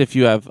 and that's if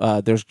you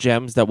have there's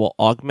gems that will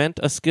augment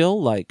a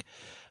skill, like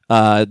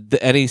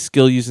any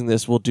skill using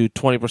this will do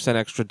 20%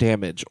 extra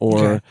damage or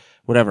Okay.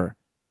 whatever.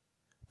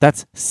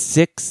 That's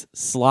 6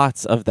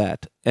 slots of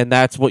that, and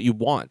that's what you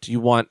want. You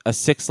want a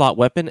 6-slot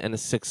weapon and a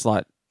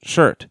 6-slot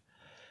shirt.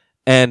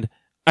 And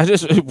I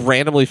just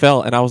randomly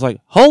fell, and I was like,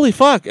 "Holy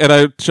fuck!" And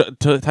I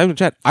typed in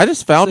chat. I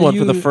just found So one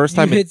for the first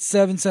time. You hit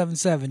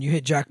 777. You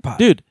hit jackpot.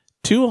 Dude,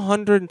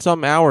 200 and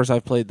some hours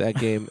I've played that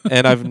game,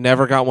 and I've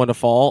never got one to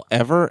fall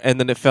ever. And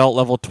then it fell at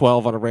level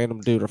 12 on a random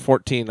dude, or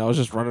 14. I was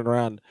just running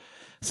around.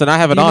 So now I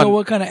have it Do you on. know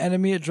what kind of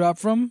enemy it dropped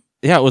from?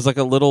 Yeah, it was like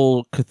a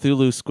little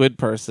Cthulhu squid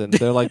person.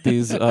 They're like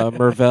these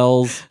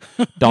Mervel's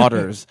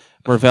daughters.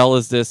 Mervel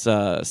is this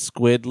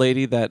squid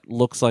lady that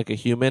looks like a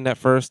human at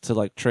first to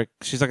like trick.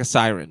 She's like a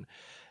siren,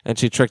 and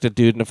she tricked a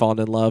dude into falling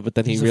in love. But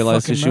then he She's a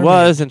realized who fucking she mermaid.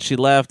 was, and she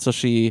left. So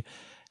she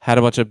had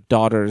a bunch of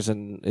daughters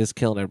and is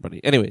killing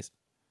everybody. Anyways,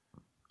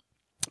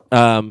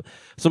 so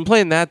I'm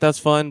playing that. That's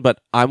fun. But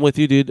I'm with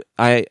you, dude.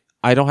 I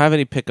don't have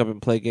any pick up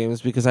and play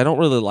games because I don't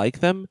really like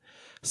them.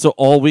 So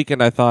all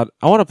weekend I thought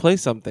I want to play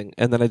something,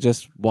 and then I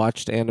just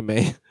watched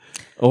anime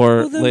or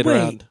Well, then laid wait.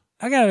 around.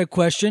 I got a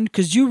question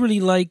because you really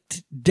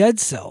liked Dead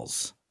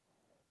Cells.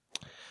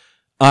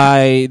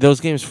 Those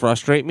games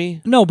frustrate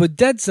me. No, but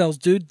Dead Cells,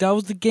 dude, that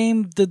was the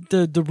game, the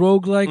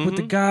roguelike with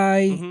the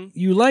guy. Mhm.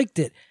 You liked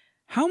it.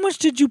 How much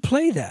did you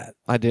play that?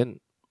 I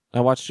didn't.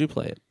 I watched you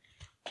play it.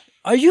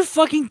 Are you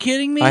fucking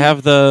kidding me? I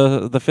have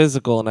the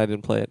physical, and I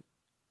didn't play it.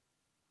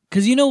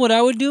 Because you know what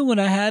I would do when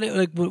I had it?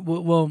 Like,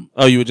 well,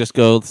 Oh, you would just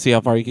go see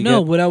how far you could no,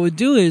 get? what I would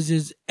do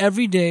is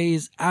every day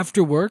is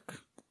after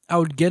work. I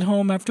would get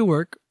home after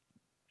work.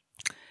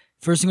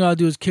 First thing I'll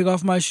do is kick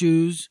off my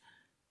shoes,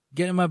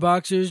 get in my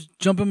boxers,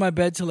 jump in my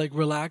bed to like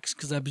relax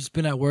because I've just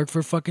been at work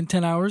for fucking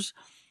 10 hours.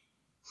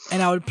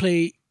 And I would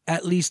play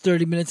at least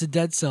 30 minutes of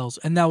Dead Cells.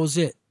 And that was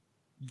it.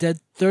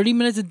 30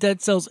 minutes of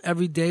Dead Cells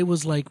every day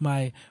was like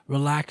my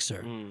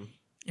relaxer.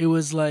 It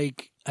was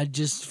like I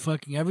just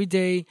fucking every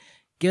day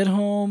get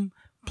home,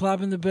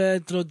 plop in the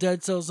bed, throw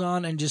Dead Cells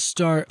on, and just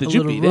start Did a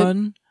you little beat it?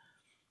 run.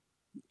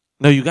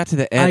 No, you got to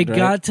the end, I right?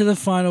 got to the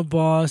final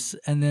boss,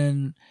 and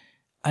then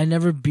I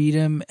never beat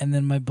him. And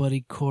then my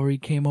buddy Corey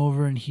came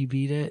over, and he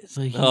beat it.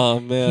 So Oh,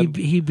 man.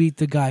 he beat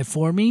the guy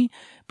for me.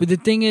 But the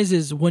thing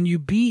is when you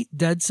beat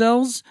Dead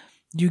Cells,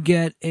 you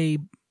get a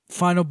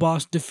final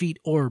boss defeat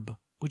orb,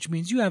 which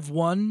means you have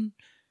one,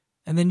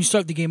 and then you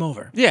start the game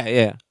over. Yeah,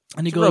 yeah.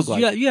 And he It's goes,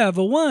 roguelike. you have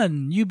a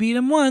 1. You beat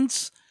him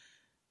once.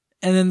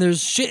 And then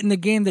there's shit in the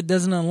game that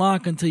doesn't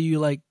unlock until you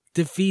like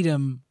defeat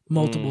him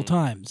multiple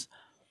times.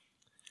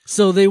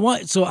 So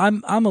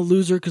I'm a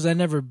loser because I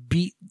never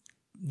beat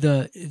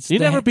You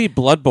never beat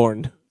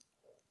Bloodborne.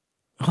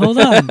 Hold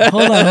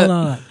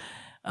on.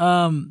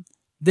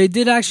 They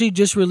did actually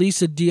just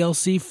release a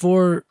DLC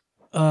for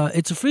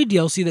it's a free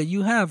DLC that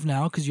you have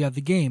now because you have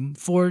the game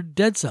for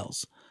Dead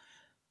Cells.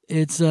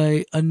 It's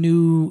a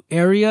new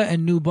area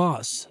and new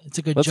boss. It's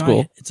like a That's giant.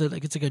 cool. It's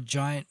like a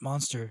giant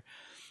monster.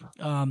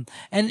 And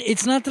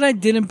it's not that I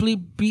didn't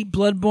beat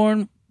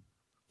Bloodborne.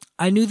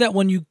 I knew that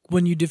when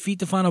you defeat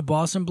the final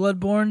boss in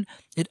Bloodborne,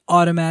 it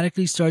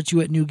automatically starts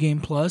you at New Game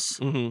Plus.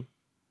 Mm-hmm.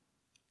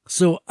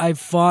 So I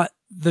fought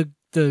the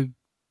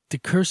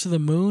Curse of the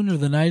Moon or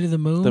the Night of the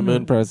Moon. The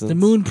Moon Presence. The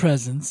Moon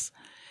Presence.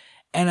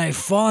 And I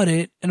fought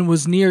it and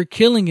was near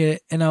killing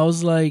it. And I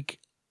was like,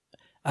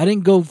 I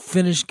didn't go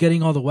finish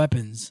getting all the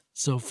weapons.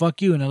 So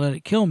fuck you. And I let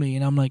it kill me.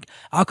 And I'm like,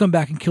 I'll come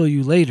back and kill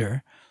you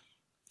later.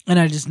 And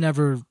I just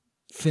never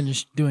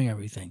finished doing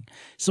everything.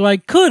 So I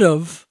could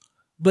have,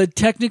 but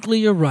technically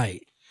you're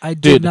right. I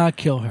did Dude, not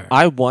kill her.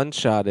 I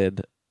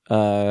one-shotted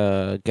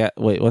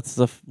what's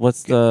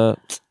the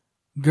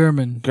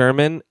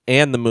Gurman.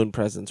 and the Moon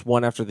Presence,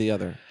 one after the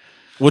other,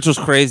 which was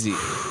crazy.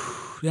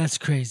 That's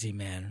crazy,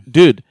 man.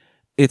 Dude,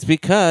 it's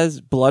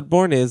because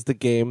Bloodborne is the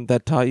game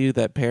that taught you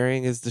that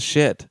parrying is the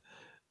shit.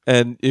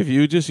 And if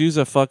you just use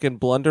a fucking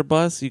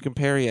blunderbuss, you can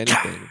parry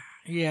anything.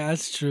 Yeah,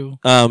 that's true.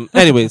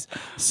 Anyways,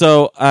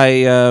 so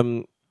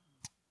I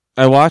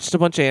watched a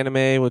bunch of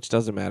anime, which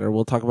doesn't matter.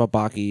 We'll talk about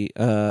Baki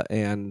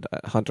and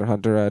Hunter x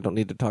Hunter. I don't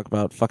need to talk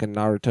about fucking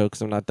Naruto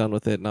because I'm not done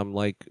with it, and I'm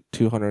like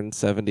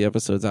 270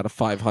 episodes out of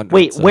 500.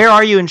 Wait, so. where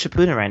are you in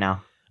Shippuden right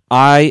now?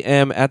 I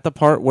am at the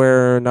part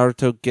where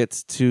Naruto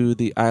gets to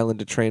the island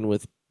to train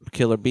with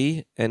Killer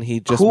Bee, and he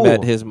just Cool.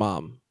 met his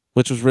mom,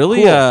 which was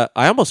really, Cool.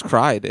 I almost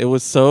cried. It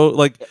was so,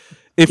 like,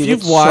 if Dude, you've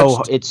it's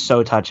watched... it's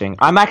so touching.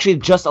 I'm actually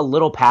just a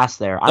little past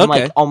there. I'm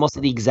Okay. like almost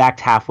at the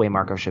exact halfway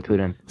mark of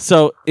Shippuden.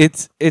 So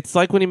it's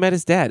like when he met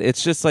his dad.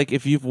 It's just like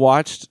if you've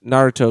watched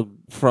Naruto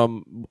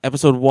from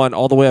episode 1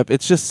 all the way up,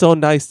 it's just so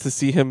nice to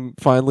see him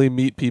finally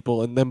meet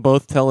people and them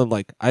both tell him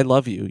like, I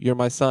love you, you're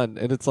my son.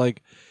 And it's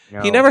like,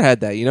 he never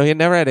had that, he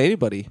never had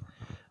anybody.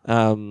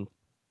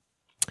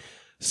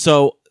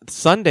 So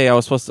Sunday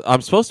I'm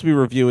supposed to be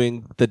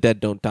reviewing The Dead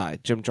Don't Die,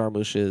 Jim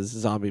Jarmusch's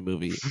zombie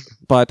movie.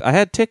 But I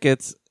had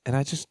tickets and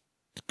I just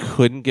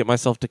couldn't get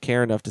myself to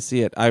care enough to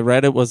see it. I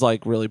read it was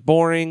like really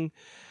boring.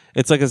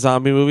 It's like a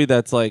zombie movie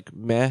that's like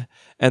meh,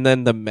 and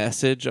then the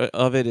message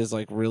of it is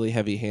like really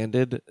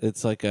heavy-handed.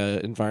 It's like a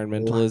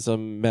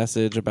environmentalism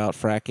message about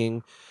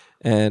fracking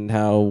and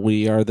how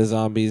we are the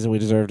zombies and we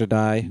deserve to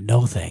die.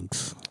 No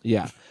thanks.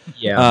 Yeah.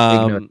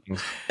 Yeah. big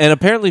notes. And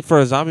apparently for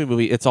a zombie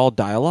movie, it's all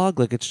dialogue.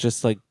 Like it's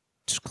just like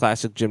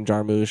classic Jim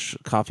Jarmusch,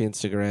 coffee and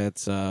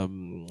cigarettes,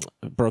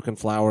 broken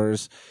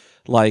flowers,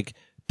 like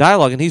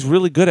dialogue. And he's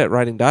really good at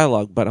writing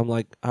dialogue, but I'm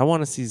like, I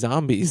want to see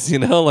zombies,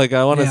 like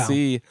I want to Yeah.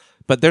 see.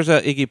 But there's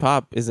a Iggy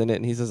Pop is in it,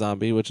 and he's a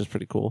zombie, which is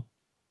pretty cool.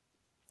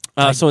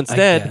 So I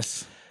instead,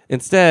 guess.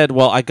 Instead,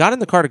 well, I got in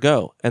the car to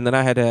go, and then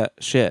I had to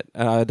shit,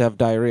 and I had to have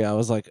diarrhea. I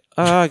was like,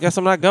 I guess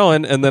I'm not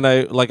going. And then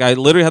I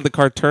literally had the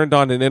car turned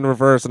on and in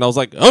reverse, and I was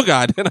like, oh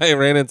God, and I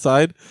ran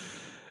inside.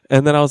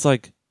 And then I was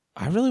like,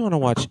 I really want to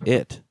watch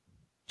It,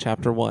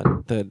 Chapter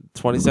 1, the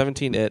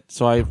 2017 It.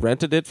 So I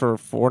rented it for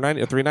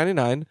 $4.90 or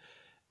 $3.99,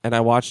 and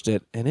I watched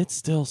it, and it's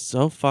still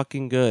so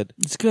fucking good.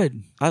 It's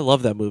good. I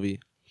love that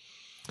movie.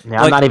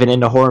 Yeah, I'm not even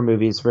into horror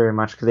movies very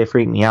much because they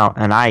freak me out,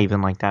 and I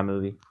even like that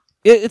movie.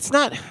 It's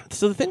not.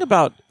 So the thing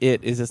about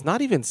it is, it's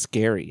not even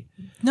scary.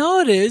 No,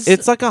 it is.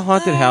 It's like a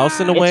haunted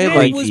house in a way. It's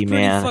Like, creepy,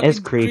 man. It's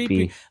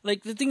creepy.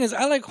 Like the thing is,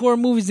 I like horror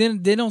movies.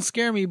 They don't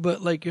scare me.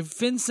 But like, if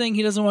Finn's saying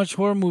he doesn't watch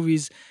horror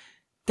movies,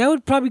 that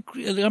would probably.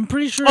 I'm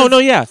pretty sure. Oh no,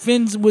 yeah.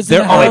 Finn was in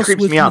the house. It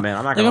creeps me out, man.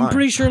 I'm not gonna I'm lie.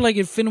 pretty sure, like,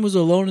 if Finn was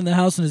alone in the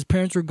house and his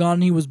parents were gone,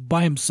 and he was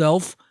by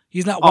himself.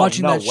 He's not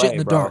watching that shit in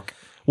the dark.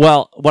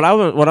 Well, what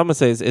I'm gonna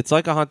say is, it's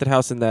like a haunted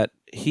house in that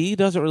he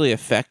doesn't really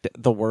affect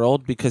the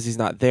world because he's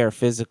not there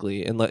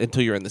physically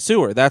until you're in the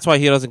sewer. That's why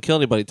he doesn't kill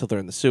anybody until they're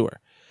in the sewer.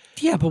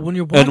 Yeah, but when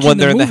you're watching And when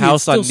they're in the movie,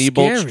 house on it's still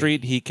Neibolt scary.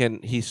 Street,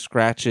 he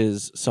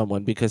scratches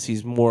someone because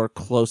he's more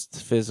close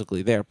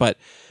physically there. But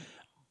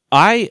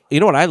you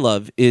know what I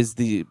love is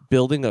the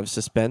building of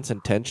suspense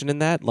and tension in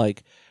that,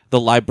 like the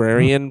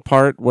librarian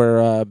part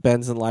where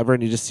Ben's in the library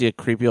and you just see a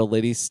creepy old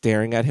lady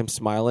staring at him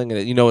smiling,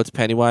 and it's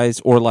Pennywise,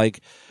 or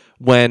like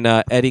when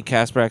Eddie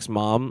Kasparak's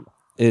mom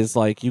is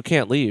like, you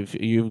can't leave,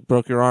 you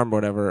broke your arm or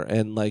whatever,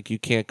 and like you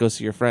can't go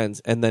see your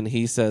friends, and then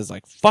he says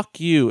like fuck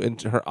you,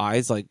 and her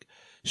eyes like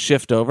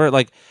shift over.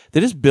 Like, they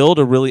just build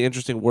a really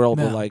interesting world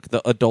where like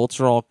the adults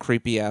are all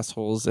creepy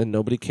assholes and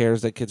nobody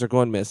cares that kids are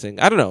going missing.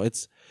 I don't know,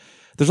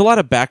 there's a lot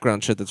of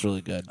background shit that's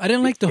really good. I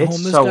didn't like the It's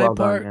homeless so guy well done,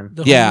 part. man.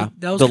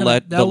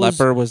 The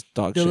leper was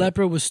dog The shit.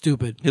 leper was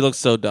stupid. He looks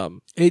so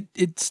dumb.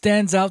 It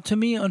stands out to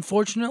me,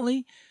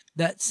 unfortunately,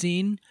 that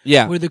scene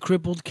Yeah. where the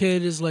crippled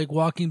kid is like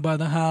walking by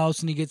the house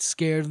and he gets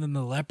scared, and then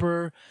the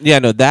leper. Yeah,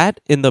 no,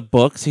 that in the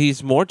books,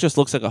 he's more just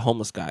looks like a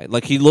homeless guy.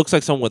 Like, he looks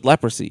like someone with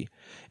leprosy.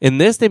 In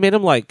this, they made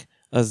him like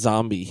a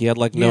zombie. He had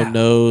like no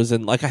nose,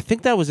 and like I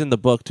think that was in the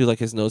book too, like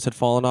his nose had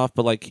fallen off,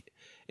 but like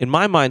in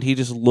my mind he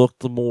just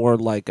looked more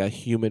like a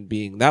human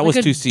being. That Like was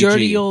a too CG.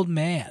 dirty old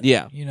man.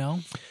 Yeah.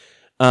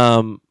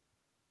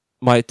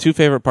 My two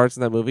favorite parts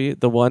in that movie,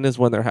 the one is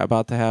when they're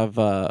about to have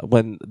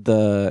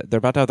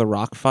the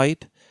rock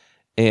fight,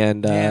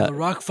 and the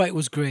rock fight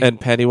was great.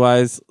 and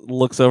Pennywise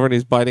looks over and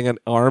he's biting an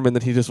arm, and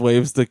then he just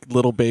waves the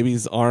little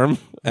baby's arm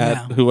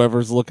at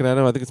whoever's looking at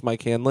him. I think it's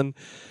Mike Hanlon.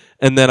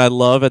 And then I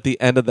love at the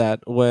end of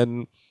that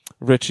when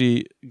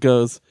Richie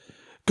goes,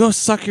 "Go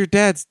suck your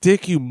dad's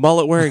dick, you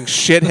mullet-wearing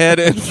shithead,"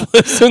 and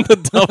flips in the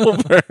double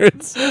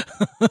birds.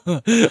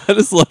 I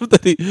just love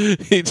that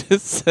he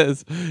just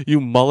says, "You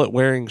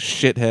mullet-wearing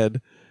shithead."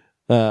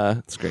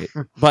 It's great.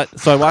 But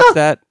so I watched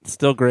that,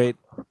 still great.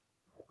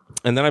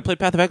 And then I played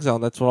Path of Exile,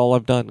 and that's all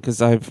I've done because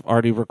I've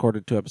already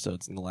recorded 2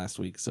 episodes in the last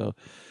week, so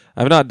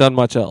I've not done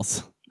much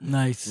else.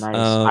 Nice.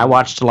 I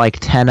watched like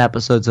 10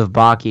 episodes of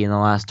Baki in the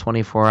last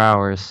 24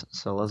 hours,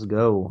 so let's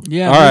go.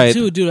 Yeah, All me right.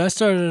 too, dude. I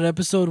started at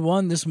episode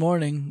 1 this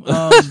morning.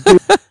 I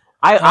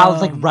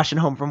was like rushing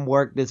home from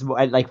work this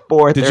at like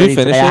 4:30. Did you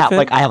finish it,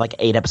 Finn? I have like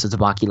 8 episodes of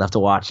Baki left to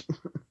watch.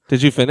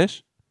 Did you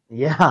finish?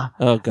 Yeah.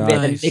 Oh, God.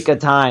 In the nick of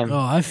time. Oh,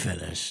 I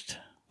finished.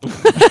 All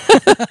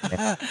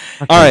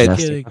right.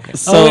 Kidding.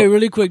 So- wait,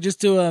 really quick, just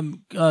to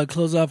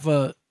close off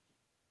a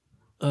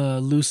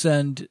loose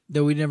end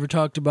that we never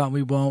talked about, and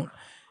we won't.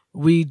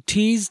 We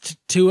teased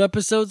 2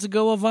 episodes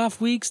ago of Off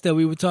Weeks that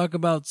we would talk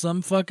about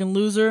some fucking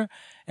loser,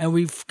 and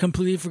we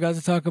completely forgot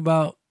to talk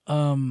about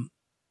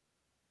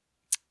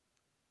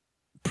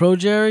Pro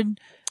Jared.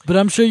 But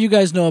I'm sure you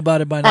guys know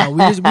about it by now. We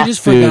just Dude,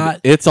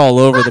 forgot. it's all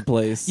over the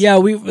place. Yeah,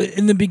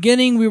 in the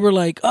beginning we were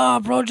like, "Oh,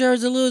 Pro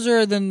Jared's a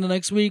loser." Then the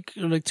next week,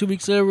 or like 2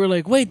 weeks later, we're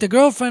like, "Wait, the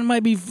girlfriend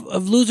might be a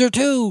loser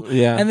too."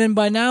 Yeah. And then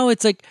by now,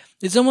 it's like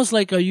it's almost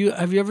like, have you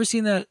ever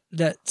seen that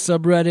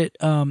subreddit?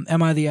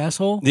 Am I the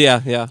asshole?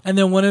 Yeah. And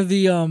then one of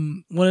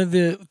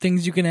the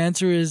things you can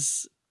answer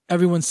is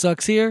everyone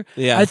sucks here.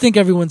 Yeah. I think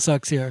everyone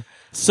sucks here.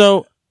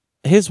 So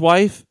his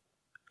wife,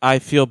 I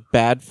feel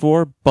bad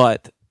for,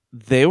 but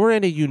they were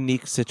in a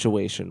unique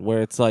situation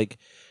where it's like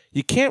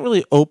you can't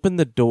really open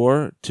the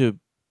door to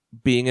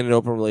being in an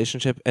open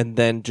relationship and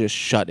then just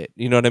shut it.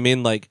 You know what I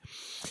mean? Like,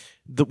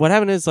 what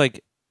happened is,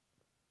 like,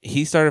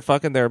 he started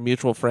fucking their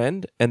mutual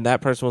friend, and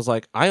that person was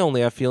like, "I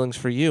only have feelings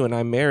for you, and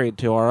I'm married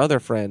to our other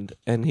friend."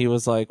 And he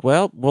was like,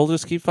 "Well, we'll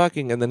just keep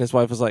fucking." And then his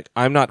wife was like,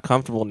 "I'm not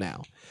comfortable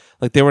now."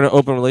 Like, they were in an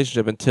open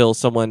relationship until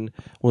someone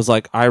was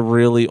like, "I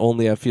really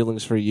only have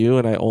feelings for you,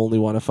 and I only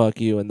want to fuck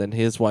you." And then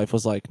his wife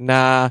was like,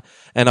 "Nah."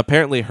 And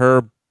apparently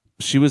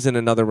she was in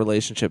another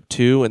relationship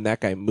too, and that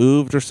guy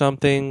moved or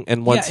something.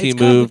 And once Yeah, he it's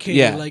moved, complicated.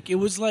 yeah. Like it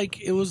was like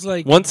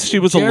Once she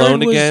was Jared alone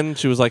was- again,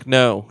 she was like,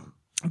 "No."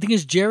 The thing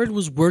is, Jared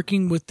was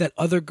working with that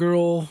other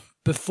girl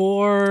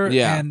before,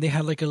 Yeah. and they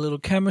had like a little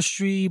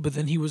chemistry, but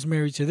then he was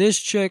married to this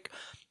chick.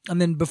 And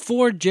then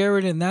before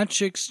Jared and that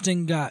chick's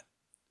thing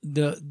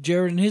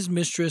Jared and his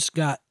mistress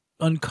got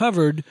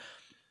uncovered,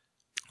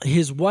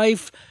 his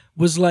wife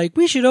was like,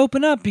 we should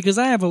open up because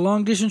I have a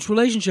long distance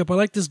relationship. I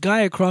like this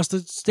guy across the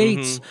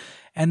states.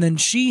 And then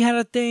she had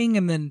a thing,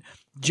 and then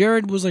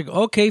Jared was like,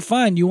 okay,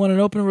 fine, you want an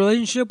open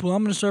relationship? Well,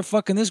 I'm going to start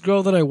fucking this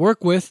girl that I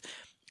work with.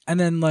 And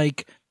then,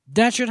 like,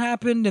 that shit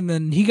happened, and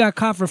then he got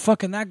caught for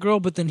fucking that girl,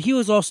 but then he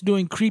was also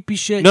doing creepy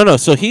shit. No,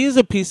 so he is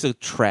a piece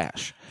of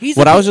trash.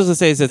 What I was just going to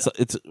say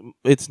is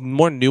it's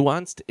more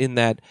nuanced in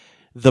that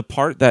the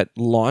part that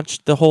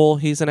launched the whole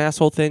he's an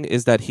asshole thing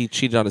is that he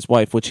cheated on his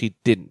wife, which he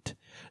didn't.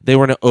 They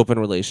were in an open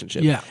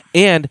relationship. Yeah.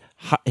 And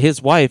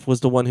his wife was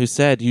the one who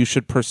said you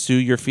should pursue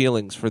your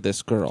feelings for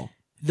this girl.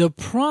 I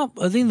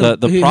think the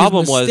his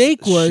problem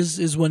mistake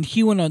is when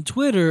he went on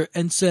Twitter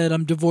and said,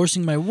 I'm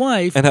divorcing my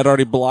wife. And had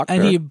already blocked her.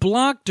 And he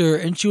blocked her,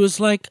 and she was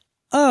like,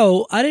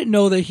 oh, I didn't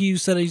know that he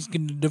said he's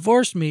going to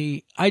divorce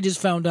me. I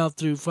just found out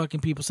through fucking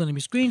people sending me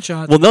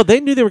screenshots. Well, no, they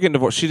knew they were getting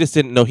divorced. She just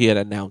didn't know he had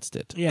announced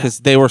it. Yeah. Because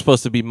they were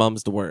supposed to be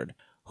mum's the word.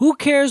 Who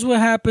cares what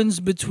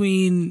happens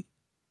between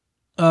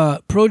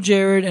Pro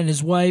Jared and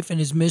his wife and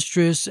his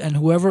mistress and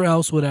whoever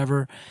else,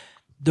 whatever?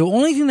 The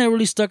only thing that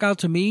really stuck out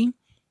to me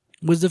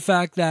was the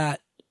fact that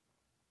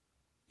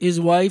his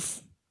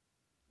wife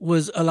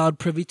was allowed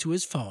privy to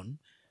his phone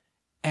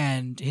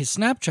and his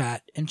Snapchat,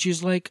 and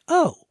she's like,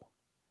 oh,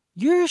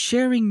 you're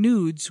sharing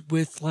nudes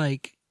with,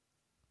 like,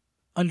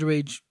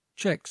 underage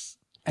chicks.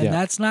 And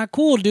that's not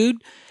cool, dude.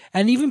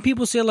 And even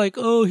people say, like,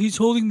 oh, he's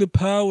holding the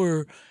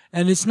power,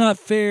 and it's not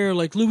fair,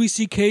 like Louis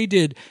C.K.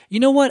 did. You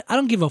know what? I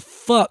don't give a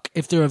fuck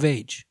if they're of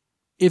age.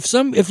 If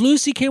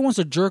Louis C.K. wants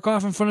to jerk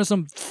off in front of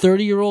some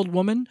 30-year-old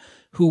woman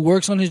who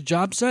works on his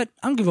job set,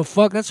 I don't give a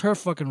fuck. That's her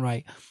fucking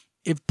right.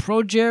 If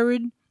Pro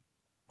Jared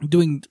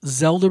doing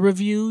Zelda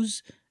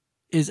reviews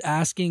is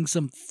asking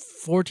some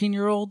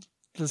 14-year-old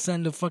to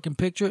send a fucking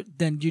picture,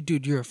 then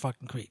you're a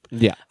fucking creep.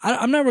 Yeah.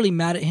 I'm not really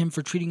mad at him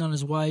for cheating on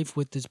his wife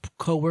with his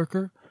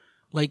coworker.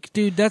 Like,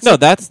 dude,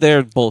 that's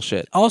their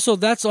bullshit. Also,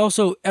 that's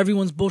also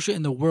everyone's bullshit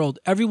in the world.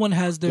 Everyone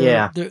has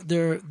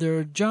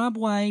their job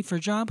wife or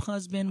job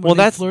husband. Well,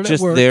 that's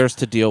just theirs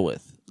to deal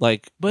with.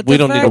 Like, but we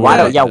don't need to why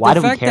worry.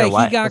 do we care?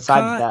 Why He got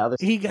caught.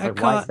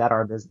 Why is that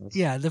our business?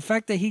 Yeah, the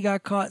fact that he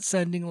got caught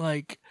sending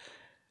like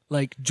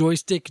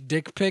joystick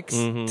dick pics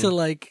and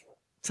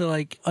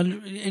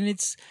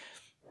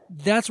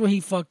that's where he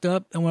fucked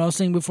up. And what I was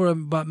saying before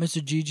about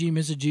Mr.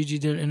 Gigi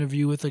did an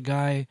interview with a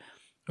guy,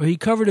 or he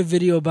covered a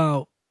video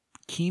about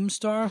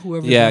Keemstar,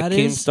 whoever that is.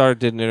 Yeah, Keemstar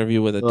did an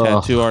interview with a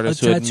tattoo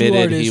artist who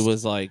admitted he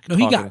was like. No,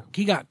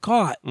 he got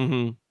caught.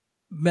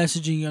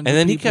 Messaging younger and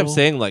then people. He kept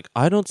saying, like,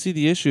 I don't see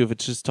the issue if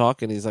it's just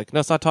talking. He's like,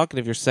 no, it's not talking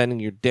if you're sending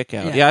your dick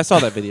out. Yeah I saw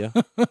that video.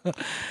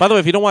 By the way,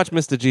 if you don't watch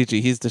Mr.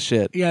 Gigi, he's the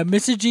shit. Yeah,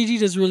 Mr. Gigi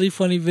does really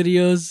funny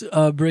videos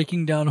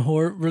breaking down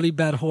really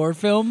bad horror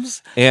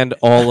films. And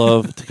all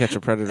of To Catch a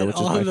Predator, which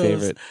is my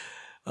favorite.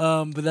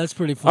 But that's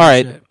pretty funny. All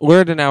right, shit. We're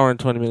at an hour and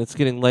 20 minutes. It's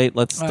getting late.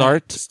 Let's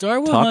start with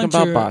talking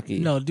Hunter. about Baki.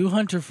 No, do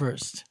Hunter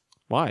first.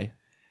 Why?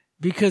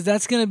 Because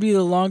that's going to be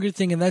the longer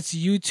thing, and that's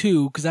you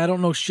too, because I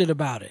don't know shit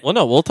about it. Well,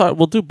 no, we'll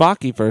do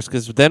Baki first,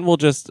 because then we're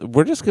just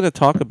going to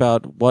talk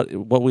about what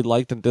we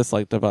liked and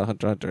disliked about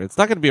Hunter x Hunter. It's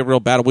not going to be a real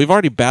battle. We've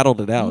already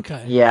battled it out.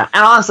 Okay. Yeah,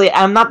 and honestly,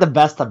 I'm not the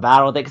best to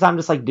battle with it, because I'm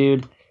just like,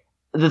 dude,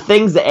 the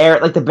things that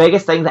Aaron, like the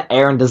biggest thing that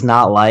Aaron does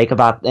not like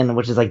about, and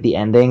which is like the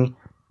ending,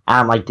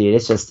 I'm like, dude,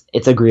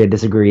 it's agree to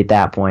disagree at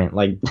that point.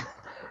 Like,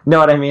 know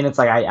what I mean? It's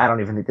like, I don't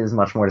even think there's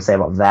much more to say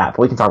about that, but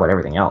we can talk about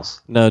everything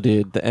else. No,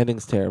 dude, the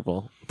ending's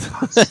terrible.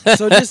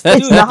 So just do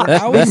it.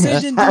 I would say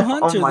then do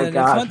Hunter Oh my then.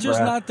 gosh, if Hunter's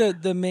bro. not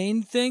the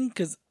main thing,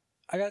 because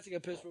I got to take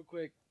a piss real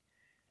quick.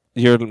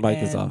 Your mic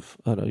is And- off.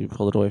 Oh, no, you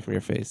pulled it away from your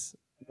face.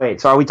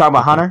 Wait, so are we talking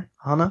about Hunter?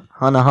 Hunter?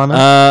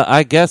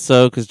 I guess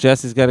so, because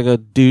Jesse's got to go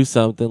do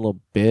something, little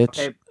bitch.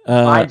 Okay,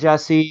 bye,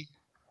 Jesse.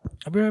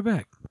 I'll be right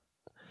back.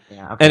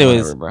 Yeah, okay,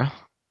 Anyways. whatever, bro.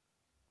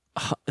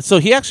 So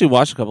he actually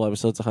watched a couple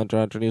episodes of Hunter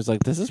x Hunter, and he was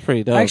like, this is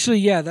pretty dope. Actually,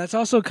 yeah, that's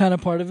also kind of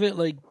part of it.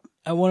 Like,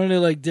 I wanted to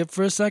like dip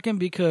for a second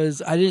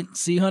because I didn't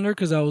see Hunter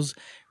because I was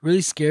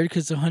really scared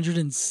because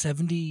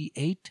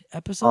 178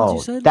 episodes. You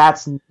Oh, said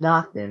that's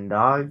nothing,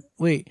 dog.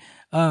 wait,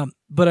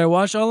 but I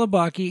watched all of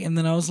Baki and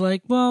then I was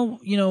like, well,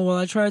 while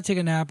I try to take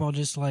a nap, I'll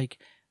just like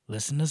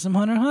listen to some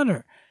Hunter x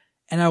Hunter.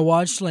 And I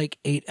watched like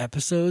 8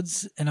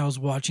 episodes and I was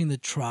watching the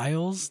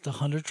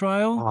Hunter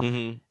trial. Oh,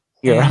 Mhm.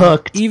 You're And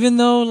hooked. Even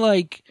though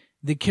like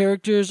the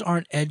characters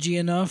aren't edgy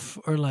enough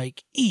or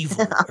like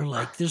evil or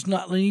like there's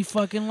not any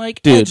fucking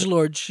like Dude.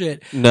 edgelord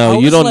shit. No, I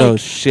you was don't know like-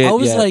 shit I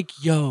was yet. like,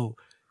 yo,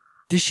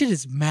 this shit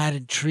is mad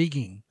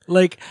intriguing.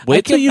 Like,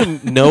 Wait till I you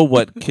can't- know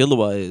what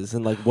Killua is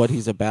and like what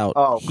he's about.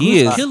 Oh,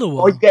 he who's is.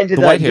 Killua? Oh, you get into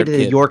The the, white-haired into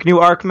the kid. York New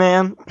arc,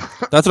 man.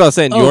 That's what I was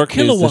saying. Oh, York is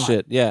the Kilowatt.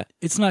 shit. Yeah.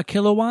 It's not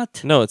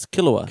Kilowatt. No, it's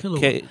Killua.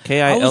 Killua.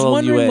 K-I-L-L-U-A. I was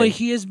wondering what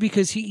he is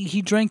because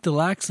he drank the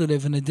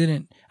laxative and it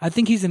didn't. I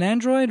think he's an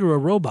android or a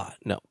robot.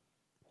 No.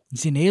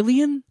 Is he an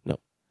alien?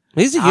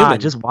 He's a human.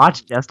 Just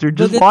watch, Jester. But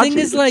Just the watch thing it.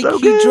 is, like, It's so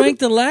he good. drank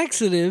the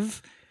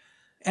laxative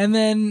and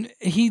then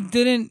he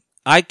didn't.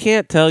 I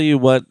can't tell you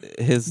what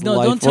his No,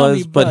 life don't tell was,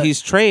 me, but but-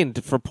 he's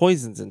trained for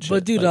poisons and shit.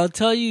 But dude, Like, I'll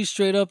tell you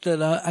straight up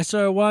that I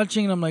started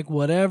watching and I'm like,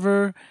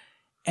 whatever.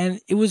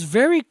 And it was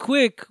very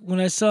quick when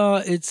I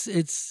saw it's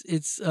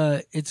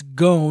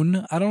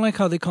Gon. I don't like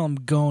how they call him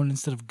Gon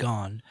instead of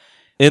Gon.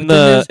 In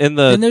But the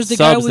then there's the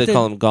guy subs, with they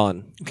call him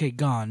Gone. Okay,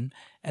 Gon.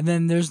 And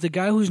then there's the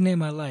guy whose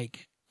name I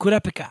like,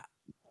 Kurapika.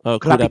 Oh,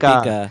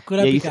 Kurapika.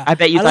 Kurapika. Yeah, I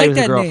bet you I thought like he was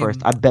a that girl name.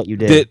 first. I bet you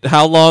did.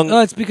 How long?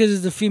 Oh, it's because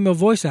it's the female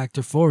voice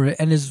actor for it,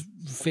 and his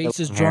face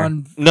is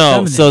drawn. No,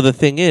 feminine. so the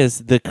thing is,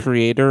 the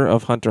creator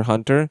of Hunter x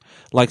Hunter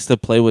likes to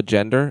play with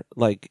gender.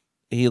 Like,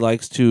 he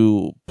likes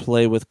to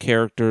play with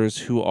characters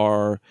who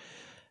are,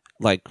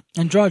 like,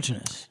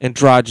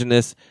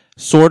 androgynous,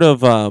 sort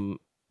of,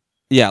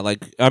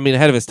 like, I mean,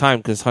 ahead of his time,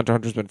 because Hunter x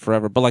Hunter's been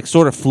forever, but, like,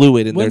 sort of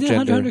fluid in when their did gender.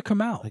 Hunter x Hunter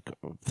come out? Like,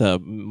 the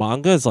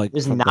manga is, like, It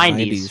was from the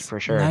 90s for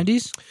sure.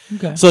 90s?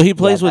 Okay. So he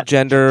plays Yeah, with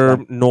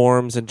gender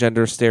norms and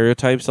gender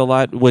stereotypes a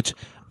lot, which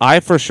I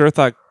for sure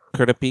thought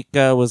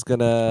Kurapika was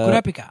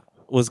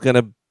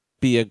gonna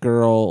be a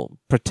girl,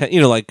 pretend,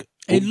 like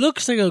It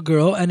looks like a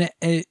girl, and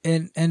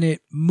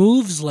it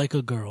moves like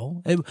a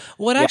girl. It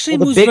actually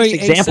the moves biggest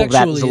very example of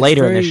that asexually. is It's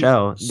later in very- the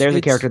show. There's a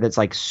it's- character that's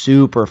like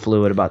super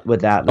fluid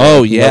with that.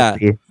 Oh, Like, yeah.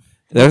 Loki.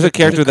 there's a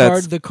character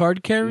the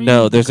card carrier.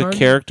 no, there's The a card-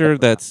 character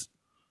that's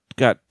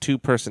got two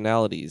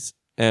personalities,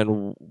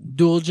 and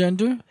dual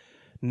gender.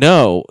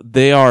 no,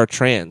 they are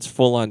trans,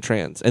 full on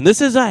trans, and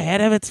this is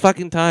ahead of its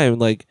fucking time.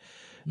 Like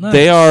Nice.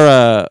 they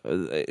are,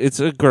 it's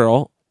a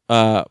girl,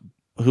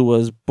 who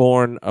was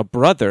born a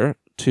brother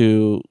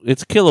to.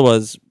 It's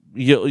Killua's.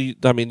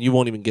 I mean, you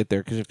won't even get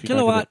there because if you're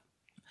not Kilowatt.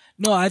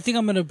 No, I think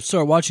I'm gonna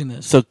start watching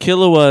this. So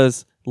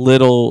Killua's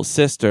little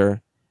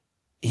sister,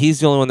 he's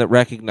the only one that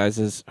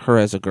recognizes her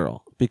as a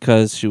girl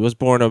because she was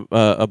born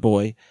a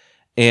boy,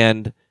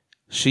 and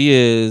she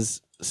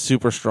is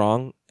super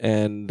strong,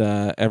 and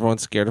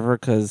everyone's scared of her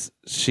because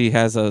she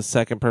has a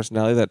second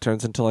personality that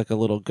turns into like a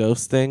little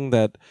ghost thing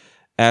that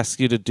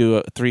asks you to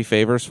do 3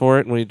 favors for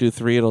it, and when you do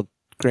 3, it'll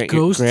grant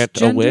a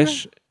gender?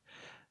 wish.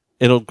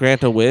 It'll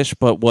grant a wish,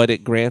 but what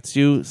it grants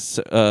you,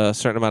 a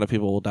certain amount of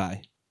people will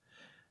die.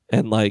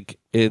 And like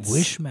it's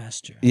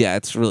Wishmaster. yeah,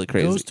 it's really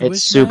crazy. Ghost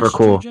It's super Wishmaster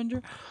cool.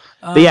 Gender?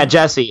 But yeah,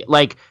 Jesse,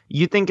 like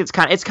you think it's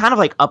kind of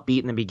like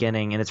upbeat in the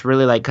beginning, and it's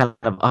really like kind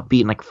of upbeat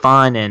and like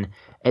fun and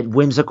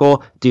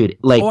whimsical, dude.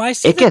 Like I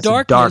see it the gets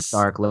darkness.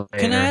 dark later.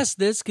 Can I ask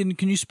this? Can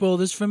you spoil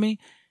this for me?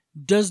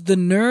 Does the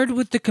nerd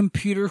with the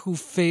computer who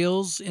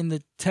fails in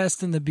the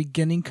test in the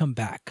beginning come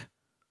back?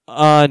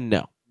 No.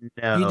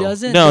 No. He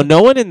doesn't.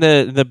 No one in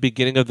the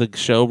beginning of the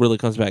show really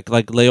comes back.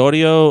 Like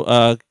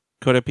Leorio,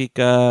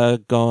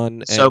 Kurapika, Gon,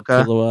 and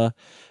Hisoka. Killua,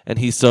 and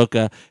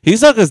Hisoka.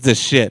 Hisoka's the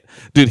shit.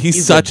 Dude,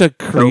 he's such a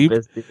creep.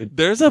 Dopest, dude.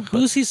 There's a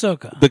Who's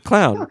Hisoka? the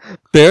clown.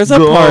 There's a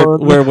Gon.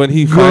 part where when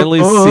he finally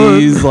Gon.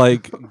 sees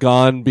like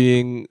Gon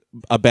being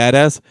a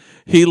badass,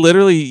 he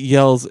literally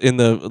yells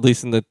at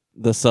least in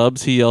the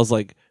subs, he yells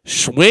like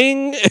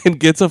swing and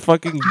gets a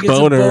fucking Gets a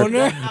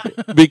boner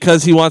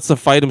because he wants to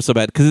fight him so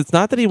bad. Because it's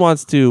not that he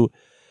wants to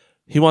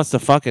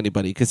fuck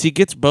anybody, because he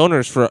gets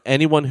boners for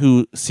anyone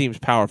who seems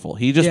powerful.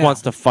 He just Yeah,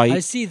 wants to I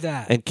fight see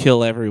that. and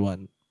kill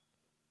everyone.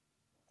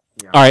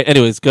 Yeah. All right.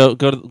 Anyways, go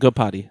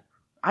potty.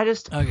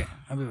 Okay,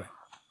 I'll be back.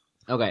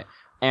 Okay.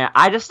 And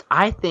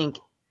I think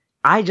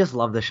I just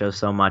love the show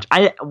so much.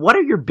 What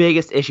are your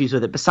biggest issues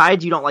with it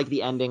besides you don't like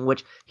the ending,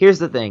 which here's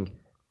the thing.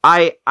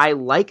 I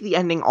like the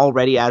ending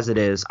already as it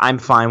is. I'm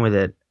fine with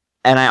it.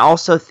 And I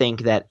also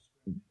think that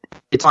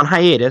it's on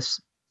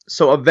hiatus,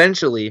 so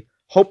eventually,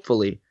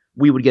 hopefully,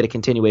 we would get a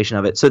continuation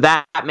of it. So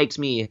that makes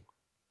me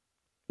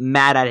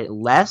mad at it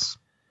less.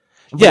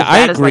 But Yeah, if I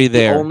that is, agree like,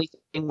 there. The only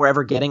thing we're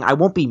ever getting, I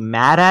won't be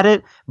mad at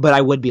it, but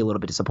I would be a little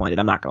bit disappointed.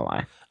 I'm not gonna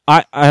lie.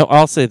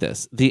 I'll say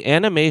this: the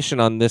animation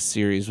on this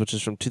series, which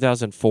is from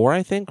 2004,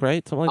 I think,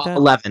 right, something like that.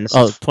 11. This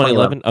Oh, is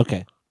 2011.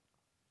 Okay,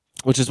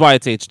 which is why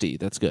it's HD.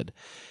 That's good.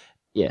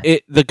 Yeah.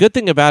 The good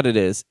thing about it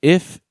is,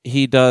 if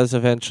he does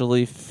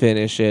eventually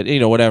finish it,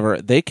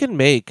 whatever, they can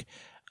make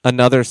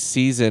another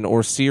season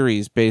or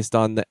series based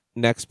on the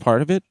next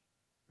part of it,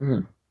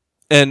 Mhm.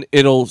 and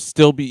it'll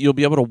still be, you'll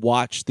be able to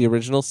watch the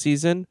original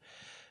season,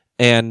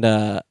 and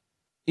I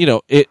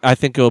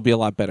think it'll be a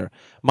lot better.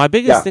 My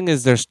biggest thing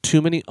is there's too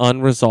many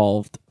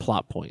unresolved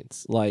plot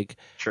points. Like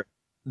Sure.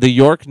 the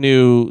York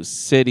New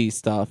City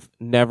stuff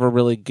never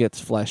really gets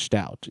fleshed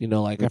out.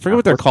 Like I forget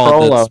what they're With called.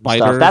 Frollo The and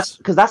stuff.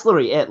 spiders. That's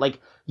literally it. Like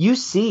you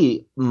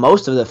see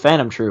most of the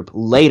Phantom Troop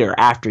later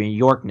after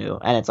York knew,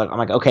 and it's like I'm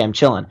like, okay, I'm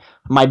chilling.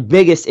 My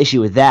biggest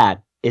issue with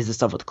that is the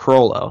stuff with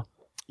Crollo.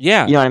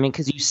 Yeah. You know what I mean?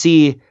 Because you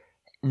see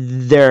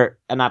there,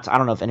 and that's, I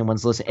don't know if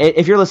anyone's listening.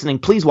 If you're listening,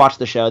 please watch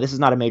the show. This is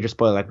not a major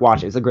spoiler. Like,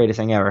 watch it. It's the greatest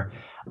thing ever.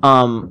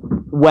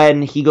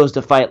 When he goes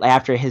to fight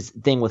after his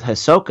thing with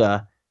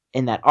Hisoka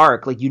in that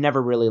arc, like you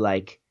never really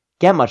like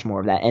get much more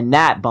of that, and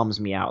that bums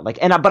me out. Like,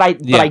 but I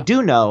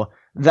do know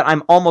that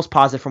I'm almost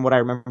positive from what I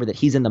remember that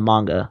he's in the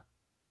manga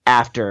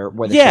after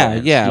where the show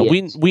ends. He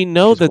is. We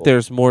know Which is that cool.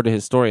 there's more to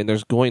his story, and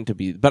there's going to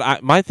be.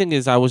 But my thing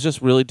is, I was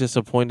just really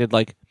disappointed.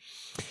 Like,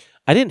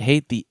 I didn't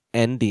hate the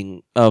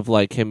ending of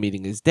like him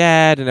meeting his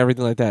dad and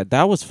everything like that.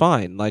 That was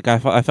fine. Like I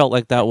felt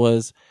like that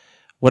was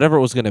whatever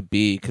it was going to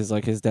be, because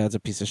like his dad's a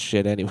piece of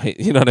shit anyway.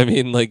 You know what I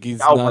mean? Like he's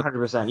Oh, not.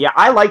 100%. Yeah,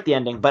 I like the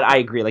ending, but I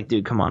agree. Like,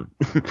 dude, come on.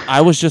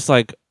 I was just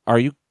like, are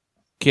you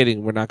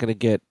kidding? We're not going to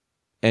get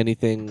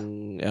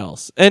anything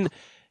else. And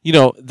you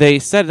know, they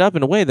set it up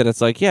in a way that it's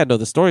like, yeah, no,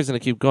 the story's going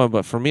to keep going.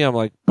 But for me, I'm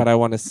like, but I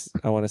want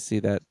to see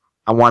that.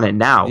 I want it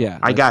now. Yeah,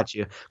 I got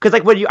you. Because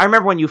like I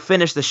remember when you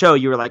finished the show,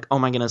 you were like, "Oh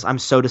my goodness, I'm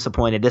so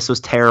disappointed. This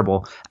was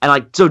terrible." And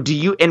like, so do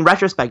you? In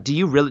retrospect, did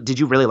you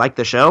really like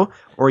the show,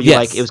 or you Yes.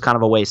 like it was kind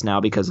of a waste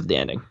now because of the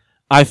ending?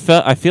 I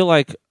feel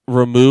like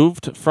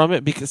removed from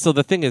it because so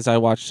the thing is, I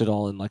watched it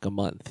all in like a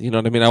month. You know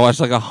what I mean? I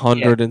watched like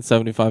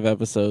 175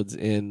 episodes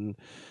in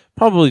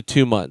probably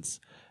 2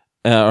 months,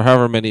 or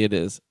however many it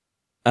is.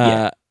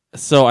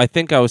 So I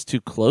think I was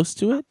too close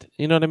to it.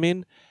 You know what I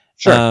mean?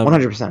 Sure,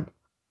 100%.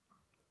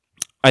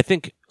 I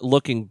think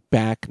looking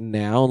back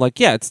now, like,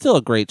 yeah, it's still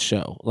a great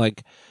show.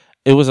 Like,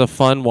 it was a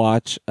fun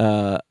watch.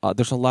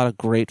 There's a lot of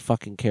great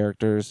fucking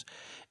characters.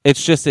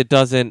 It's just, it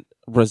doesn't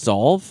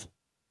resolve.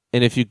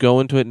 And if you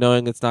go into it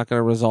knowing it's not going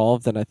to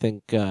resolve, then I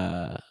think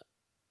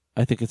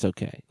it's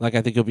okay. Like,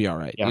 I think you'll be all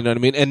right. Yeah. You know what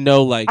I mean? And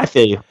no, like, I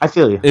feel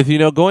you. if you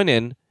know going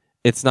in,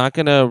 it's not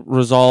going to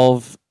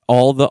resolve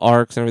all the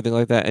arcs and everything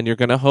like that, and you're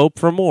going to hope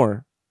for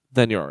more,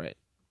 then you're all right.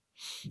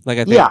 Like,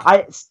 I think.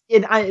 Yeah,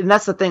 and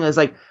that's the thing is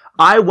like,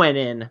 I went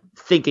in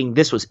thinking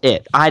this was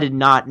it. I did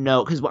not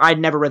know because I'd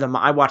never read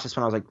I watched this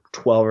when I was like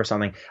 12 or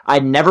something.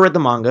 I'd never read the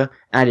manga,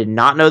 and I did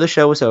not know the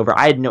show was over.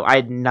 I had no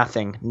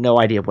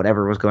idea of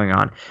whatever was going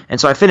on. And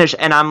so I finished,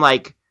 and I'm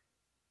like,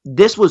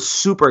 this was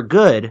super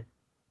good.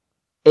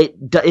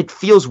 It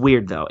feels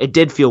weird though. It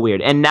did feel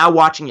weird. And now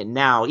watching it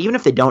now, even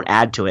if they don't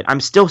add to it,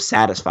 I'm still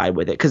satisfied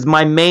with it because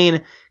my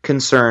main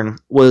concern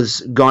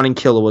was Gon and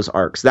Killua's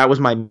arcs. That was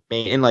my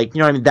main, and like, you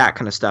know what I mean, that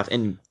kind of stuff.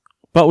 And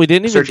but we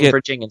didn't even searching get for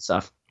Jing and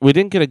stuff. We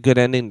didn't get a good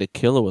ending to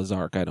Killua's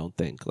arc, I don't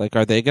think. Like,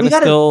 are they going to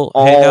still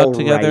hang out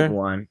together?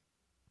 One.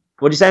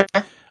 What'd you say?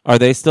 Are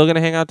they still going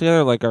to hang out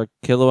together? Like, are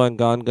Killua and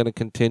Gon going to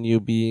continue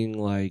being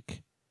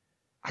like?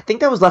 I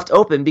think that was left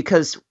open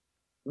because,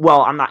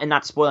 well, I'm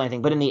not spoiling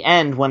anything, but in the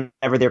end,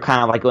 whenever they're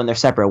kind of like going their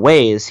separate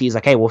ways, he's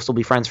like, "Hey, we'll still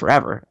be friends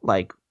forever."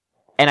 Like,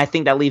 and I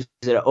think that leaves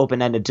it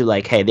open ended to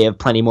like, "Hey, they have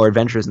plenty more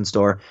adventures in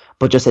store,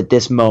 but just at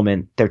this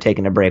moment, they're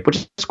taking a break,"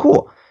 which is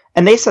cool.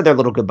 And they said their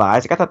little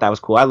goodbyes. Like, I thought that was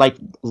cool. I liked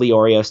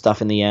Leorio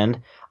stuff in the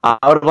end. I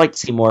would have liked to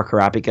see more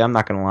Kurapika. I'm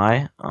not gonna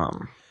lie.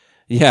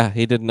 Yeah,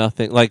 he did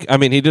nothing. Like, I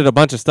mean, he did a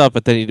bunch of stuff,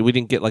 but then we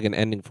didn't get like an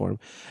ending for him.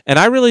 And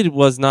I really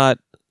was not.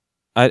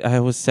 I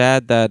was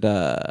sad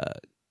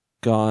that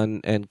Gon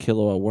and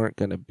Killua weren't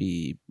gonna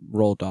be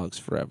roll dogs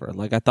forever.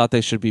 Like, I thought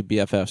they should be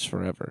BFFs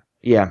forever.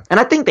 Yeah, and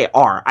I think they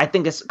are. I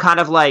think it's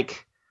kind of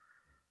like,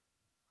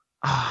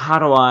 how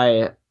do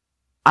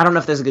I don't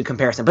know if there's a good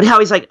comparison, but how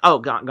he's like, oh,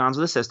 Gon's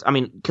with his sister. I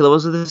mean,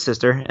 Killua's with his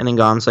sister, and then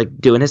Gon's like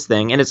doing his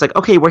thing, and it's like,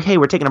 okay, we're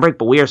taking a break,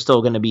 but we are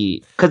still going to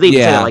be, because they say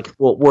that, like,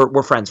 well,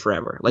 we're friends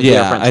forever. Like, we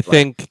are friends I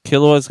think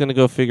Killua's going to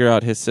go figure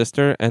out his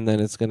sister, and then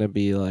it's going to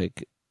be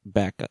like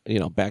back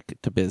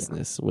to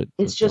business with.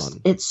 It's with just,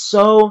 Gon. it's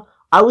so.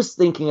 I was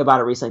thinking about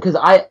it recently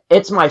because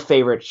it's my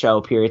favorite show.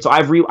 Period. So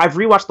I've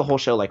rewatched the whole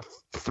show like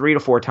 3 to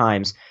 4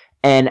 times,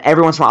 and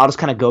every once in a while I'll just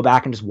kind of go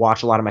back and just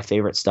watch a lot of my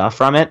favorite stuff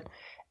from it.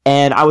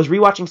 And I was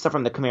rewatching stuff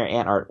from the Chimera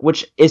Ant arc,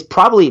 which is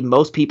probably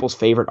most people's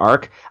favorite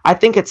arc. I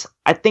think it's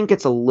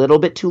a little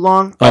bit too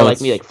long. By like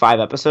 10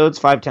 episodes.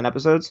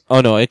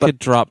 Oh no, it could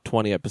drop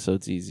 20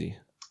 episodes easy.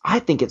 I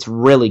think it's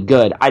really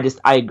good. I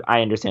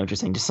understand what you're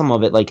saying. Just some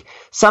of it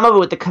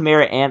with the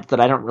Chimera Ants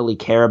that I don't really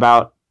care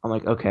about. I'm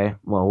like, okay,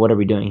 well, what are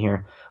we doing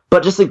here?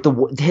 But just like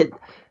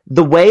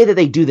the way that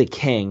they do the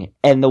king,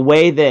 and the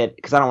way that,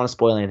 because I don't want to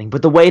spoil anything,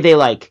 but the way they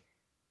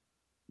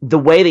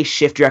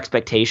shift your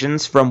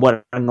expectations from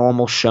what a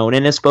normal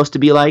shonen is supposed to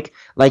be like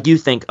you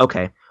think,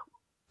 okay,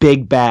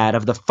 big bad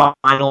of the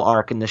final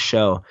arc in the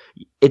show,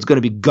 it's going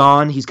to be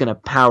Gon, he's going to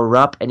power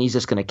up, and he's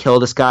just going to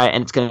kill this guy,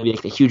 and it's going to be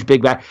like a huge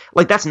big bad.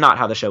 Like, that's not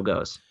how the show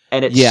goes.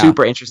 And it's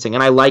super interesting,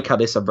 and I like how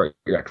they subvert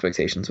your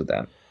expectations with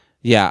that.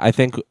 Yeah, I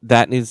think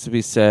that needs to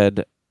be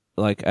said,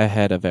 like,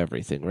 ahead of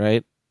everything,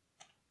 right?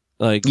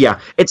 Like,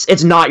 yeah,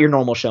 it's not your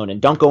normal shonen.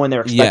 Don't go in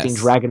there expecting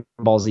Yes. Dragon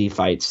Ball Z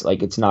fights.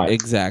 Like, it's not.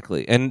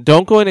 Exactly. And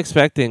don't go in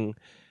expecting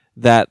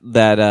that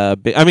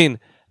I mean,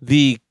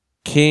 the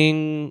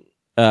king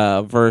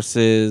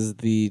versus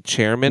the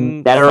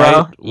chairman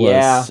Netero? fight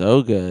was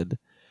so good.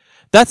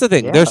 That's the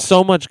thing. Yeah. There's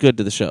so much good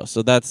to the show.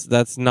 So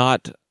that's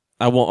not,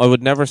 I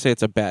would never say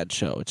it's a bad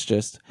show. It's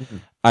just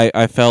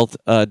I felt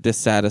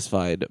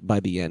dissatisfied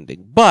by the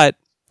ending. But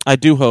I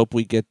do hope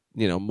we get,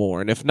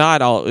 more. And if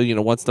not, I'll,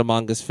 once the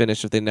manga's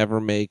finished, if they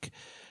never make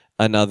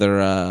another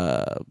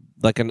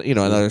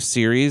another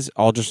series,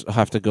 I'll just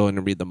have to go in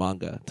and read the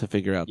manga to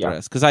figure out the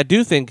rest. Because I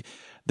do think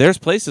there's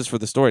places for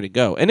the story to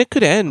go, and it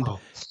could end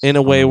in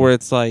a way where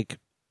it's like,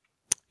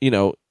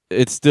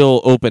 it's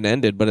still open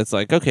ended, but it's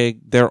like, okay,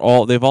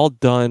 they've all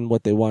done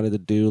what they wanted to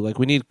do. Like,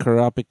 we need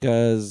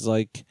Kurapika's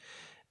like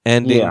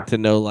ending to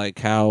know like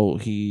how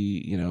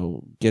he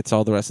gets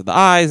all the rest of the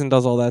eyes and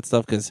does all that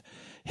stuff, because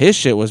his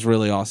shit was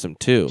really awesome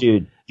too.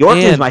 Dude, York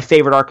is my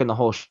favorite arc in the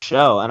whole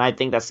show, and I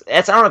think that's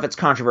I don't know if it's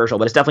controversial,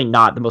 but it's definitely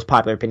not the most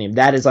popular opinion.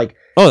 That is like,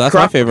 that's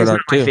my favorite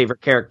arc too. My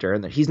favorite character,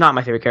 and he's not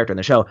my favorite character in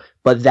the show,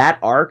 but that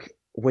arc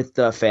with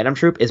the Phantom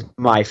Troop is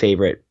my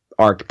favorite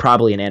arc,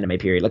 probably in anime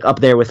period, like up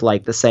there with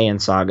like the Saiyan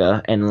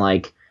saga and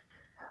like,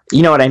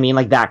 you know what I mean,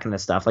 like that kind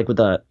of stuff. Like with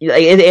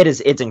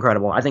it's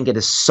incredible. I think it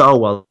is so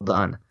well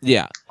done.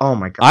 Yeah. Oh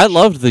my god. I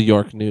loved the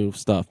York new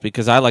stuff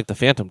because I like the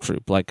Phantom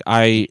Troop. Like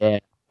I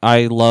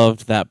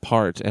loved that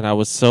part, and I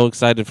was so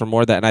excited for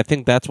more of that. And I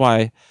think that's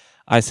why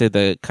I say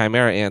the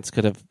Chimera Ants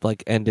could have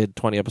like ended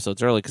 20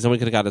 episodes early, because then we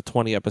could have got a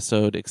 20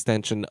 episode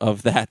extension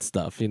of that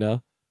stuff, you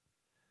know,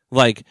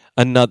 like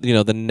another, you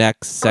know, the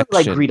next section.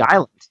 Like Greed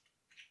Island.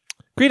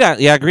 Greed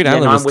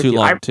Island was too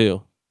long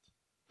too.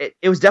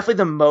 It was definitely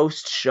the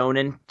most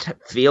shonen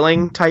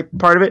feeling type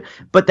part of it,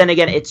 but then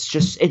again, it's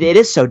just it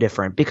is so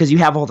different because you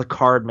have all the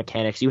card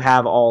mechanics, you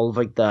have all of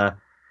like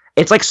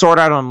it's like Sword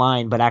Art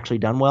Online, but actually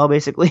done well,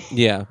 basically.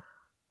 Yeah.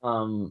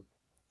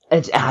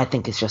 I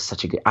think it's just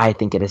such a good. I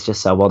think it is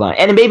just so well done,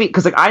 and maybe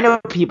because like I know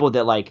people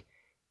that like,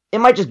 it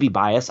might just be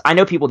bias. I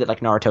know people that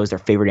like Naruto is their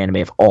favorite anime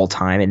of all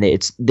time, and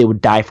they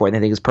would die for it. And they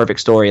think it's a perfect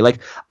story. Like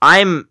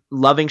I'm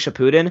loving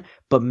Shippuden,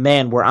 but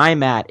man, where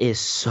I'm at is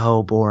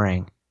so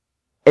boring.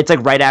 It's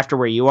like right after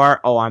where you are.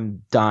 Oh,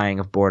 I'm dying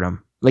of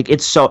boredom. Like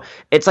it's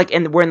like,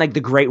 and we're in like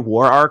the Great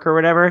War arc or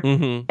whatever,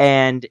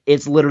 and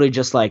it's literally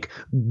just like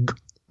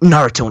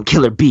Naruto and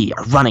Killer Bee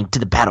are running to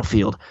the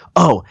battlefield.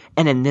 Oh,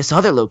 and in this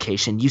other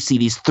location, you see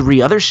these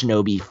 3 other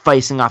shinobi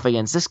facing off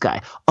against this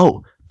guy.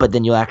 Oh, but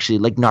then you'll actually,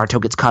 like,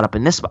 Naruto gets caught up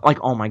in this spot. Like,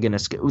 oh my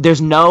goodness.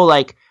 There's no,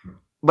 like,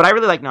 what I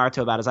really like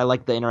Naruto about is I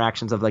like the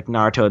interactions of, like,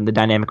 Naruto and the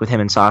dynamic with him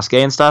and Sasuke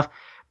and stuff.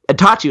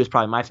 Itachi is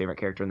probably my favorite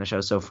character in the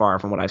show so far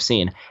from what I've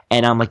seen.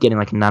 And I'm, like, getting,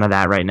 like, none of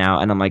that right now.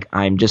 And I'm, like,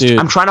 I'm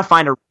trying to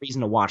find a reason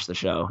to watch the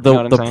show. You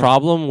know what I'm saying?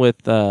 Problem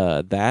with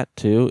that,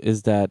 too,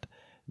 is that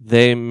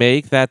they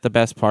make that the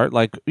best part.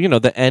 Like, you know,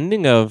 the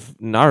ending of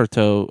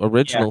Naruto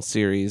original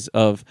series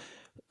of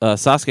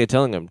Sasuke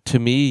telling him, "To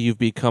me, you've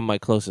become my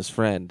closest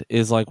friend,"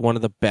 is like one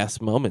of the best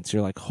moments.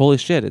 You're like, holy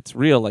shit, it's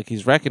real. Like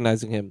he's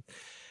recognizing him.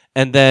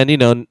 And then, you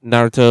know,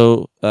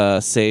 Naruto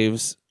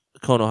saves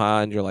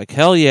Konoha, and you're like,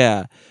 hell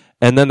yeah.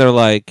 And then they're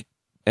like,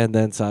 and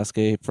then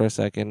Sasuke for a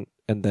second,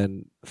 and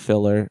then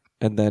filler,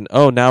 and then,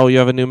 oh, now you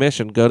have a new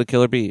mission. Go to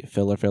Killer Bee.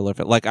 Filler.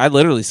 Like, I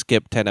literally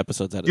skip 10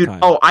 episodes at a time.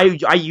 Oh, I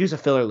use a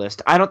filler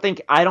list. I don't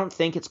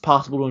think it's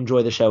possible to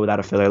enjoy the show without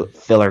a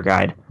filler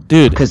guide.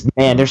 Dude. Because,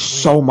 man, there's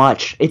so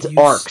much. It's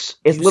arcs.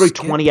 It's literally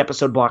 20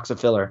 episode blocks of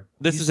filler.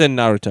 This is in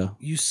Naruto.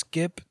 You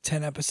skip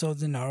 10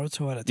 episodes in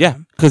Naruto at a time? Yeah,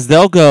 because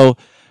they'll go,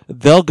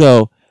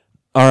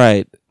 all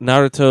right,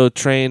 Naruto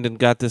trained and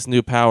got this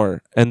new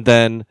power, and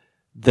then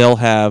they'll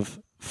have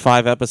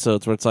 5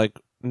 episodes where it's like,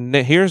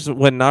 here's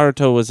when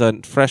Naruto was a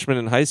freshman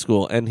in high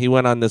school, and he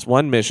went on this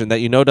one mission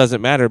that you know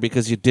doesn't matter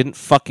because you didn't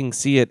fucking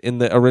see it in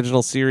the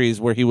original series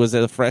where he was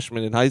a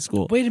freshman in high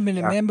school. Wait a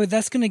minute, man, but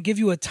that's going to give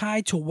you a tie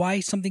to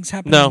why something's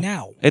happening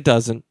now. It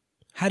doesn't.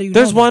 How do you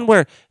There's know one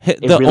where the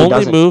really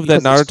only move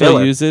that because it's Naruto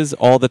filler. uses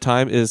all the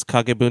time is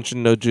Kagebunshin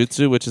no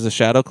Jutsu, which is a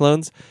shadow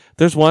clones.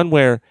 There's one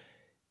where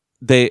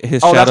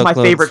his shadow that's my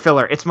clones, favorite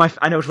filler.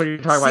 I know what you're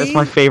talking about. It's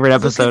my favorite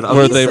episode.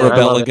 where they I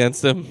rebel love it.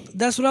 against him.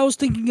 That's what I was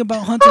thinking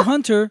about Hunter x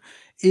Hunter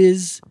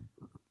is...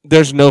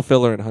 There's no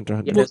filler in Hunter x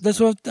Hunter. Well, that's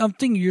what I'm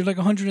thinking. You're like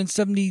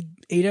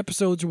 178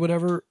 episodes or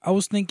whatever. I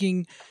was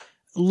thinking,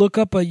 look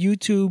up a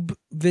YouTube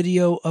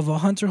video of a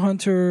Hunter x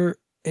Hunter,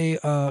 a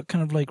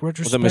kind of like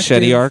retrospective. The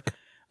machete arc?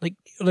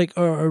 Like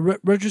a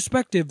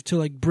retrospective to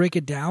like break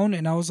it down.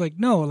 And I was like,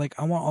 no, like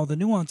I want all the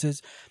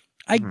nuances.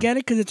 I get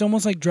it because it's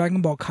almost like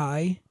Dragon Ball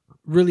Kai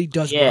really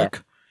does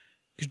work.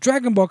 Because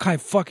Dragon Ball Kai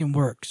fucking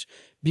works.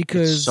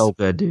 Because It's so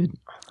good, dude.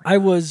 I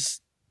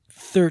was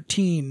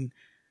 13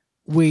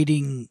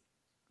 waiting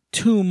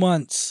 2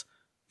 months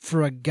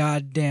for a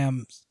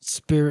goddamn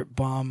spirit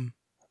bomb.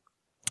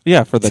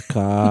 Yeah, for the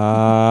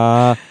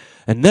ka.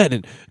 And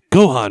then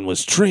Gohan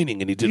was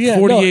training and he did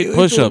 48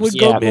 push-ups.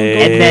 And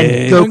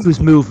then Goku's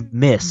move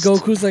missed.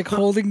 Goku's like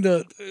holding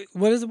the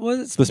what is it?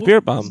 The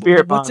spirit bomb.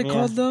 What's it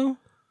called though?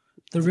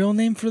 The real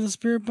name for the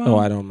spirit bomb? Oh,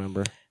 I don't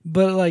remember.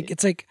 But like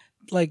it's like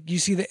you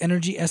see the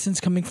energy essence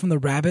coming from the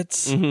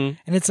rabbits, and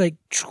it's like,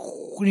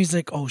 and he's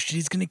like, oh shit,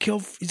 he's gonna kill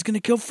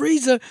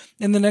Frieza.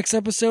 In the next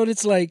episode,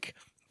 it's like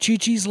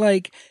Chi-Chi's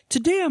like,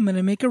 today I'm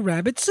gonna make a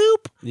rabbit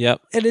soup.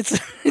 Yep. And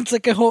it's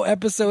like a whole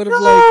episode of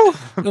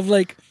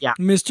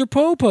Mr.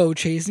 Popo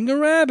chasing a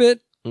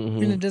rabbit,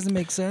 and it doesn't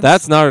make sense.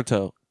 That's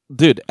Naruto,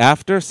 dude.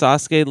 After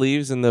Sasuke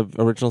leaves in the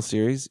original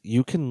series,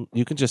 you can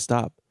just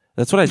stop.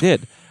 That's what I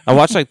did. I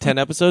watched like 10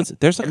 episodes.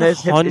 There's like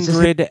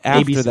 100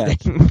 after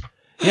that.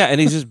 Yeah,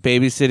 and he's just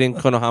babysitting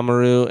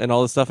Konohamaru and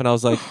all this stuff, and I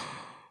was like,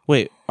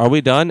 wait, are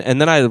we done?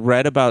 And then I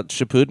read about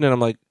Shippuden, and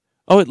I'm like,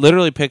 oh, it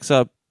literally picks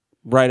up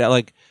right at,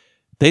 like,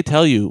 they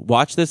tell you,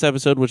 watch this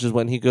episode, which is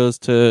when he goes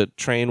to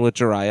train with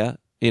Jiraiya.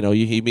 You know,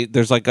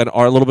 there's like a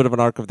little bit of an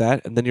arc of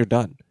that, and then you're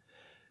done.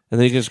 And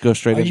then you can just go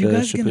straight into Shippuden. Are you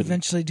guys going to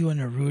eventually do a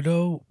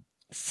Naruto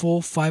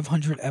full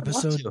 500 I'd love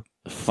episode to.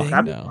 Fuck thing?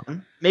 That'd be no.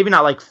 fun. Maybe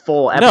not like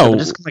full episode, No. but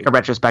just like a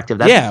retrospective.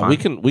 That'd be Yeah,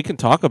 fun. we can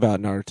talk about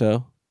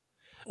Naruto.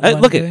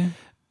 one Look at day?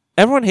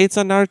 everyone hates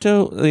on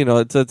Naruto. You know,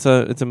 it's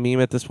a meme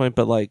at this point,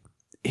 but like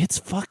it's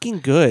fucking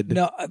good.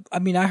 No, I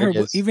mean, I heard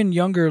is. even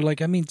younger, like,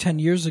 10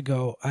 years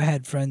ago, I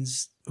had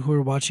friends who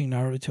were watching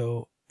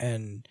Naruto,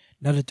 and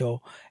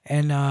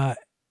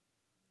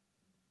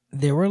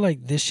they were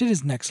like, this shit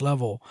is next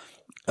level.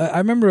 I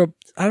remember,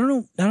 I don't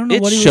know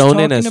It's what he was shonen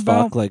talking as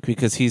about. fuck, like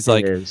because he's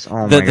like It is.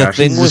 Oh the- my the gosh.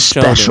 thing He's a with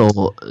shonen-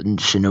 special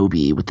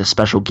shinobi with the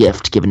special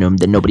gift given to him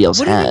that nobody else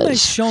What do you mean by has.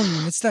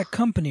 shonen? It's that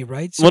company,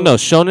 right? well, no,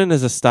 shonen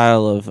is a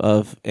style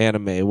of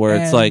anime where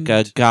it's like a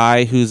And-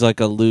 guy who's like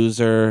a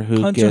loser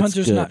who Hunter gets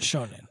Hunter's good. not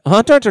shonen.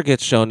 Hunter Hunter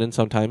gets shonen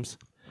sometimes.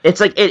 It's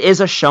like it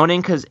is a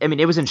shonen because I mean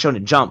it was in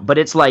Shonen Jump, but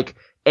it's like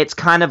it's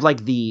kind of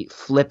like the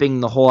flipping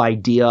the whole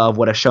idea of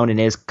what a shonen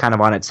is kind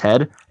of on its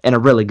head in a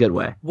really good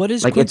way. What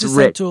is Like, it's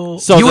quintessential?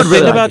 So You the would thing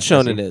really about like it,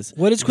 Jesse. shonen is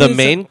what is the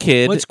main quintessential-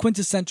 kid, What's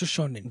quintessential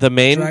shonen? the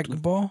main Dragon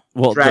Ball,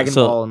 well, Dragon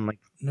so Ball and like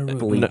Naruto.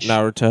 Bleach.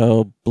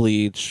 Naruto,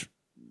 Bleach,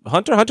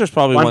 Hunter Hunter's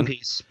probably One one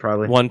Piece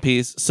probably. One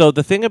Piece. So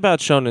the thing about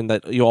shonen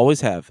that you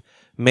always have,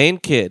 main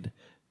kid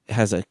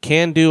has a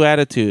can-do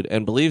attitude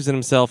and believes in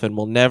himself and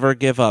will never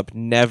give up.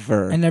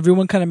 Never. And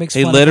everyone kind of makes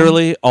he fun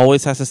literally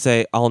always has to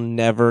say, "I'll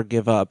never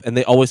give up," and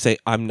they always say,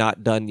 "I'm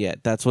not done yet."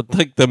 That's what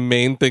like the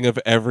main thing of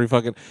every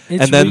fucking. of him.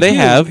 and then they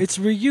have. It's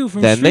Ryu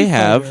from Then they Street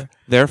have Fighter.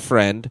 their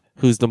friend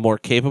who's the more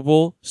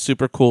capable,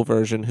 super cool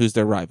version, who's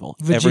their rival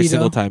every Vegeta.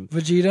 single time.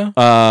 Vegeta.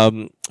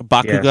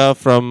 Bakuga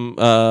from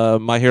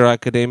My Hero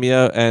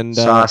Academia and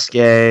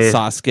Sasuke.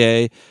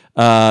 Sasuke,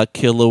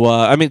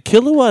 Killua. I mean,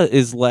 Killua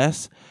is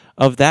less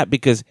of that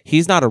because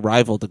he's not a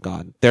rival to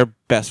Gon. They're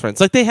best friends.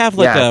 Like they have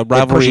like Yeah, a they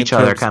rivalry push in each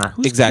other terms- kinda.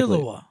 Who's exactly.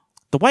 Killua?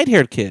 The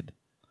white-haired kid.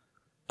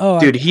 Oh,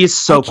 Dude, he's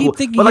so I keep cool.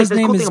 thinking But like his the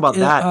name cool is thing about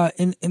that,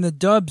 in the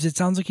dubs. It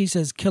sounds like he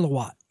says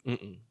kilowatt.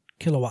 Mm-mm.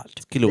 Kilowatt.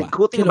 the Killua.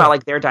 cool thing Killua. about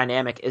like their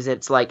dynamic is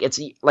it's like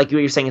what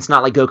you're saying. It's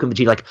not like Goku and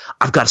Vegeta. Like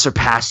I've got to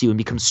surpass you and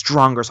become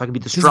stronger so I can be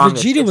the Because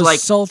strongest. Vegeta It's was like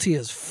salty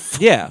as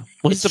fuck. Yeah.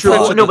 Well, he's it's the true.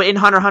 prince of No, the- but in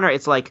Hunter x Hunter,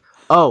 it's like,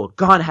 oh,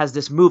 Gon has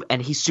this move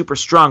and he's super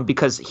strong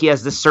because he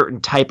has this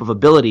certain type of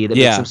ability that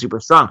Yeah. makes him super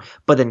strong.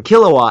 But then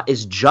Killua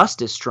is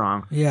just as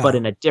strong, Yeah. but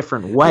in a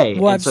different way.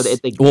 Well, and so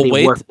I've they Well,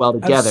 wait. work well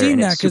together. I've seen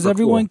and that it's because super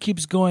everyone cool.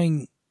 keeps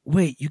going.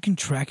 Wait, you can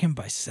track him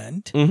by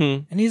scent,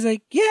 Mhm. and he's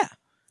like, yeah.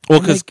 Well,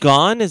 I'm because like-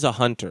 Gon is a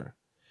hunter,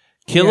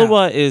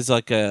 Killua is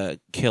like a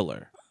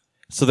killer.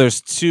 So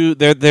there's two.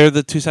 They're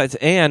the two sides.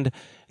 And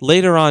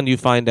later on, you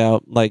find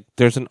out like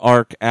there's an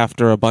arc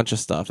after a bunch of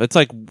stuff. It's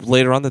like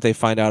later on that they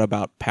find out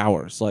about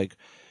powers. Like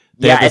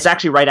they Yeah, have this- it's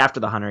actually right after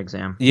the Hunter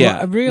exam. yeah.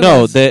 Well, I no,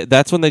 realized-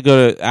 that's when they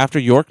go to after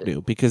York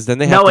New because then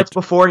they have. No, to, it's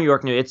before New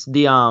York New. It's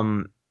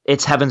the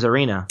it's Heaven's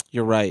Arena.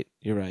 You're right.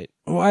 You're right.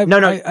 Well, I No,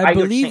 I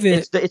believe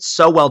it. It's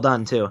so well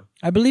done too.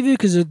 I believe it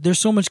because there's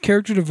so much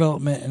character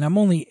development, and I'm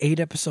only 8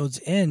 episodes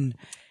in.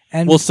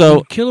 And Well, so-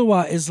 when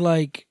Killua is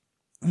like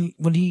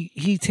when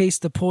he tastes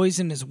the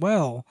poison as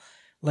well.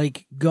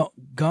 Like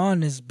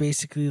Gon is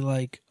basically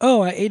like,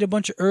 oh, I ate a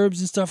bunch of herbs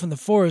and stuff in the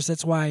forest.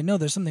 That's why I know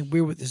there's something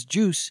weird with this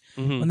juice.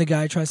 Mhm. When the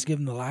guy tries to give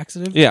him the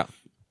laxative, Yeah.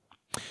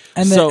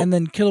 and So-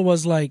 then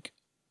Killua's like,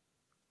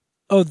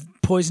 oh,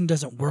 poison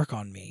doesn't work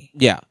on me.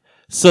 Yeah.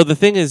 So the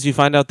thing is, you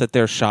find out that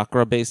their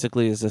chakra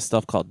basically is this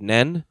stuff called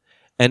Nen,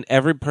 and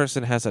every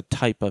person has a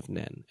type of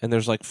Nen, and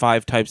there's like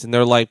 5 types, and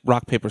they're like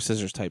rock paper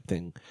scissors type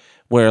thing,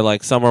 where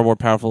like some are more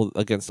powerful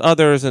against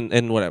others,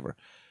 and whatever.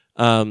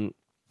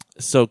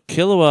 So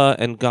Killua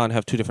and Gon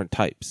have 2 different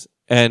types,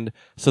 and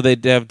so they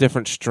have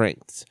different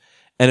strengths,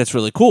 and it's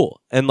really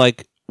cool. And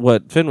like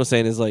what Finn was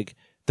saying is like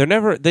they're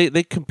never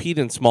they compete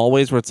in small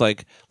ways where it's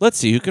like, let's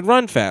see who can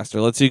run faster,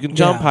 let's see who can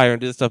jump Yeah. higher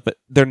and do this stuff, but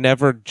they're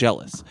never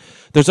jealous.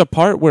 There's a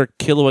part where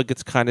Killua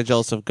gets kind of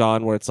jealous of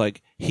Gon where it's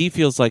like he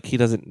feels like he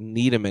doesn't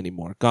need him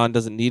anymore. Gon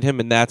doesn't need him,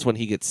 and that's when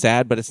he gets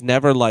sad, but it's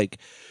never like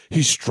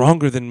he's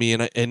stronger than me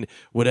and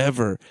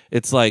whatever.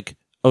 It's like,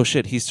 oh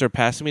shit, he's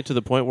surpassing me to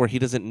the point where he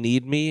doesn't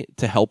need me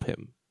to help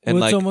him. And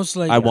Well, it's like almost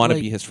like I want to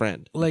like- be his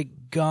friend. Like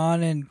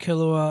Gon and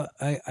Killua,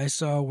 I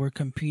saw were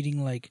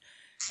competing. Like,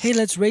 hey,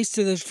 let's race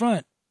to the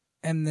front,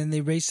 and then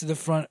they race to the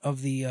front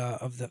of the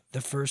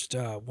first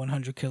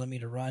 100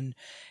 kilometer run,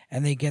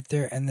 and they get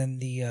there, and then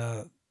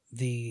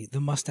the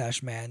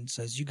mustache man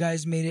says, "You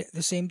guys made it at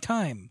the same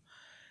time."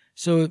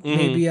 So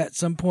maybe at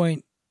some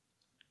point,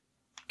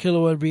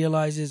 Killua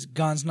realizes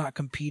Gon's not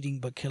competing,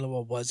 but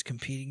Killua was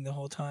competing the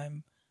whole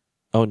time.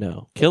 Oh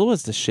no,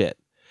 Killua's the shit.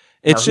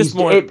 It's No, just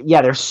he's- more.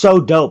 yeah, they're so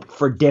dope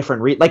for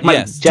different reasons. Like my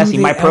Yes. Jesse, Do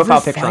they my profile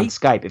ever picture on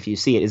fight? Skype, if you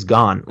see it, is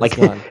gone. Like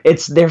gone.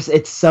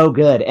 it's so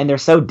good and they're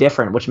so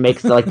different, which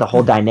makes like the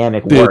whole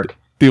dynamic Dude, work.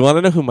 do you want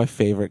to know who my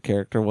favorite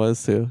character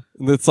was too?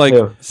 It's like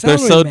Who? they're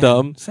so Salaryman.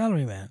 dumb.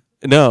 Salaryman.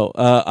 No,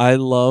 I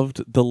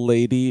loved the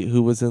lady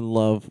who was in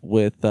love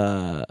with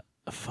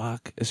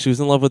fuck. She was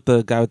in love with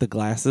the guy with the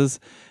glasses.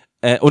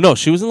 Oh no,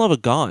 she was in love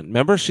with Gon.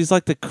 Remember, she's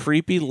like the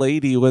creepy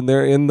lady when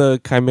they're in the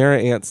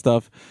Chimera Ant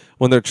stuff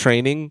when they're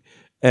training,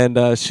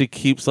 and she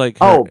keeps like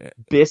Oh,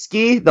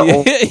 Bisky, the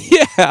old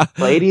yeah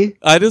lady.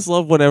 I just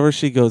love whenever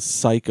she goes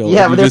psycho.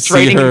 Yeah, and when you they're just see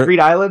training in her. Greed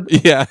Island.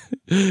 Yeah,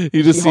 you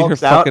just She see her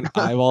hulks out. fucking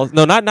eyeballs.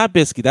 No, not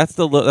Bisky. That's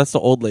the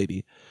old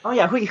lady. Oh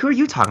yeah, who are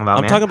you talking about,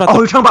 I'm man? talking about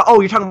you're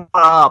talking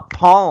about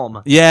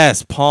Palm.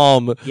 Yes,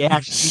 Palm. Yeah,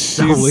 she's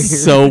so weird.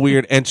 so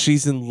weird, and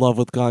she's in love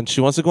with Gon. She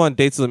wants to go on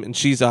dates with him, and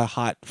she's a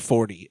hot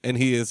 40, and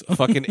he is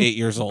fucking 8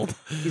 years old.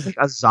 She's like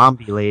a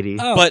zombie lady.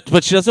 Oh.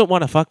 But she doesn't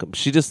want to fuck him.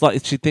 She just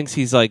she thinks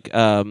he's like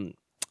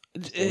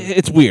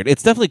it's weird.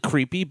 It's definitely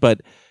creepy, but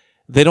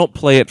they don't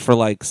play it for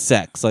like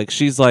sex. Like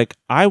she's like,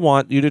 I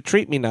want you to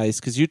treat me nice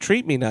because you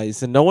treat me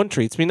nice, and no one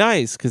treats me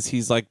nice because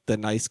he's like the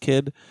nice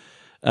kid.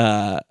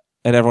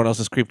 And everyone else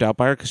is creeped out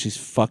by her because she's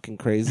fucking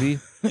crazy.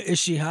 Is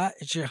she hot?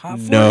 Is she hot?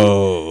 For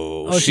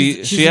No, Oh,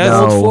 she she's has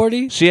old No.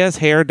 40. she has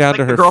hair down Like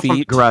to the her girl from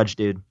feet. Grudge,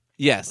 dude.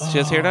 Yes, she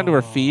has hair down to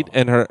her feet,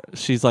 and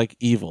she's like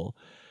evil.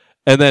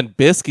 And then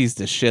Bisky's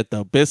the shit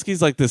though.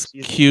 Bisky's like this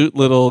cute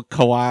little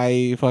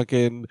kawaii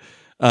fucking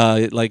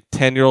like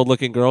 10-year-old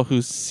looking girl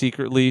who's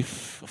secretly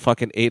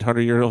fucking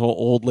 800-year-old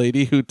old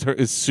lady who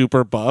is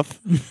super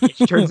buff.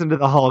 She turns into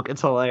the Hulk.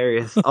 It's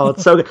hilarious. Oh,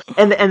 it's so good.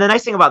 And the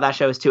nice thing about that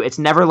show is too, it's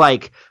never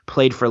like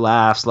played for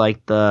laughs.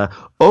 Like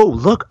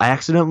look, I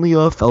accidentally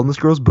fell in this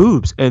girl's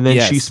boobs, and then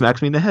Yes. she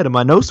smacks me in the head, and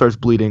my nose starts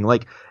bleeding.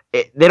 Like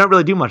they don't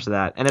really do much of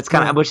that, and it's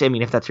kind of. Which I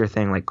mean, if that's your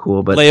thing, like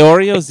cool, but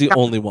Leorio's the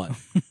only one.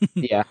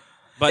 yeah.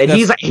 But And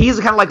that's- he's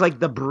kind of like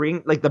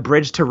the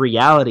bridge to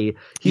reality.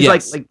 He's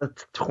Yes. like the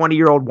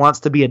 20-year-old wants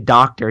to be a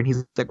doctor, and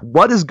he's like,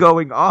 what is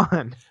going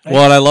on?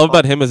 what I love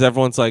about him is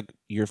everyone's like,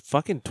 "You're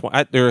fucking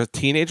you're a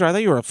teenager. I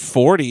thought you were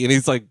 40," and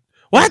he's like,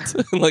 "What?"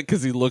 Like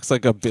because he looks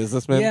like a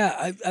businessman.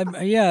 Yeah,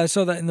 I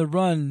saw that in the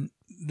run.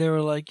 They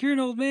were like, "You're an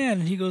old man,"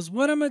 and he goes,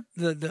 "What am I?"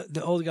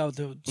 The old guy with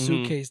the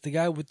suitcase, the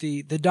guy with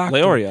the doctor,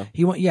 Leorio.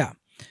 He went, yeah,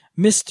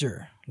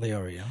 Mr.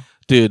 Leorio.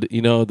 Dude,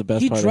 you know the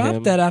best He part of him.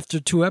 dropped that after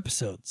 2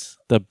 episodes.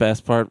 The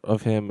best part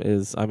of him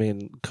is, I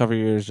mean, cover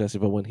your ears, Jesse.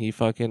 But when he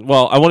fucking,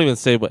 well, I won't even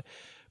say what,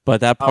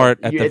 but that part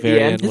at the at the very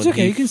end? end It's when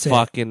okay, he you can say it.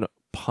 fucking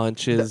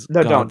punches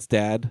No, don't. Gon's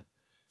dad,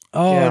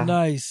 Oh, Yeah.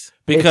 nice.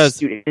 because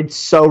it's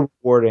so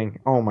rewarding.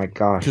 Oh my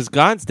gosh.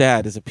 Gon's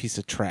dad is a piece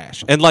of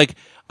trash, and like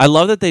I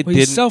love that they Well,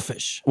 he's didn't.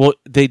 selfish. Well,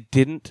 they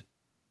didn't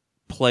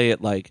play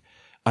it like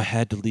I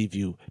had to leave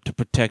you to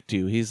protect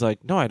you. He's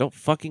like, no, I don't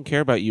fucking care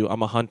about you.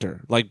 I'm a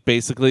hunter. Like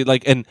basically,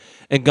 like and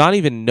Gon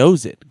even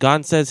knows it.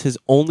 Gon says his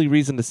only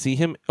reason to see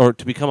him or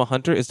to become a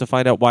hunter is to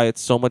find out why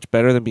it's so much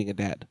better than being a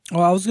dad.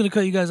 Well, I was going to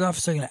cut you guys off a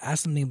second to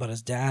ask something about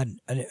his dad.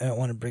 I don't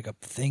want to break up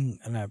the thing,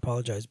 and I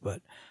apologize,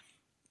 but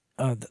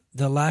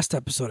the last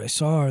episode I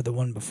saw, or the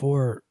one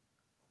before,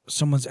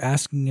 someone's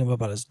asking him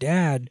about his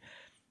dad,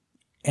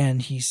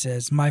 and he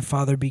says, "My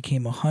father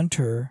became a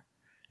hunter,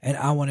 and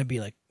I want to be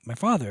like my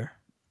father."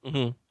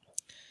 Mm-hmm.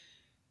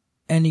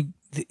 And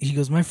he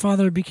goes, "My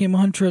father became a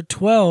hunter at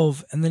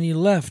 12, and then he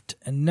left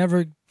and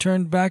never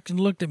turned back and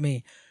looked at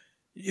me."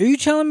 Are you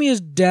telling me his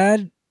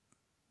dad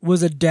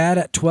was a dad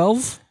at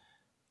 12?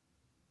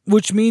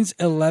 Which means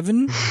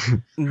 11?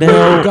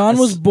 No, Gon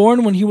was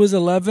born when he was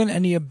 11,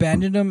 and he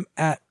abandoned him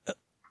at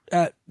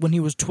when he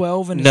was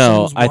 12, and his son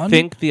no. was I 1?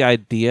 think the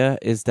idea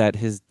is that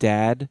his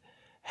dad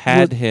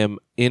had him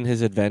in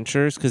his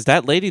adventures because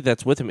that lady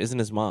that's with him isn't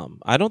his mom.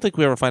 I don't think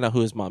we ever find out who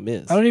his mom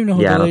is. I don't even know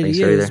who Yeah, I the don't lady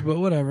think so is, either. but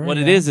whatever. What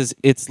it is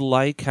it's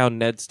like how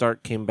Ned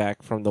Stark came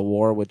back from the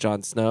war with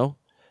Jon Snow,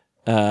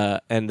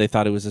 and they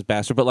thought it was his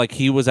bastard, but like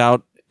he was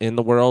out in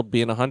the world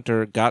being a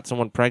hunter, got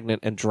someone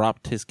pregnant, and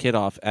dropped his kid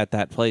off at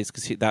that place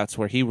because that's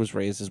where he was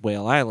raised, is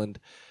Whale Island,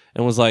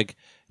 and was like,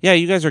 "Yeah,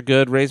 you guys are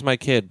good. Raise my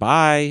kid.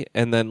 Bye,"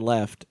 and then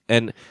left.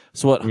 And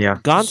so what? Yeah.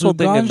 Gon's So whole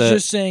thing in Gon's the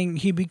just saying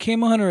he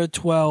became a hunter at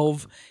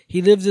 12.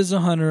 He lived as a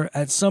hunter.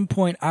 At some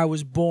point, I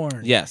was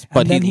born. yes,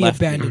 but and then he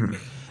left me. abandoned me.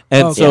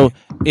 And Okay. so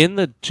in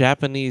the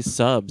Japanese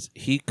subs,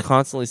 he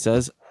constantly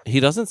says, he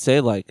doesn't say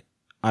like,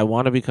 I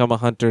want to become a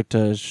hunter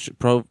to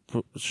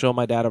show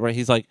my dad over.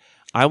 He's like,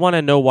 I want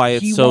to know why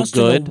it's He so wants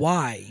good, to know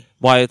why.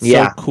 it's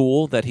Yeah. so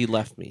cool that he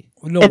left me.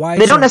 No, And why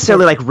they is don't that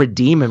necessarily important? like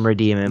redeem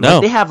him. No.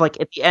 Like, they have like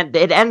at the end,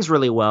 it ends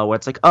really well where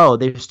it's like, oh,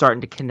 they're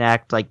starting to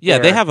connect. Like Yeah,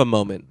 they they're have a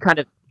moment. kind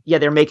of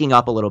they're making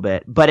up a little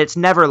bit, but it's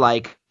never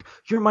like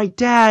you're my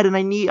dad and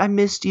I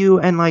missed you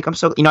and like I'm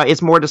so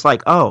it's more just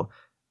like, oh,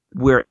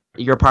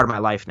 you're a part of my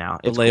life now.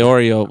 It's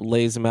Leorio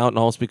lays him out and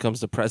almost becomes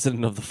the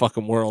president of the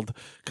fucking world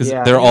because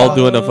Yeah. they're all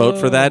doing a vote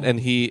for that, Oh.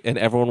 and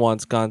everyone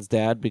wants Gon's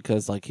dad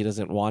because like he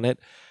doesn't want it,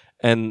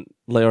 and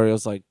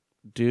Leorio's like,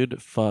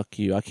 dude, fuck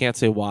you. I can't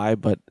say why,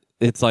 but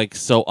it's like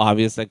so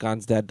obvious that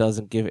Gon's dad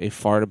doesn't give a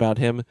fart about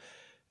him,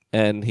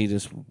 and he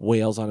just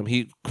wails on him.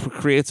 He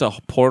creates a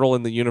portal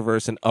in the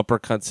universe and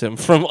uppercuts him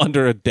from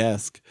under a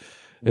desk.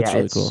 It's yeah,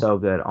 really it's cool. so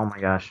good. Oh my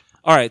gosh.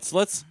 All right, so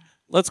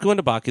let's go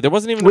into Baki. There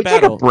wasn't even Can we a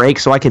take battle. a break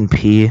so I can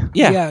pee?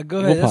 Yeah, go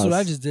ahead. we'll That's what pause.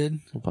 I just did.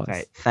 We'll pause.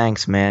 Okay,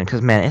 thanks, man.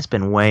 Because man, it's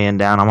been weighing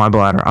down on my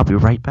bladder. I'll be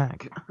right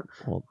back.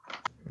 Well-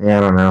 yeah,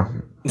 I don't know.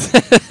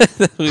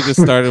 We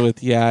just started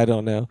with I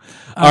don't know.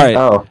 All right,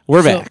 Oh,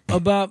 we're back.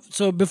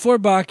 So before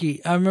Baki,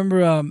 I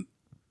remember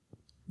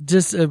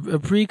just a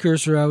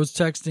precursor. I was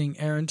texting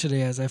Aaron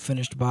today as I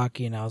finished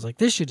Baki, and I was like,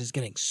 "This shit is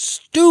getting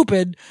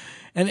stupid,"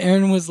 and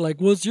Aaron was like,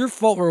 "Well, it's your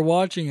fault we're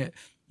watching it."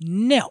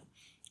 No,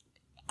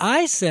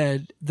 I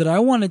said that I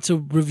wanted to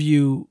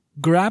review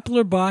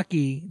Grappler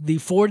Baki, the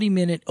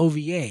 40-minute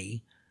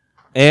OVA.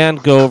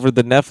 And go over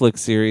the Netflix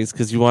series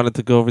because you wanted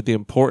to go over the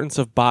importance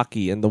of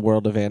Baki in the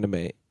world of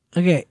anime.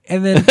 Okay,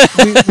 and then we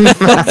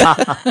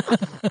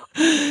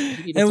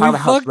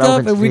fucked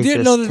up, and we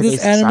didn't know that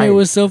this anime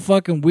was so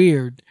fucking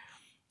weird.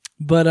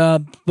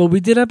 But we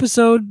did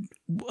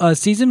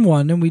season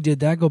 1, and we did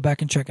that. Go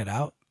back and check it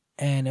out,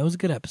 and it was a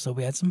good episode.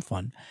 We had some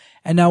fun,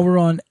 and now we're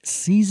on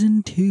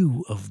season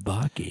 2 of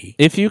Baki.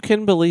 If you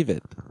can believe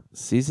it,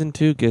 season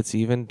 2 gets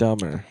even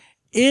dumber.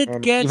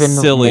 It gets even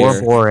sillier.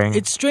 more boring.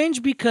 It's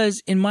strange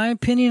because, in my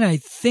opinion, I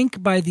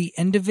think by the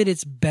end of it,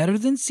 it's better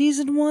than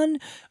season 1.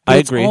 But I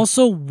agree.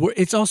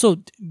 It's also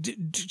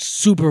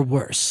super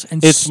worse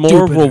and It's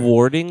more stupider.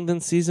 rewarding than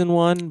season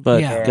 1,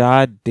 but Yeah.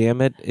 god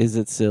damn it, is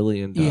it silly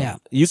and dumb. Yeah.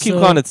 You keep So-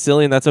 calling it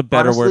silly, and that's a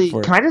better Honestly, word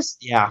for it. Can I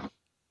just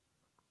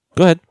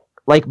Go ahead.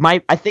 like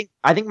I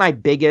think my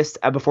biggest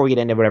before we get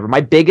into whatever,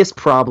 my biggest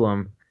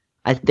problem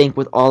I think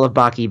with all of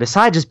Baki,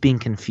 besides just being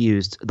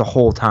confused the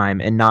whole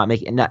time and not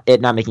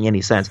making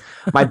any sense,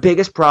 my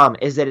biggest problem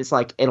is that it's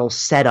like it'll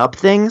set up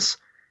things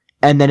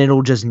and then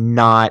it'll just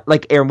not,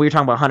 like Aaron, we were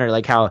talking about Hunter,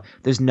 like how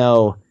there's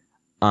no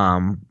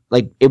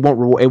like it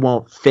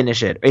won't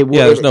finish it. There's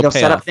no they'll set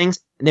payoff. up things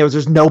and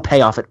there's no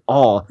payoff at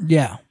all.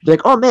 Yeah. They're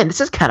like, oh man,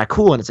 this is kind of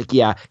cool, and it's like,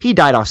 yeah, he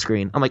died off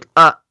screen. I'm like,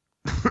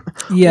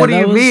 Yeah, what do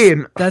you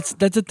mean? That's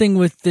the thing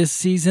with this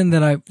season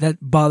that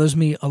bothers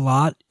me a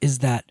lot is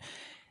that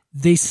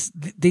they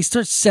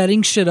start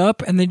setting shit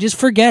up and they just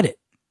forget it.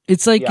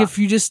 It's like if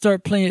you just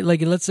start playing it,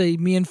 like let's say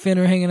me and Finn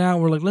are hanging out,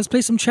 we're like, let's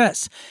play some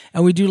chess,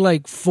 and we do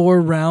like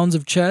 4 rounds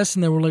of chess,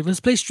 and then we're like, let's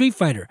play Street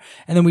Fighter,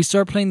 and then we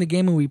start playing the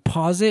game and we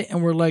pause it,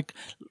 and we're like,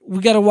 we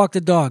gotta walk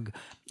the dog.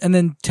 And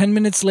then 10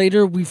 minutes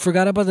later, we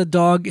forgot about the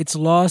dog. It's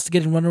lost,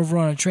 getting run over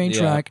on a train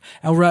track,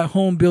 and we're at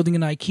home building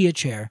an IKEA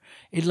chair.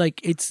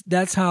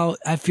 That's how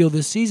I feel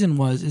this season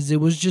was. Is it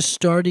was just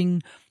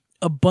starting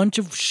a bunch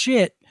of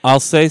shit I'll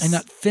say and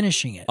not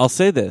finishing it. I'll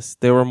say this.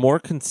 They were more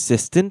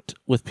consistent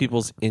with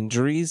people's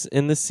injuries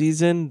in this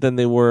season than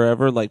they were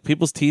ever. Like,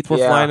 people's teeth were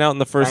flying out in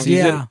the first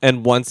season, Yeah.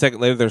 and 1 second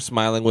later, they're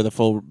smiling with a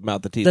full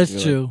mouth of teeth. That's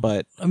You're true. like,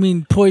 but, I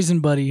mean, Poison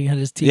Buddy had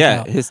his teeth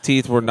out. his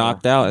teeth were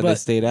knocked out, and they But-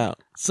 stayed out.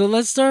 So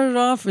let's start it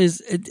off as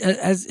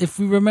if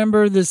we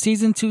remember, the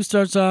season 2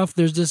 starts off.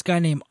 There's this guy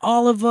named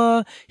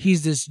Oliver.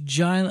 He's this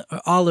giant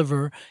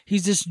Oliver.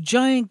 He's this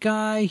giant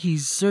guy.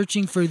 He's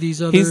searching for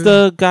these other. He's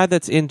the guy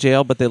that's in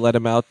jail, but they let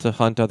him out to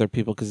hunt other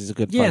people because he's a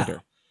good Yeah.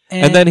 fighter.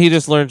 And then he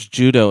just learns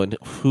judo, and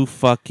who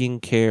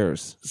fucking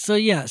cares? So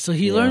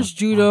he learns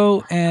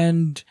judo,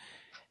 and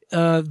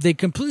they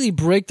completely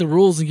break the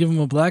rules and give him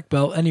a black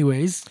belt.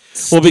 Anyways,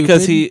 Well,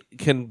 because Stupid. he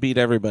can beat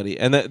everybody,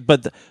 and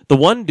but the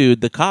one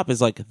dude, the cop,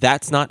 is like,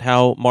 that's not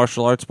how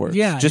martial arts works.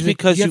 Yeah, just he's like,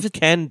 because you you have to-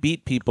 can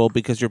beat people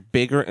because you're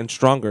bigger and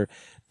stronger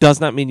does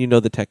not mean you know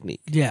the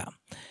technique. Yeah.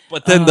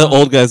 But then the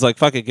old guy's like,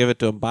 fuck it, give it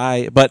to him,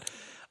 bye. But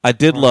I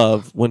did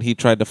love when he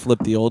tried to flip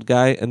the old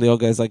guy, and the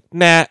old guy's like,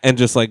 nah, and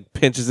just like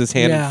pinches his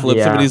hand Yeah. and flips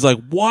him, Yeah. and he's like,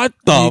 what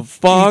the He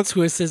fuck?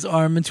 twists his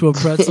arm into a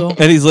pretzel.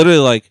 And he's literally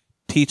like,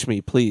 teach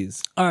me,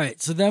 please. All right,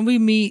 so then we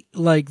meet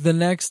like the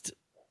next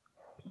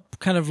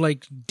kind of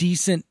like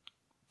decent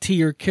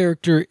tier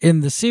character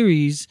in the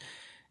series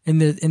in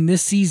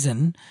this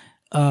season,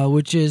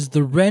 which is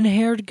the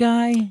red-haired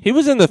guy. He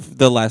was in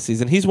the last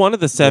season. He's one of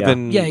the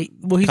 7 Yeah,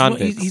 well,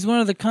 convicts. he's one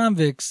of the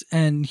convicts,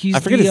 and he's I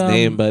forget his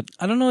name, but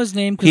I don't know his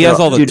name. 'cause he has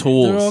they're- all the Dude,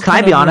 tools. they're all Can I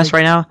kind be of honest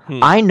like- right now?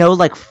 I know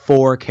like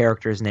 4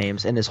 characters'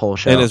 names in this whole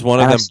show. And is one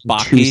of I've them seen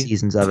Baki? 2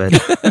 seasons of it.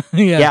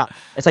 yeah. Yeah,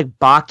 it's like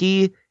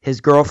Baki, his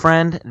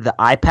girlfriend, the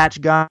eye patch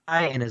guy,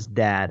 and his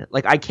dad.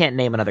 Like, I can't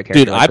name another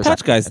character. Dude, like Eye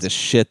besides Patch guy's that. the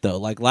shit though.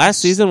 Like last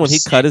season when he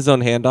cut his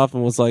own hand off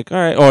and was like, "All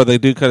right," or they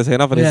do cut his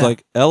hand off and he's Yeah.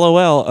 like,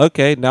 "LOL,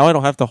 okay, now I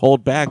don't have to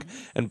hold back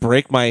and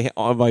break my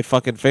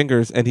fucking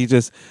fingers," and he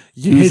just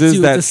you uses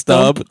with that the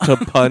stub stump.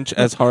 to punch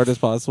as hard as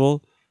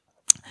possible.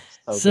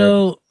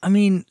 So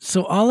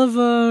so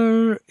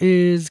Oliver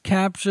is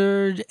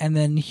captured, and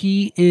then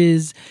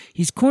he's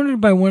cornered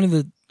by one of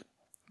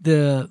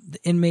the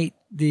inmate,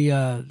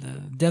 the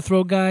death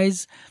row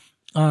guys,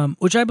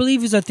 which I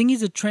believe I think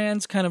he's a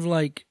trans kind of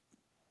like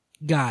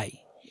guy,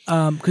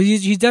 because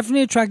he's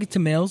definitely attracted to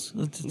males.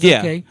 It's Yeah.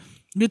 okay,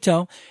 you could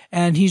tell,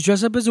 and he's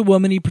dressed up as a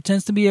woman. He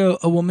pretends to be a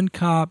woman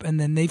cop, and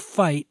then they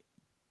fight.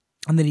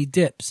 And then he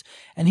dips.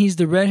 And he's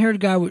the red-haired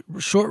guy with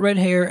short red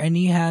hair, and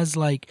he has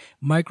like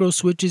micro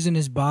switches in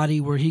his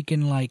body where he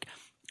can like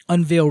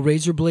unveil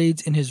razor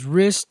blades in his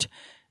wrist,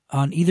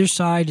 on either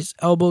side, his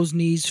elbows,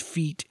 knees,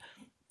 feet,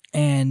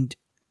 and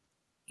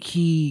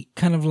he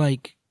kind of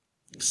like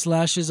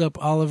slashes up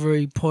Oliver,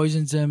 he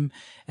poisons him,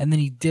 and then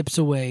he dips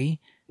away.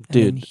 And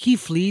Dude. then he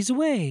flees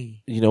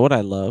away. You know what I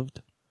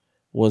loved?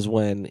 was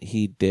when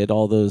he did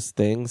all those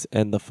things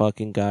and the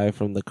fucking guy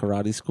from the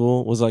karate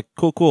school was like,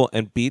 cool,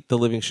 and beat the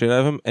living shit out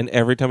of him. And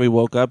every time he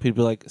woke up, he'd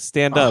be like,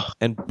 stand up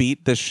and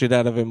beat the shit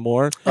out of him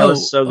more. That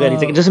was so good.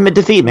 He's like, just admit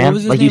defeat, man.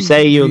 was his Like you name?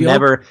 say, you're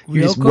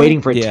just Ryoko?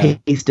 waiting for a Yeah.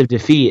 taste of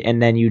defeat,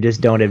 and then you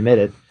just don't admit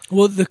it.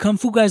 Well, the kung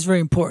fu guy is very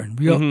important.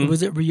 Mhm.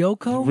 Was it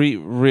Ryoko?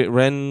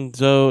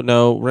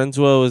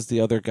 Renzo is the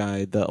other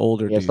guy, the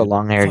older Yes, dude. the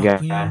long-haired Fuck,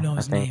 guy. we don't know I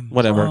his think. name.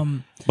 Whatever.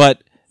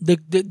 But The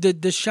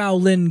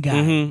Shaolin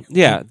guy.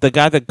 yeah, the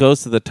guy that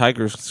goes to the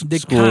tiger The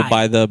school Kai.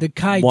 by the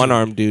Kai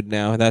one-armed dude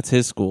now. That's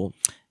his school.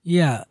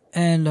 Yeah,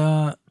 and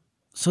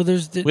so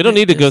there's. We don't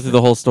need to go through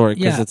the whole story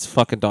because Yeah. it's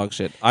fucking dog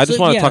shit. I just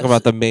So, want to yeah, talk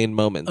about so- the main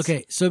moments.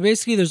 Okay, so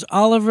basically, there's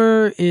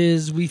Oliver.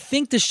 We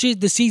think the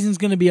season's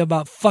gonna be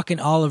about fucking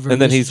Oliver,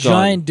 And then this he's gone.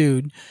 giant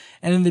dude.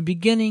 And in the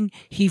beginning,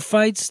 he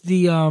fights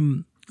the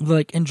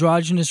like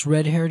androgynous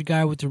red-haired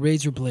guy with the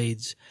razor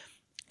blades,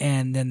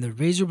 and then the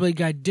razor blade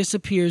guy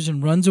disappears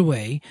and runs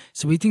away.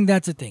 So we think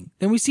that's a thing.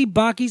 Then we see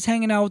Baki's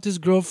hanging out with his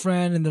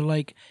girlfriend, and they're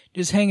like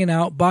just hanging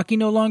out. Baki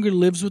no longer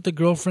lives with the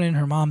girlfriend in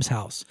her mom's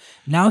house.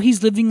 Now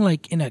he's living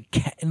like in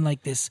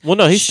like this. Well,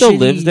 no, he still shitty-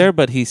 lives there,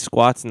 but he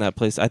squats in that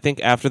place. I think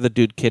after the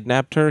dude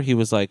kidnapped her, he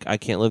was like, I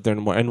can't live there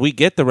anymore. And we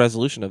get the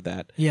resolution of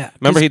that. Yeah,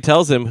 Remember, 'cause- he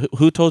tells him,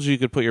 who told you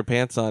could put your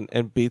pants on,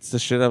 and beats the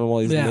shit out of him while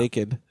he's Yeah.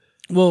 naked.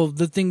 Well,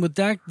 the thing with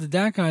that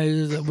guy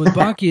is that with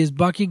Baki is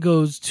Baki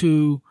goes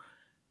to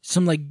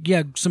some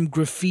some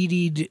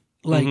graffitied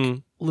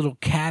Mhm. little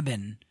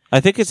cabin. I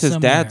think it's his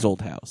Somewhere. dad's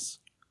old house.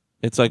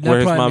 It's like That where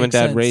his probably mom and makes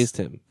dad sense. raised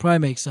him. Probably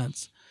makes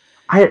sense.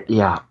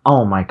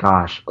 Oh my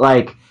gosh.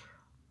 Like,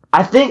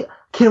 I think,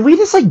 can we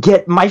just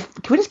get more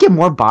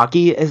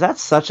Baki? Is that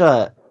such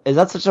a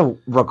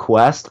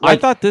request? I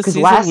thought this 'cause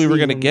season last we were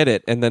going to season- get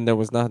it, and then there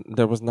was not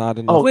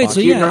enough. Oh Wait, Baki. so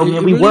yeah,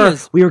 it we really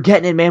is. were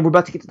getting it, man. We're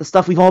about to get to the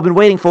stuff we've all been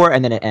waiting for,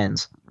 and then it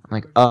ends. I'm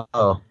like,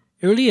 oh.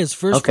 It really is.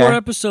 First Okay. 4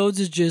 episodes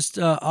is just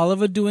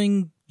Oliver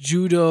doing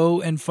judo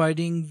and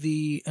fighting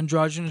the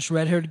androgynous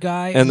red-haired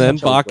guy, And then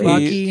Baki-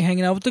 Baki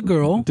hanging out with the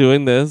girl.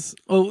 doing this.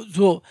 Oh,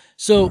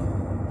 so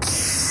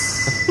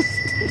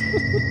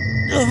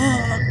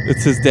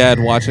It's his dad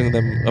watching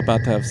them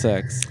about to have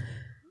sex.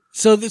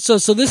 so this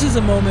is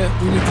a moment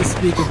we need to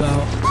speak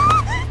about.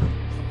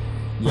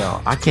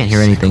 Yo, I can't hear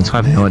anything, so I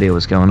have no idea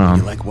what's going You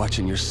on. like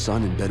watching your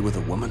son in bed with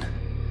a woman?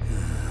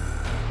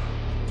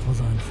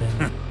 Hold on,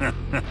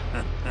 Finn.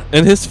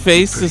 And his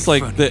face is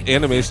Pretty like, funny, the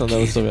animation on that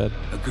was so bad.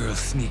 A girl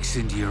sneaks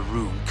into your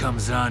room,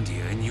 comes onto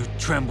you, and you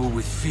tremble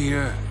with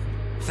fear.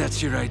 If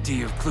that's your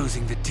idea of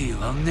closing the deal,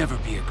 I'll never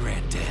be a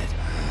granddad.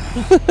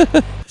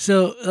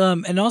 So,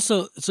 and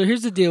also, so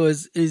here's the deal: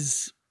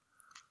 is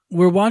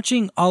we're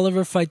watching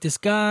Oliver fight this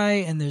guy,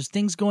 and there's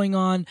things going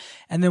on,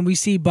 and then we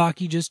see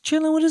Baki just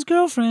chilling with his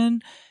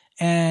girlfriend,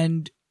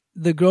 and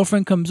the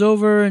girlfriend comes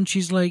over, and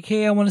she's like,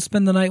 "Hey, I want to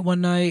spend the night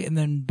one night," and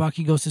then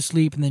Baki goes to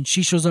sleep, and then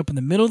she shows up in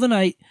the middle of the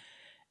night,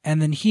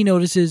 and then he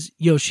notices,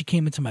 "Yo, she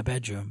came into my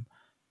bedroom."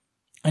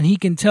 And he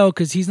can tell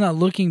because he's not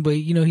looking, but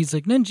he's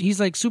like ninja. He's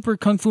like super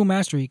kung fu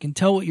master. He can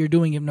tell what you're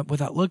doing even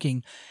without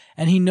looking.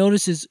 And he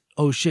notices,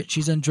 oh shit,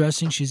 she's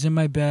undressing. She's in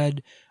my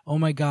bed. Oh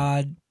my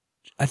god,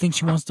 I think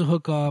she wants to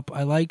hook up.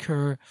 I like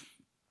her.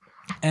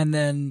 And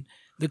then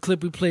the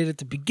clip we played at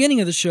the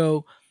beginning of the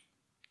show,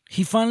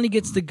 he finally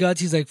gets the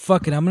guts. He's like,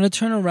 fuck it, I'm gonna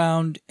turn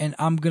around and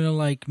I'm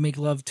gonna make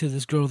love to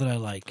this girl that I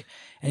like.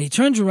 And he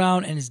turns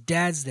around and his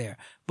dad's there.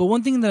 But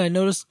one thing that I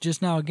noticed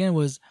just now again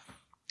was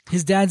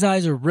his dad's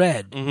eyes are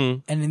red. Mm-hmm.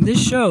 And in this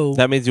show,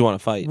 That means you want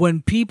to fight.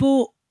 when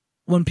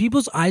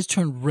people's eyes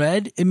turn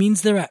red, it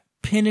means they're at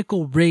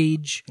pinnacle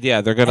rage.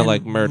 Yeah, they're gonna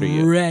and murder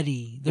you.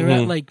 Ready. They're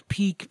Mhm. at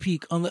peak.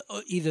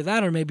 Either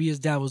that or maybe his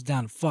dad was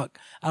down to fuck.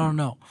 I don't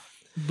know.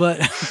 But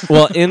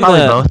Well, in Probably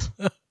the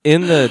both.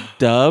 in the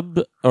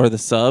dub or the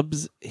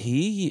subs,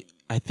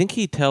 I think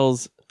he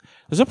tells.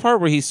 There's a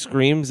part where he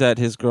screams at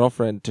his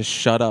girlfriend to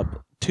shut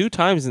up 2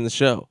 times in the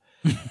show,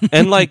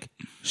 and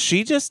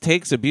she just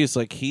takes abuse.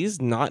 Like, he's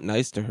not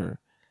nice to her.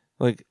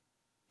 Like,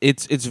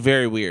 it's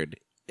very weird.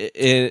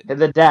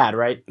 The dad,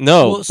 right?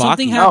 No, well,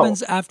 something Baki-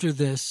 happens after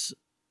this.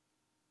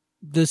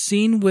 The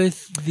scene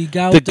with the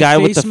guy The with guy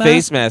the with the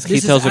face mask. mask. He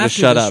this is tells her to after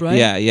shut this, up. right?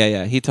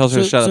 Yeah. He tells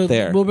her to shut up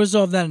there. We'll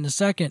resolve that in a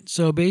second.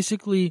 So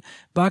basically,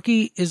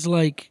 Baki is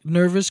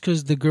nervous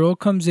because the girl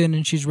comes in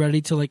and she's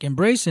ready to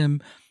embrace him,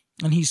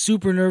 and he's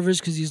super nervous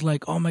because he's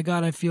like, "Oh my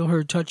god, I feel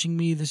her touching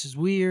me. This is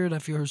weird. I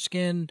feel her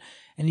skin."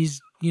 And he's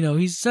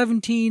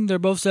 17. They're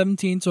both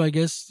 17, so I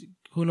guess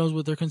who knows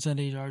what their consent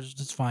age are?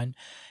 It's fine.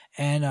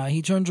 And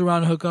he turns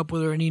around to hook up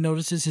with her, and he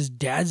notices his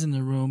dad's in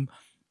the room.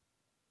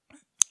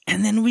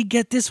 And then we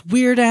get this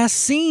weird ass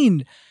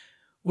scene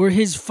where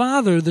his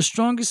father, the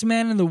strongest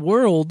man in the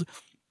world,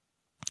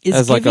 is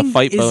As a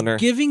fight boner.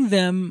 giving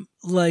them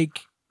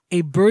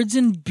a birds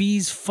and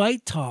bees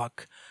fight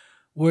talk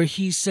where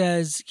he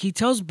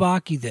tells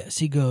Baki this.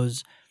 He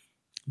goes,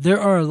 "There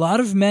are a lot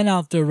of men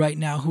out there right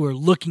now who are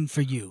looking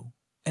for you,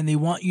 and they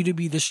want you to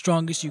be the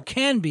strongest you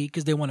can be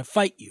because they want to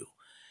fight you.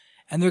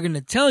 And they're going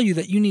to tell you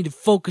that you need to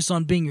focus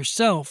on being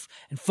yourself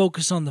and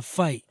focus on the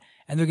fight.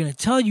 And they're going to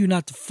tell you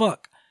not to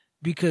fuck.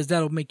 because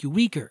that'll make you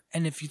weaker.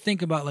 And if you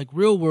think about like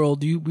real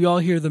world, we all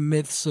hear the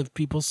myths of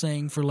people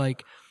saying for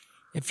like,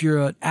 if you're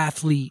an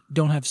athlete,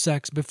 don't have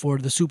sex before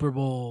the Super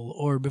Bowl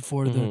or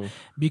before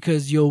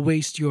because you'll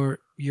waste your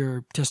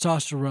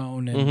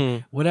testosterone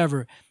and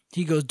whatever.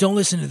 He goes, don't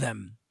listen to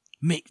them.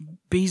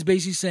 He's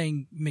basically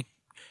saying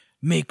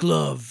make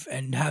love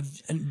and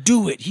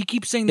do it. He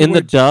keeps saying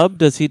the dub.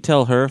 Does he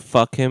tell her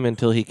fuck him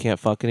until he can't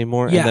fuck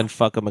anymore, and then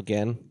fuck him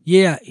again?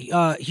 Yeah.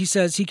 He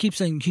says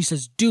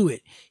do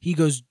it. He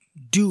goes,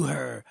 do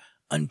her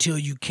until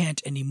you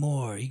can't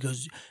anymore. He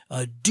goes,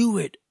 do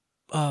it.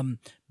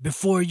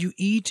 Before you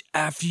eat,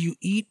 after you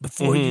eat,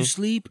 before you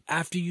sleep,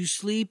 after you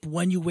sleep,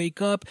 when you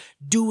wake up,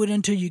 do it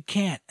until you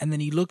can't. And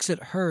then he looks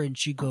at her and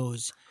she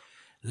goes,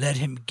 let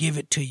him give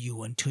it to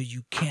you until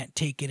you can't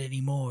take it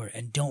anymore.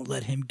 And don't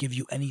let him give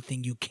you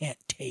anything you can't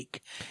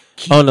take.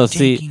 Keep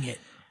taking it.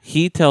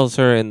 He tells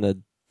her in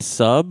the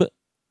sub,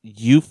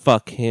 you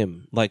fuck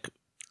him. Like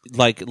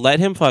let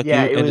him fuck you.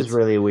 Yeah, it was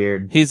really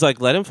weird. He's like,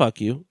 let him fuck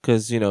you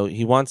because,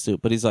 he wants to.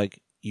 But he's like,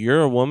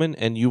 you're a woman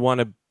and you want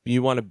to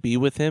be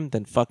with him,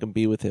 then fucking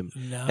be with him.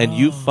 No. And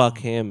you fuck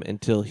him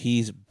until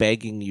he's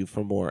begging you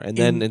for more. And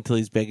then until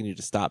he's begging you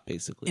to stop,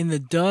 basically. In the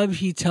dub,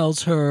 he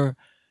tells her,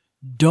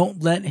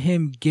 don't let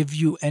him give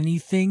you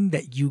anything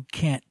that you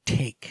can't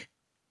take.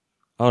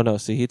 Oh, no.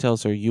 See, he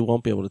tells her, you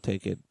won't be able to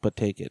take it, but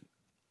take it.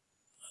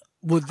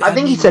 Well, I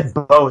think he said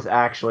both,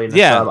 actually, in the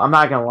sub. I'm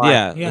not going to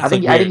lie. Yeah. I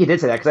think he did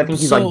say that, because I think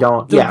he's like,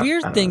 don't. The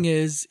weird thing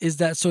is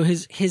that so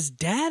his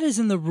dad is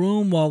in the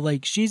room while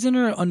like she's in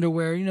her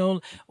underwear,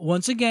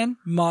 once again,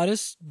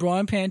 modest bra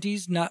and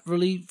panties, not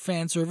really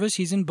fan service.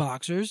 He's in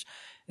boxers.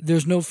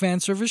 There's no fan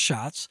service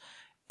shots.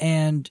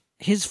 And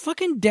his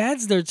fucking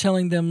dad's there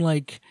telling them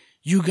like,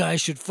 you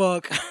guys should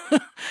fuck.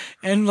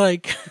 And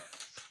like...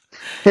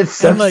 It's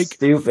so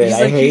stupid.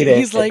 I hate it.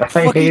 He's like,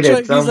 I hate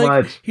it so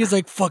much. He's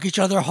like, fuck each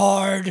other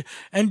hard.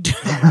 And,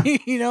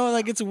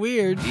 like, it's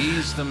weird.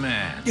 He's the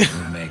man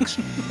who makes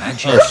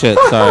magic. Oh, shit.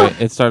 Sorry.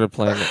 It started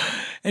playing.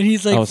 And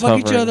he's like, fuck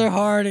each other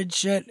hard and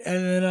shit.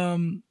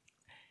 And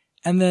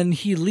then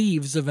he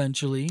leaves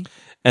eventually.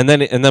 And then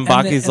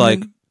Baki's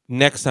like,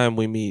 next time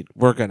we meet,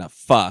 we're going to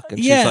fuck.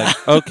 And she's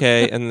like,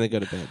 okay. And then they go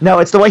to bed. No,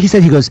 it's the way he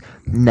said. He goes,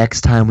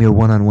 next time we're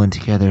one-on-one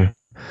together,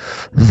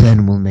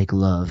 then we'll make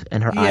love.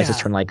 And her eyes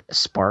just turn like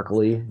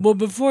sparkly. Well,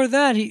 before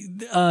that,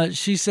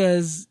 she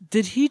says,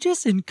 did he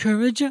just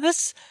encourage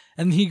us?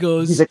 And he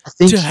goes, he's like, I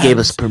think he gave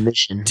us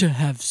permission to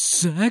have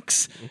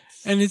sex.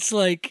 And it's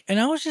like, and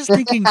I was just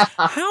thinking,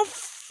 how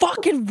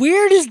fucking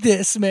weird is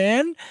this,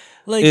 man?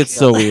 Like, it's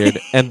so weird.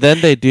 And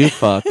then they do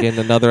fuck in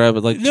another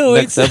episode,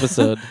 next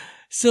episode.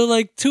 So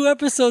like 2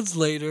 episodes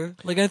later,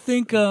 like I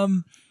think I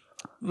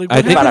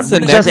think it's the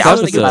next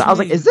episode. I was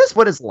like, is this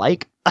what it's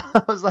like?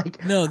 I was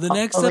like, no, the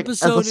next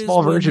episode as a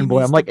small virgin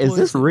boy. I'm like, is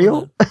this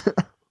real?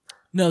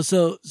 No,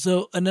 so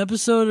an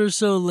episode or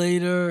so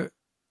later.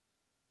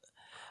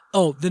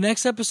 Oh, the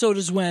next episode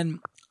is when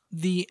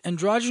the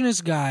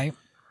androgynous guy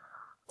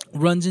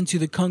runs into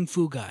the kung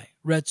fu guy,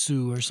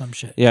 Retsu or some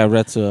shit. Yeah,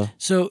 Retsu.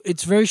 So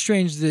it's very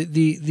strange.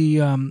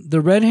 The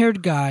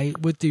red-haired guy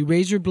with the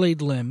razor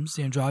blade limbs,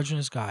 the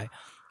androgynous guy,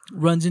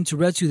 runs into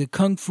Retsu, the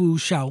kung fu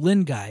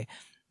Shaolin guy.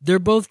 They're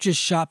both just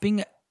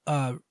shopping.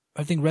 I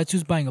think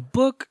Retsu's buying a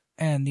book,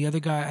 and the other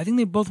guy, I think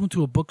they both went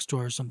to a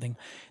bookstore or something.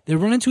 They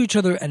run into each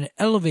other at an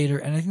elevator,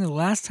 and I think the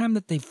last time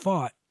that they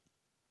fought,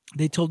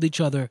 they told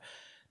each other,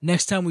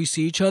 next time we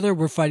see each other,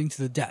 we're fighting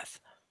to the death.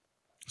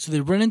 So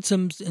they run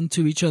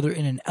into each other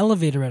in an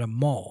elevator at a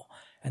mall,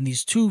 and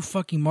these 2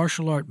 fucking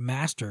martial art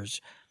masters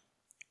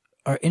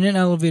are in an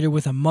elevator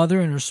with a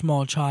mother and her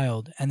small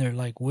child, and they're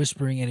like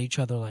whispering at each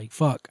other like,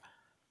 fuck,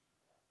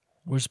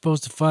 we're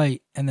supposed to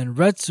fight. And then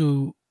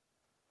Retsu's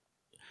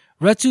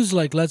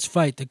like, let's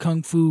fight. The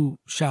kung fu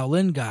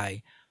Shaolin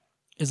guy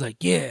is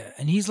like, yeah.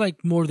 And he's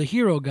like more the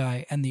hero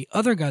guy. And the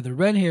other guy, the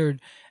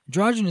red-haired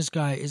androgynous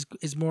guy, is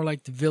more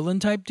like the villain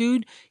type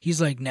dude.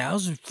 He's like,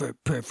 now's a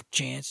perfect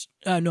chance.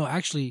 No,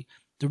 actually,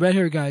 the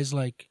red-haired guy's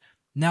like,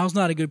 now's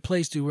not a good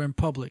place to. We're in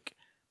public.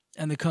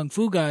 And the kung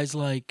fu guy's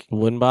like,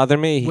 wouldn't bother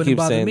me. Wouldn't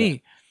bother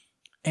me.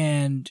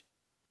 And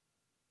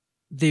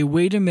they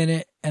wait a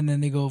minute, and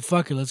then they go,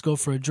 fuck it, let's go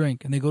for a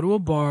drink. And they go to a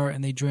bar,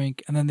 and they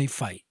drink, and then they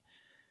fight.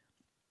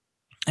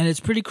 And it's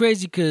pretty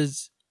crazy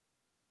because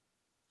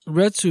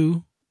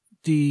Retsu,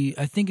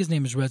 I think his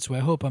name is Retsu, I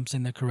hope I'm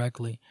saying that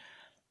correctly,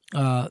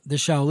 the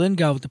Shaolin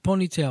guy with the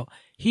ponytail,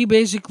 he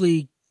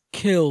basically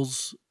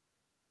kills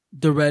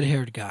the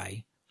red-haired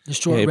guy. The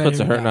short red-haired guy. He puts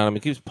a hurting on him. He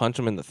keeps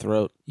punching him in the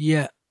throat.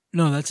 Yeah.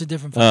 No, that's a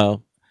different fight.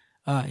 Oh.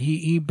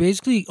 He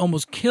basically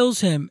almost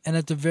kills him, and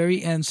at the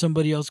very end,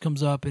 somebody else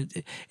comes up.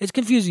 It's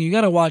confusing. You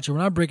got to watch it. We're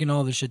not breaking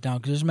all this shit down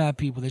because there's mad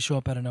people. They show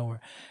up out of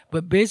nowhere.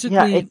 But basically...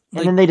 Yeah,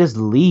 and then they just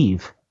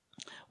leave.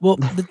 Well,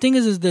 the thing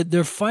is that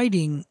they're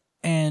fighting,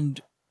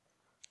 and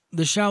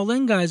the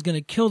Shaolin guy is going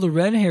to kill the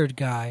red-haired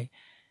guy,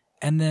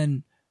 and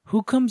then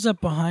who comes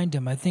up behind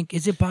him? I think,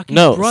 is it Baki's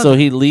brother? No, so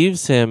he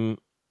leaves him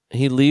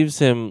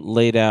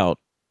laid out,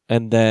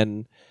 and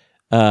then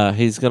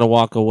he's going to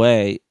walk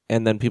away,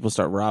 and then people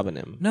start robbing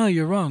him. No,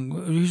 you're wrong.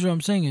 Here's what I'm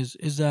saying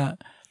is that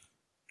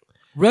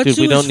Retsu Dude,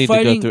 we don't is need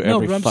fighting. to go through No,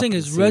 every what I'm saying fucking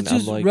is scene.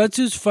 I'm like-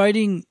 Retsu's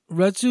fighting.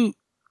 Retsu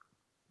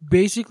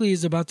basically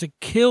is about to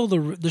kill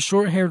the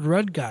short-haired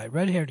red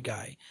haired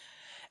guy,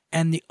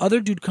 and the other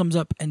dude comes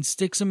up and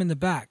sticks him in the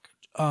back.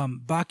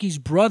 Baki's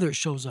brother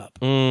shows up,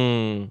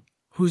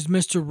 who's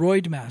Mr.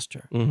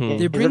 Roidmaster. Mhm.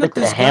 They Is bring it up like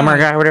this the hammer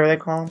guy. guy, whatever they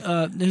call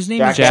him? His name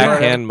Jack is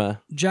Jack Hammer.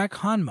 Hanma. Jack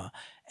Hanma.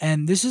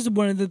 And this is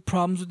one of the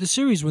problems with the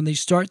series when they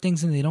start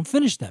things and they don't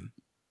finish them.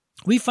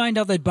 We find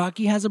out that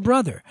Baki has a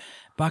brother.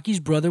 Baki's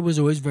brother was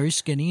always very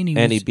skinny, and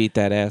And he beat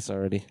that ass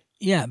already.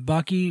 yeah,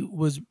 brother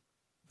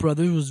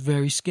was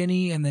very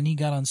skinny, and then he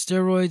got on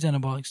steroids,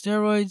 anabolic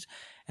steroids,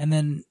 and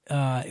then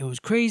it was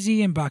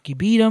crazy, and Baki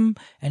beat him,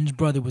 and his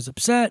brother was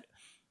upset.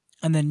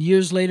 And then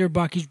years later,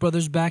 Baki's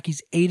brother's back.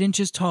 He's 8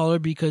 inches taller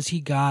because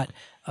he got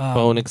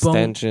Bone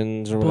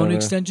extensions or whatever. bone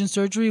extension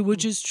surgery,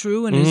 which is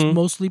true and is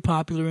mostly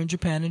popular in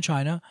Japan and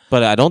China.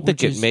 But I don't think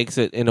Which it is- makes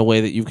it in a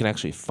way that you can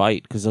actually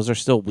fight because those are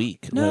still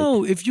weak. No,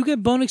 Like, if you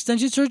get bone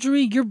extension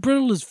surgery, you're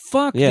brittle as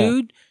fuck, Yeah.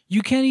 dude.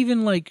 You can't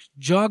even like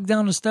jog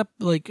down a step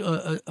like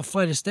a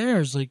flight of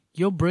stairs. Like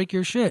you'll break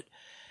your shit.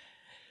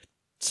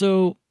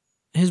 So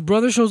his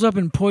brother shows up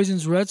and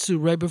poisons Retsu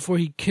right before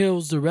he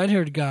kills the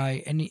red-haired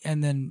guy,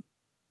 and then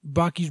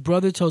Baki's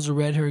brother tells the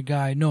red-haired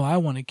guy, "No, I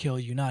want to kill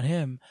you, not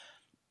him."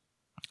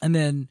 And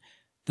then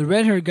the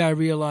red-haired guy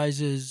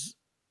realizes,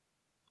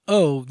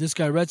 oh, this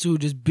guy Retsu who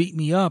just beat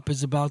me up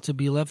is about to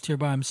be left here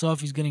by himself.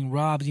 He's getting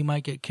robbed. He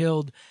might get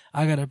killed.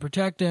 I gotta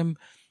protect him.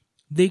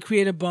 They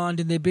create a bond,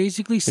 and they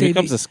basically he save.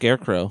 becomes a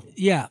scarecrow.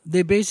 Yeah,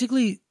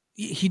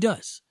 he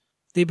does.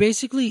 They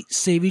basically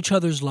save each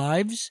other's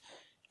lives,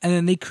 and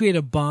then they create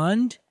a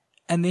bond,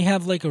 and they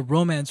have like a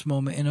romance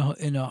moment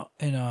in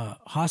a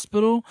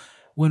hospital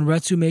when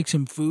Retsu makes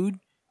him food.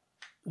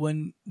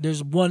 When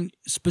there's one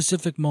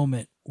specific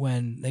moment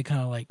when they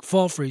kind of like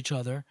fall for each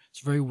other. It's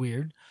very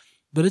weird,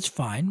 but it's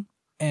fine.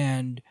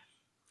 And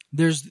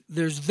there's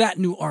that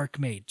new arc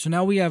made. So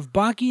now we have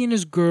Baki and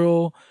his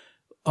girl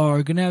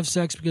are gonna have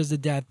sex because of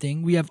the dad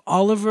thing. We have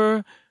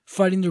Oliver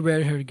fighting the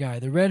red-haired guy.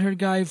 The red-haired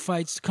guy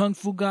fights the kung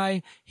fu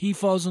guy. He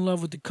falls in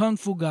love with the kung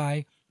fu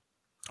guy.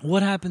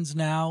 What happens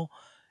now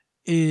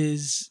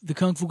is the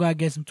kung fu guy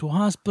gets him to a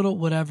hospital,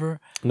 whatever.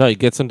 No, he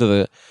gets him to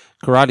the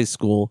karate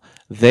school.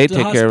 They The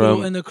take care of hospital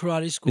him. and the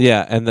karate school.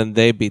 Yeah, and then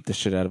they beat the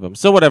shit out of him.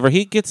 So whatever,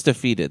 he gets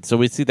defeated. So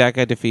we see that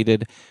guy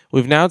defeated.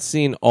 We've now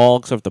seen all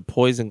except the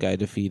poison guy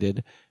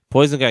defeated.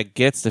 Poison guy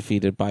gets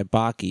defeated by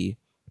Baki,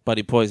 but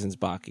he poisons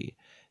Baki.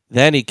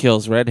 Then he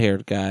kills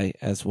red-haired guy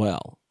as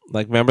well.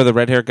 Like, remember the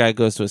red-haired guy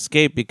goes to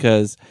escape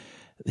because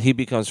he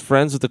becomes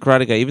friends with the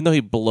karate guy, even though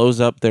he blows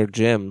up their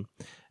gym.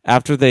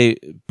 After they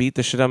beat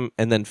the shit out of him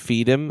and then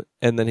feed him,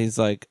 and then he's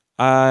like,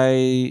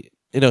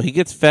 he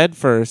gets fed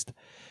first.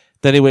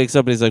 Then he wakes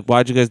up and he's like,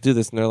 why'd you guys do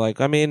this? And they're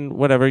like, I mean,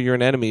 whatever, you're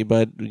an enemy,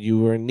 but you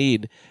were in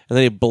need. And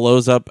then he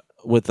blows up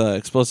with an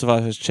explosive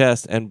off his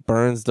chest and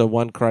burns the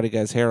one karate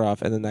guy's hair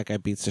off, and then that guy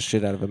beats the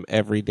shit out of him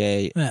every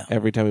day, Yeah.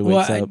 every time he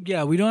wakes up.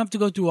 Yeah, we don't have to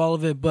go through all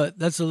of it, but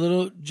that's a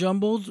little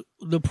jumbled.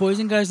 The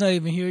poison guy's not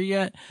even here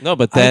yet. No,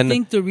 but then I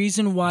think the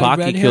reason why Baki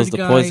red-haired kills the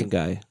guy, poison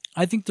guy.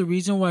 I think the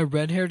reason why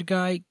red-haired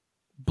guy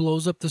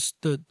blows up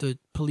the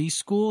police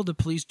school, the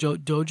police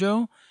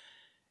dojo,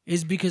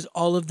 is because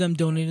all of them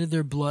donated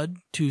their blood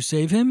to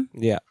save him,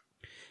 Yeah.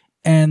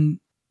 and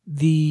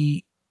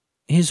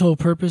his whole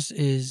purpose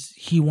is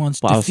he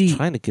wants Well, I was defeat.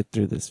 trying to get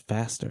through this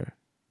faster,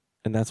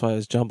 and that's why I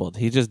was jumbled.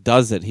 He just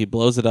does it. He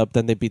blows it up,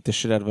 then they beat the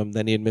shit out of him,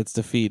 then he admits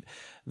defeat.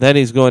 Then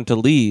he's going to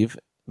leave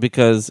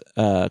because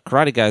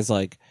karate guy's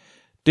like,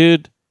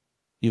 dude,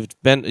 you've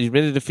been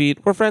to defeat.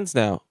 We're friends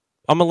now.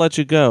 I'm going to let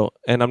you go,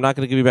 and I'm not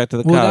going to give you back to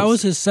the Well, cops. that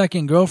was his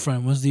second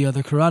girlfriend, was the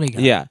other karate guy.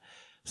 Yeah.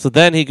 So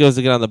then he goes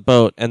to get on the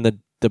boat, and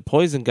the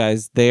poison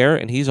guy's there,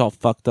 and he's all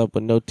fucked up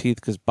with no teeth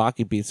because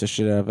Baki beats the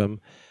shit out of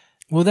him.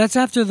 Well, that's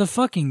after the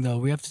fucking, though.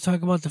 We have to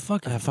talk about the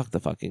fucking. Fuck the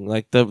fucking.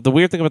 Like, the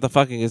weird thing about the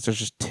fucking is there's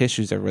just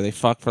tissues everywhere. They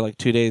fuck for like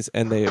 2 days,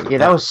 and they... Yeah,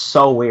 that was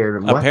so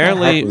weird. What the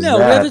Apparently- heck was No,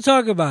 we that? have to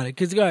talk about it.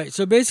 Because, all right,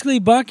 so basically,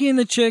 Baki and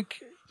the chick.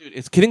 Dude,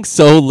 it's getting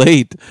so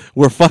late.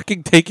 We're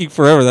fucking taking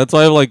forever. That's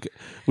why I'm like,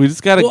 we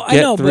just gotta Well, I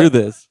get know, through but-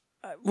 this.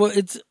 Well,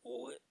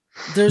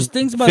 there's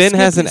things about Finn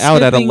has an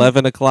out at skipping-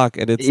 11 o'clock,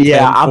 and it's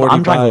Yeah, I'm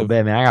trying to go 10:45. to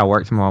bed, man. I got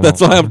work tomorrow. That's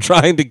why I'm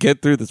trying to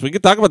get through this. We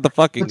can talk about the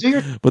fucking, But do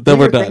your, but then do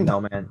we're your done. thing,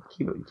 though, man.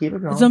 Keep it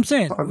going. That's what I'm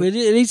saying.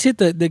 It needs to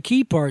hit the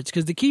key parts,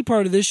 because the key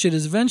part of this shit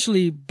is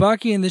eventually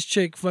Baki and this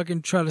chick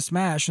fucking try to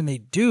smash, and they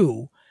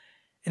do.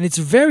 And it's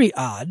very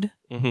odd.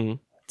 hmm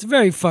It's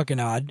very fucking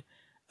odd.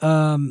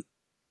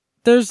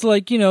 There's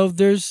like,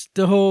 there's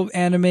the whole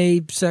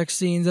anime sex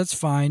scenes. That's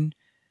fine.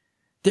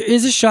 There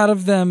is a shot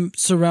of them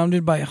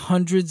surrounded by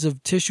hundreds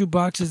of tissue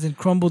boxes and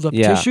crumbled up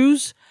Yeah.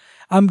 tissues.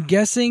 I'm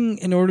guessing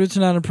in order to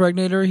not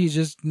impregnate her, he's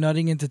just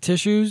nutting into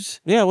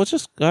tissues. Yeah, well,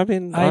 just, I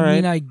mean, all I right.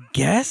 mean, I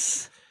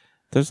guess.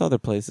 There's other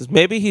places.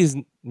 Maybe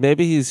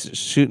he's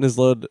shooting his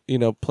load,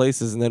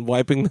 places and then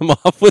wiping them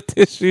off with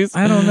tissues.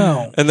 I don't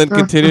know. And then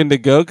continuing to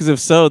go. Because if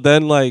so,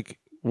 then like,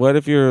 what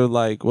if you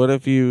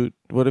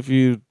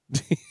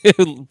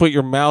put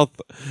your mouth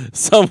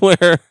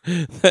somewhere.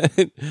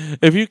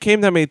 If you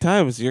came that many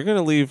times, you're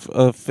gonna leave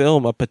a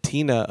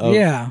patina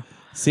of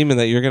semen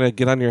that you're gonna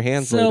get on your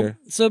hands later.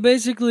 So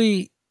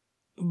basically,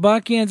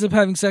 Baki ends up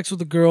having sex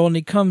with a girl, and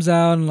he comes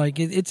out, and like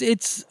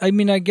it's. I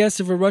mean, I guess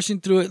if we're rushing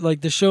through it,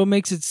 like the show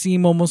makes it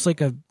seem almost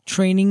like a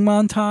training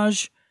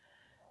montage,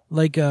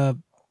 like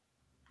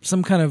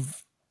some kind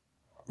of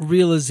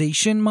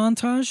realization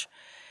montage.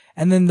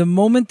 And then the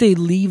moment they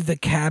leave the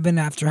cabin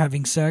after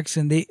having sex,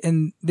 and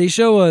they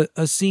show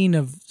a scene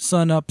of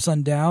sun up,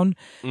 sun down,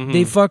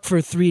 they fuck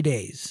for 3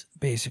 days,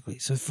 basically.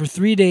 So for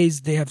 3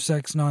 days, they have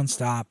sex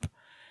nonstop.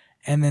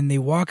 And then they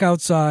walk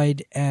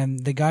outside,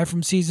 and the guy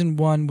from season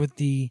 1 with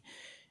the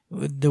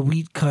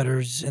wheat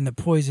cutters and the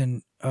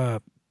poison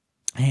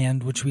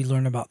hand, which we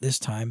learn about this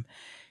time,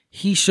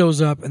 he shows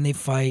up, and they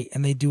fight,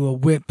 and they do a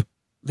whip.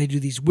 They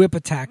do these whip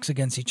attacks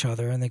against each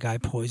other, and the guy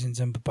poisons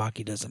him, but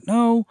Baki doesn't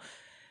know.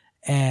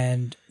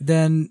 And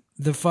then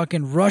the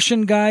fucking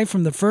Russian guy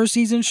from the first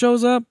season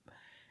shows up,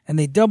 and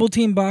they double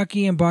team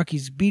Baki, and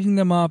Baki's beating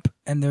them up,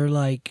 and they're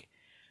like,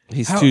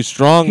 he's too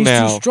strong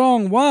now. He's too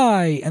strong.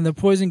 Why? And the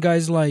poison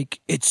guy's like,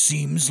 it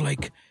seems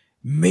like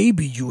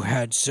maybe you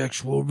had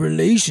sexual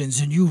relations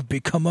and you've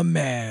become a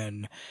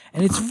man.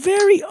 And it's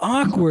very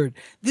awkward.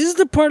 This is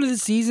the part of the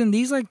season,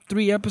 these like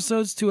 2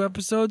 episodes, are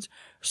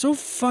so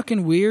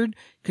fucking weird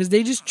because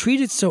they just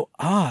treat it so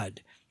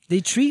odd. They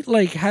treat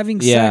like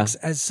having sex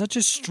as such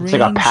a strange... It's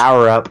like a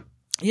power-up.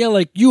 Yeah,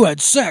 like, you had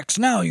sex,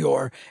 now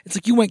you're... It's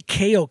like you went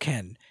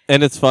Kaioken.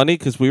 And it's funny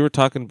because we were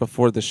talking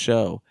before the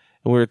show,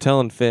 and we were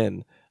telling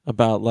Finn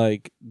about,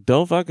 like,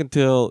 don't fuck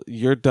until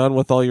you're done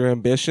with all your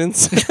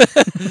ambitions.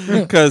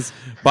 Because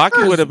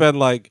Baki would have been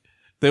like...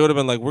 They would have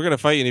been like, we're going to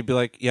fight you. And he'd be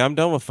like, yeah, I'm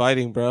done with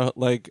fighting, bro.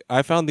 Like,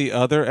 I found the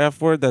other F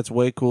word that's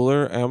way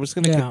cooler, and I'm just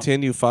going to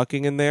continue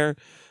fucking in there.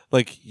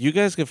 Like, you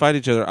guys can fight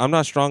each other. I'm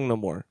not strong no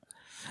more.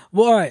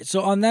 Well, all right.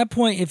 So on that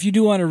point, if you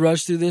do want to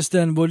rush through this,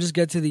 then we'll just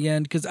get to the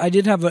end because I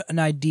did have an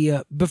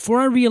idea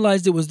before I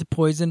realized it was the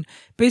poison.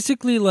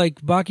 Basically,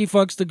 like Baki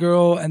fucks the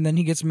girl and then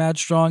he gets mad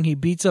strong. He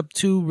beats up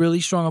 2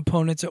 really strong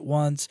opponents at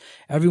once.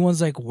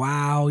 Everyone's like,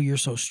 "Wow, you're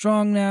so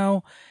strong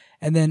now."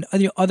 And then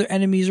other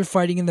enemies are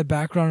fighting in the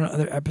background in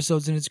other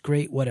episodes, and it's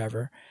great,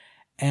 whatever.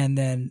 And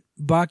then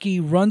Baki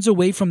runs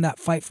away from that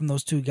fight from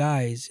those 2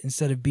 guys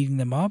instead of beating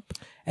them up.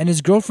 And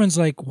his girlfriend's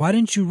like, why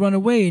didn't you run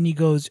away? And he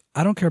goes,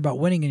 I don't care about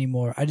winning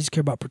anymore. I just care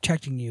about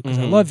protecting you because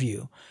I love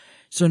you.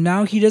 So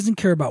now he doesn't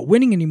care about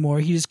winning anymore.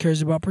 He just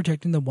cares about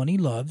protecting the one he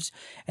loves.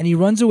 And he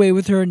runs away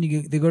with her, and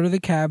they go to the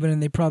cabin,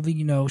 and they probably,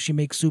 she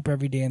makes soup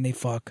every day, and they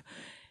fuck.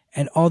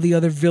 And all the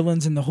other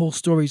villains and the whole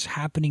story's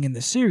happening in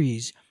the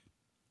series.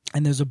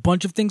 And there's a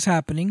bunch of things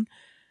happening.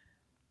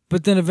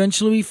 But then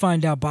eventually we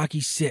find out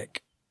Baki's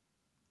sick.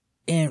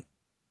 And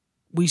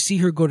we see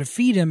her go to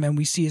feed him, and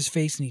we see his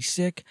face, and he's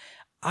sick.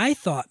 I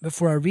thought,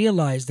 before I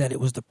realized that it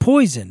was the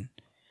poison,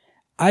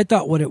 I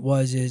thought what it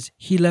was is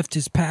he left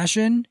his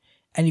passion,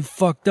 and he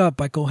fucked up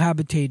by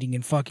cohabitating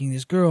and fucking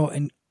this girl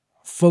and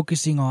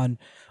focusing on,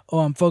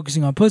 I'm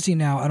focusing on pussy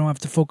now. I don't have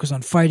to focus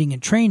on fighting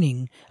and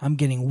training. I'm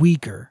getting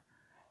weaker.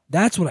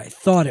 That's what I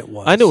thought it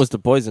was. I knew it was the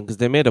poison because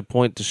they made a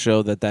point to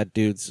show that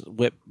dude's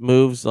whip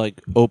moves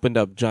like opened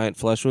up giant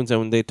flesh wounds, and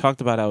when they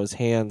talked about how his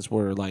hands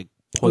were like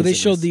poisonous. Well, they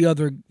showed the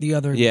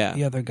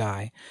other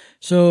guy.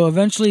 So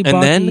eventually, and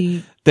Baki...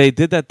 then they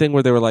did that thing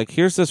where they were like,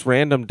 "Here's this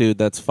random dude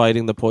that's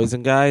fighting the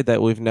poison guy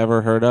that we've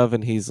never heard of,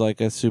 and he's like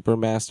a super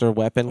master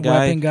weapon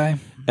guy."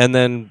 And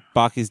then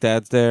Baki's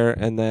dad's there,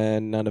 and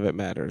then none of it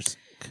matters.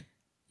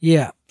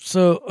 Yeah.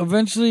 So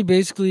eventually,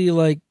 basically,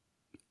 like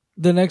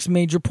the next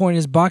major point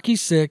is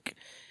Baki's sick.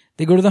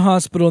 They go to the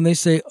hospital and they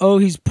say, "Oh,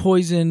 he's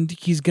poisoned.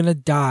 He's gonna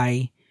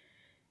die."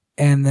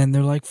 And then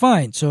they're like,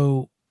 "Fine."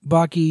 So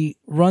Baki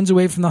runs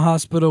away from the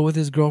hospital with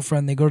his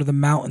girlfriend. They go to the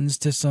mountains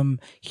to some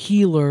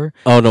healer.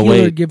 Oh, no,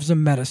 healer wait. gives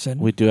them medicine.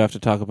 We do have to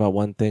talk about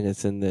one thing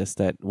that's in this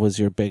that was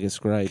your biggest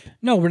gripe.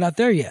 No, we're not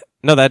there yet.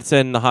 No, that's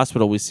in the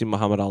hospital. We see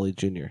Muhammad Ali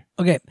Jr.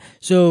 Okay,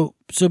 so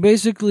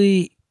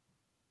basically,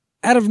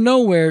 out of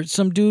nowhere,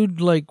 some dude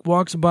like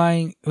walks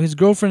by. His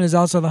girlfriend is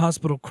outside the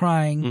hospital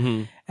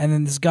crying, and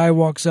then this guy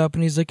walks up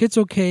and he's like, "It's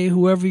okay.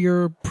 Whoever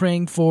you're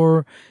praying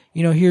for,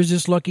 here's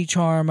this lucky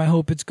charm. I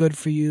hope it's good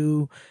for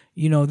you.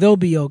 They'll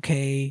be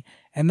okay."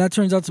 And that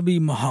turns out to be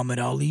Muhammad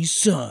Ali's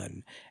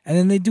son. And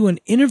then they do an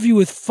interview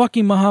with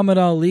fucking Muhammad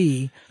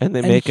Ali. And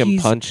they make him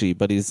punchy,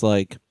 but he's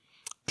like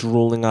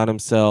drooling on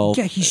himself.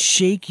 Yeah,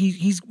 he's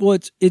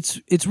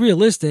it's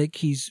realistic.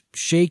 He's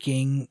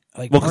shaking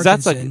like because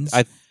that's like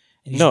I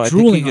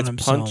think he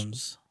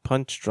gets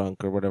punch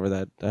drunk or whatever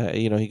that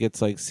he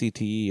gets like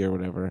CTE or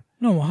whatever.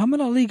 No,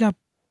 Muhammad Ali got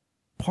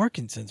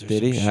Parkinson's or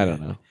something. Did he? I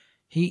don't know.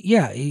 He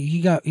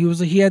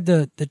had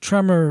the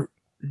tremor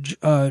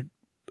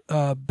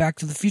Back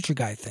to the Future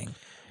guy thing.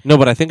 No,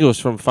 but I think it was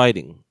from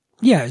fighting.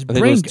 Yeah, his I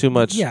think it was too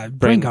much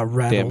brain got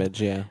rattled.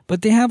 Damage, yeah.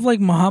 But they have like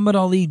Muhammad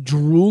Ali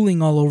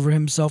drooling all over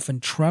himself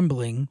and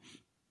trembling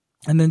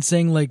and then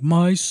saying like,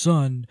 "My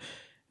son."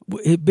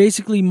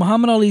 Basically,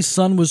 Muhammad Ali's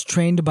son was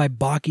trained by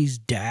Baki's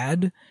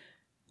dad.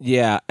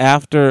 Yeah,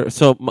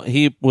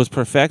 he was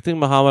perfecting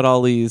Muhammad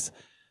Ali's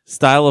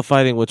style of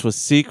fighting, which was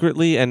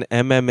secretly an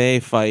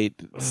MMA fight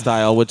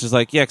style, which is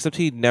like, yeah, except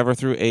he never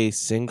threw a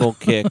single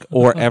kick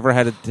or ever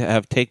had to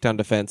have takedown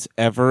defense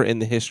ever in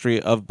the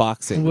history of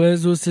boxing.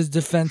 What was his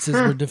defenses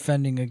were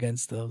defending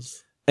against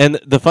those? And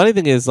the funny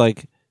thing is,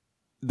 like,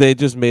 they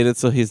just made it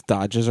so his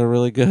dodges are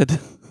really good.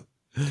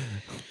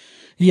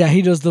 Yeah,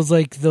 he does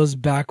those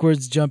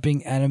backwards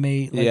jumping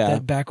anime,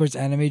 that backwards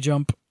anime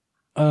jump.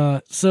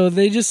 So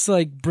they just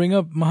like bring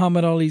up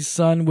Muhammad Ali's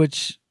son,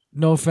 which,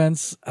 no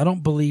offense, I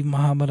don't believe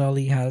Muhammad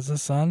Ali has a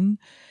son.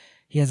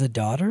 He has a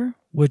daughter,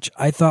 which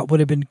I thought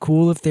would have been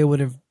cool if they would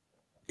have.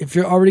 If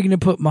you're already going to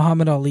put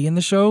Muhammad Ali in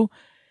the show,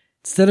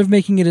 instead of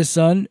making it his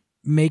son,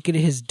 make it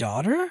his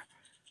daughter.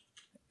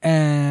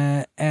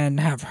 And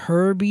have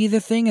her be the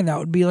thing, and that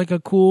would be like a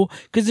cool,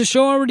 because the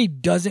show already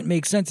doesn't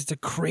make sense. It's a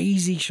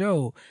crazy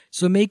show,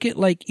 so make it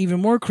like even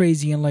more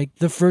crazy and like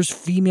the first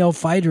female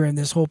fighter in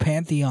this whole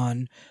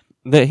pantheon.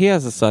 That he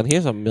has a son. He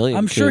has a million.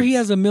 I'm kids. Sure he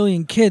has a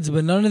million kids,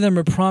 but none of them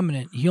are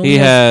prominent. He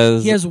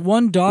has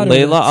one daughter.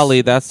 Layla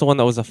Ali. That's the one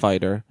that was a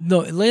fighter.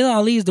 No, Layla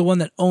Ali is the one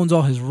that owns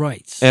all his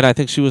rights. And I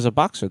think she was a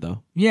boxer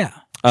though. Yeah.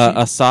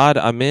 Asad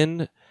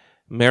Amin,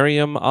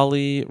 Maryam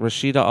Ali,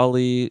 Rashida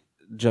Ali,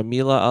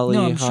 Jamila Ali,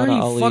 no, I'm sure Hana he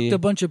Ali, fucked a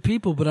bunch of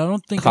people, but I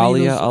don't think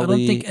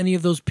any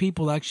of those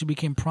people actually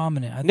became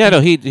prominent.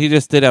 He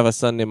just did have a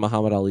son named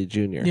Muhammad Ali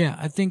Jr. Yeah,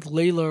 I think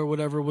Layla or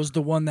whatever was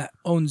the one that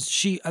owns.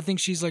 I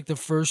think she's like the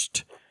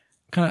first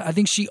kind of. I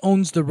think she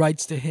owns the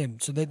rights to him,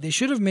 so that they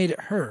should have made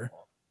it her.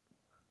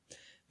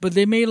 But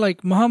they made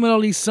like Muhammad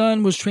Ali's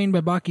son was trained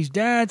by Baki's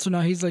dad, so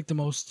now he's like the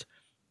most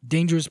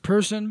dangerous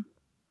person.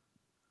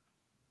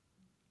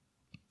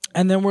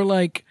 And then we're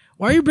like,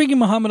 why are you bringing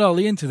Muhammad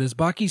Ali into this?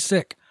 Baki's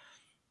sick.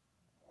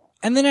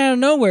 And then out of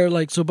nowhere,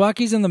 like, so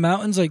Baki's in the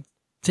mountains, like,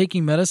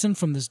 taking medicine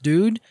from this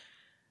dude.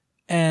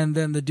 And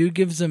then the dude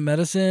gives him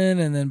medicine,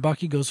 and then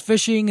Baki goes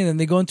fishing, and then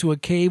they go into a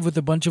cave with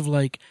a bunch of,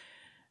 like,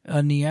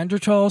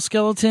 Neanderthal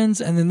skeletons,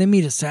 and then they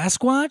meet a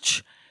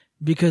Sasquatch,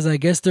 because I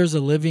guess there's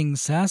a living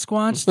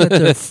Sasquatch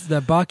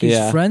that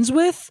Baki's friends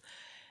with.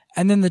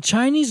 And then the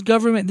Chinese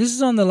government, this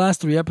is on the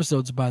last 3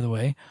 episodes, by the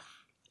way,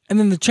 and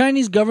then the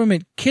Chinese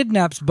government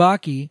kidnaps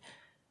Baki.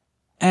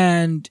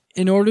 And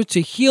in order to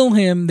heal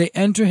him, they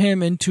enter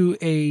him into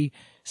a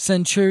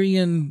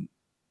Centurion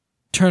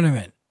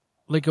tournament,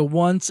 like a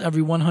once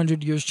every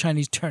 100 years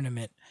Chinese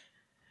tournament.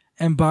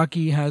 And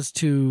Baki has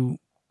to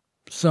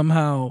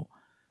somehow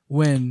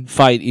win.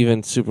 Fight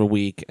even super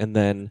weak. And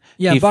then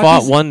he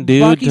fought one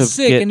dude Baki's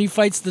sick, and he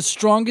fights the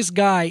strongest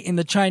guy in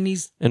the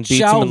Chinese and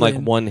beats Shaolin, him in like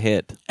one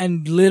hit.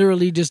 And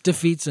literally just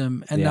defeats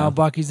him. And now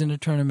Baki's in a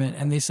tournament,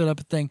 and they set up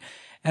a thing.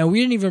 And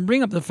we didn't even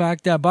bring up the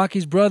fact that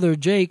Baki's brother,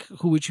 Jake,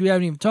 which we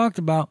haven't even talked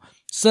about,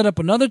 set up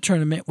another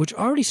tournament, which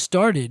already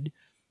started,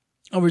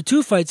 and we're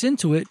 2 fights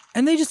into it,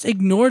 and they just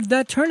ignored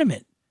that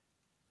tournament.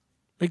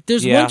 Like,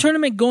 there's one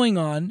tournament going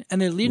on,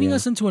 and they're leading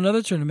us into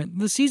another tournament.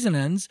 The season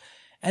ends,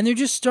 and they're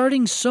just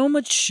starting so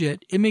much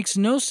shit. It makes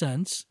no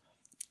sense.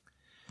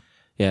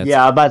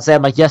 Yeah, I'm about to say,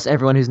 I'm like, yes,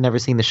 everyone who's never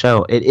seen the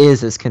show, it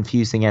is as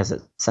confusing as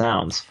it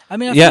sounds. I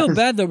mean, I feel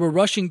bad that we're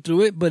rushing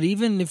through it, but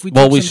even if we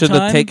we should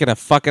have taken a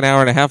fucking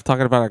hour and a half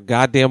talking about our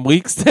goddamn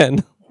weeks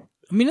then.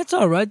 I mean, it's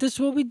all right. This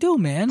is what we do,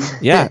 man.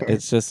 Yeah,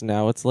 it's just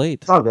now it's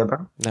late. It's all good,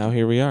 bro. Now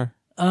here we are.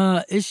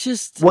 It's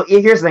just... Well,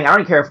 here's the thing. I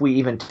don't care if we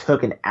even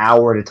took an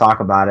hour to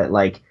talk about it.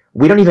 Like,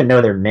 we don't even know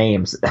their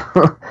names.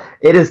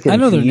 It is confusing. I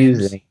know their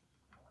names.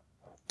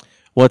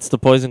 What's the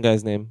poison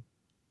guy's name?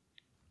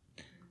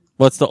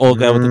 What's the old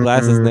guy with the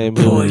glasses name?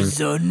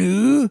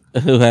 Poison.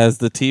 Who has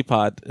the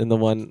teapot in the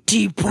one?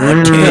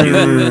 Teapot. You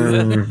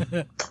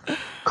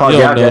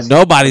don't know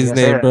nobody's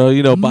name, bro.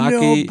 You know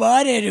Baki.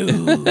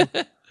 Nobody.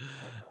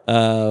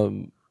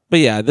 But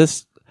yeah,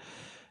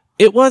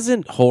 it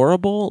wasn't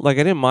horrible. Like,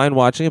 I didn't mind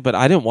watching it, but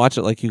I didn't watch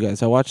it like you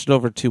guys. I watched it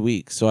over 2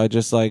 weeks, so I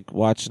just like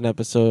watched an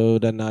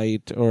episode a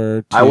night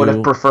or 2. I would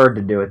have preferred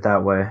to do it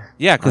that way.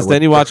 Yeah, because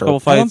then you watch a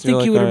couple fights. I don't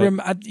think you would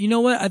have. You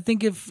know what? I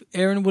think if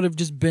Aaron would have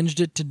just binged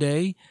it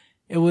today,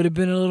 it would have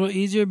been a little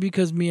easier,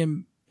 because me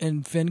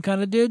and Finn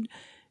kind of did,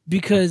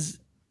 because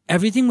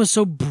everything was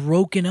so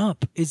broken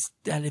up. It's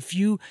that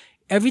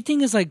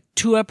everything is like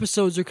 2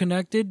 episodes are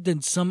connected,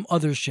 then some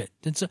other shit.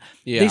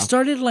 They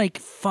started like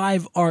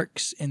 5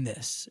 arcs in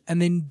this,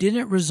 and they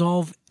didn't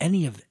resolve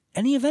any of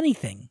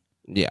anything.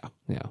 Yeah.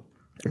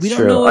 We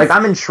don't know. Like,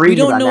 I'm intrigued. We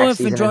don't know if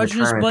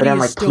Androgynous Buddy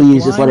is still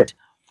blind. Just let it.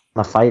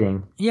 The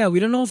fighting. Yeah, we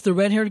don't know if the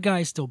red-haired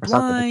guy is still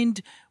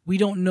blind. We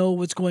don't know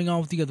what's going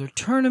on with the other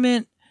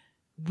tournament.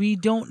 We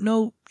don't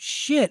know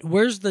shit.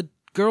 Where's the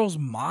girl's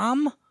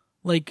mom?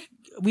 Like,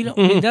 we don't.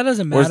 That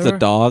doesn't matter. Where's the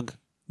dog?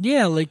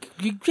 Yeah, we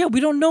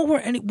don't know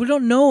we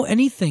don't know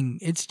anything.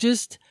 It's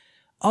just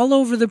all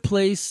over the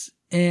place,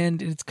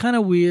 and it's kind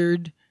of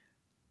weird.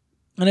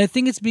 And I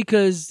think it's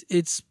because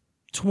it's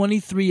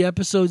 23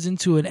 episodes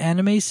into an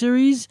anime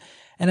series,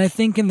 and I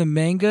think in the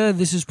manga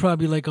this is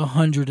probably like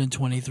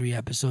 123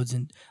 episodes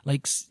in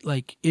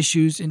like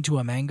issues into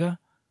a manga.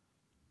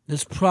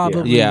 That's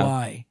probably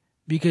why.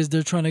 because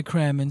they're trying to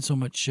cram in so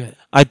much shit.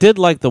 I did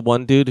like the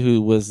one dude who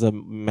was the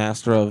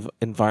master of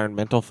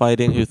environmental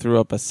fighting who threw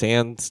up a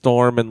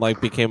sandstorm and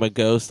like became a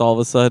ghost all of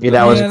a sudden. Yeah,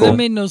 that was cool. That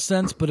made no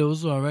sense, but it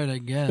was all right, I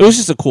guess. It was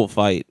just a cool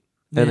fight.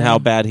 And Yeah. how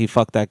bad he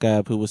fucked that guy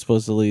up who was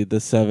supposedly the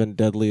 7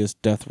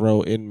 deadliest death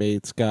row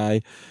inmates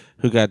guy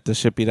who got the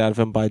shit beat out of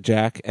him by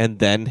Jack and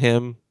then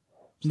him.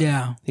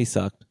 Yeah. He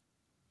sucked.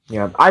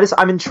 Yeah,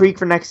 I'm intrigued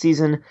for next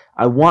season.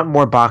 I want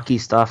more Baki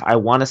stuff. I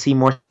want to see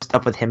more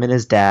stuff with him and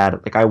his dad.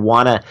 Like I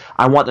want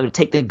them to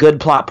take the good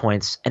plot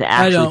points and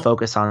actually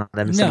focus on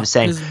them instead of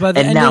saying, 'cause by the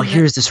and end now of the-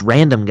 here's this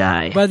random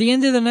guy. By the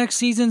end of the next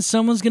season,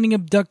 someone's getting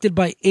abducted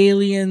by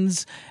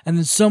aliens, and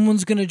then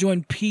someone's going to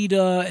join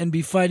PETA and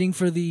be fighting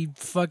for the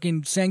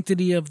fucking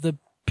sanctity of the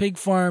pig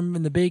farm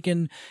and the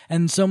bacon,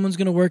 and someone's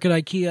going to work at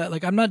IKEA.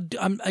 Like,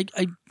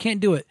 I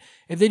can't do it.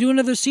 If they do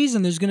another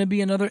season, there's going to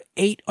be another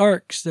 8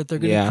 arcs that they're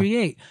going to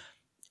create.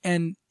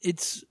 And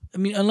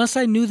unless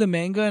I knew the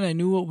manga and I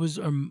knew what was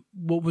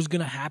going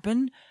to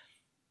happen,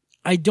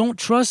 I don't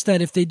trust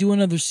that if they do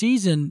another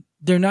season,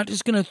 they're not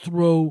just going to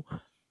throw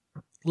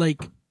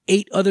like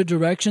 8 other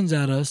directions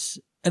at us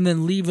and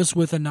then leave us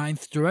with a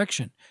 9th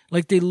direction.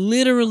 Like they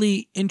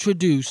literally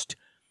introduced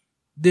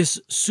this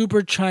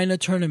Super China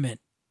tournament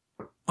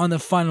on the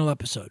final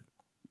episode.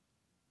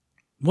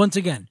 Once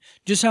again,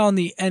 just how in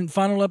the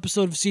final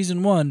episode of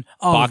season 1,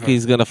 Oliver.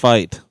 Baki's gonna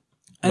fight.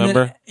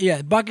 Remember?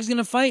 Baki's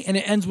gonna fight, and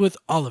it ends with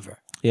Oliver.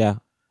 Yeah.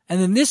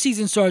 And then this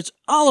season starts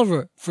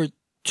Oliver for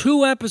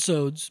 2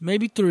 episodes,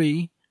 maybe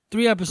 3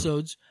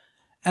 episodes,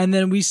 and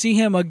then we see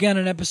him again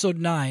in episode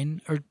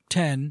 9 or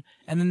 10,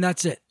 and then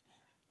that's it.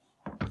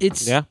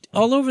 It's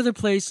all over the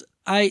place.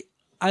 I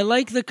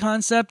like the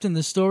concept and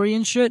the story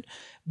and shit,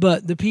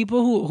 but the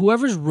people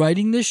whoever's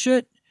writing this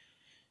shit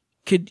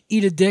could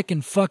eat a dick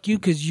and fuck you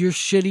because you're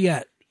shitty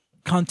at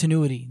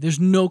continuity. There's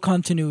no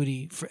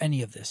continuity for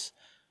any of this.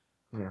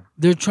 Yeah.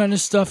 They're trying to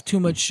stuff too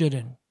much shit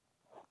in.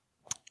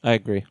 I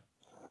agree.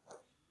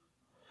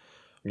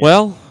 Yeah.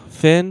 Well,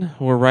 Finn,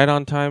 we're right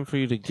on time for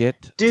you to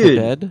get to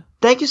bed.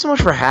 Thank you so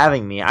much for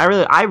having me. I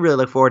really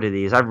look forward to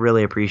these. I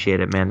really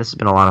appreciate it, man. This has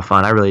been a lot of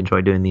fun. I really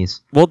enjoy doing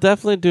these. We'll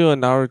definitely do a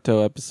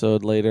Naruto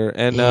episode later.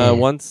 And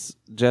once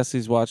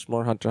Jesse's watched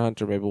more Hunter x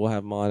Hunter, maybe we'll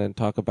have him on and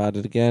talk about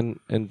it again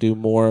and do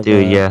more of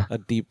a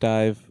deep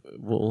dive.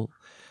 We'll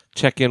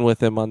check in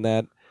with him on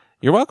that.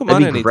 You're welcome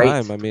on any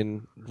time. I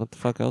mean, what the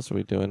fuck else are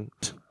we doing?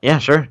 Yeah,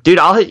 sure. Dude,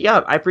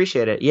 I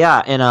appreciate it.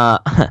 Yeah, and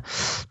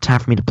time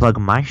for me to plug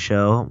my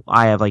show.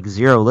 I have like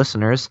 0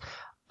 listeners.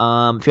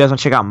 If you guys want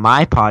to check out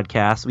my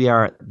podcast, we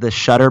are the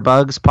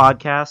Shutterbugs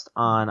podcast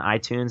on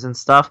iTunes and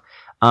stuff.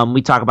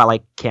 We talk about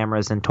like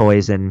cameras and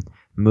toys and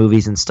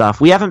movies and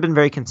stuff. We haven't been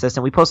very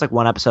consistent. We post like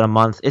 1 episode a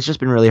month. It's just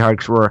been really hard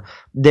because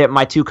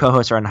my 2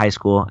 co-hosts are in high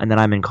school and then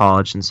I'm in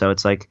college, and so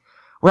it's like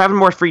we're having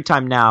more free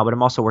time now, but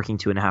I'm also working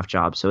 2.5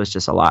 jobs, so it's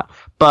just a lot.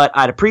 But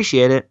I'd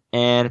appreciate it,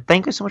 and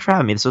thank you so much for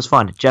having me. This was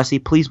fun. Jesse,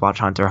 please watch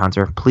Hunter x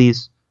Hunter,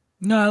 please.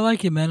 No, I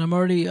like it, man.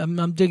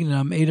 I'm digging it.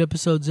 I'm 8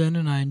 episodes in,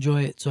 and I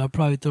enjoy it, so I'll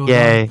probably throw it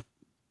Yay. on.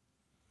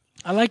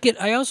 I like it.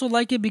 I also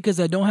like it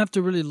because I don't have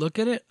to really look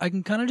at it. I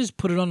can kind of just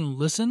put it on and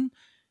listen,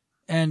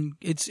 and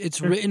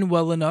it's written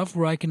well enough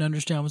where I can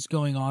understand what's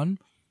going on.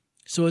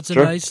 So it's a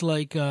nice,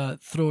 like,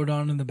 throw it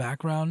on in the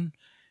background.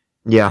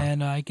 Yeah.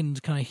 And I can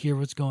kind of hear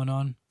what's going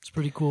on. It's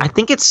pretty cool. I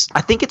think it's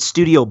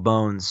Studio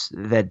Bones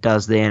that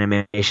does the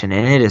animation,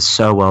 and it is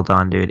so well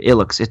done, dude.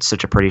 It's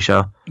such a pretty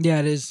show. Yeah,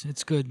 it is.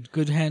 It's good.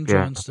 Good hand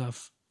drawn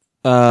stuff.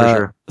 For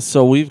sure.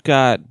 So we've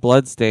got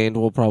Bloodstained.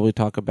 We'll probably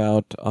talk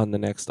about on the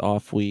next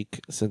off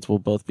week since we'll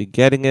both be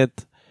getting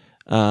it.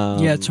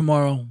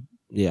 Tomorrow.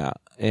 Yeah,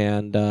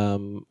 and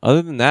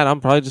other than that,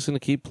 I'm probably just gonna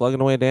keep plugging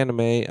away at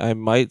anime. I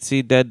might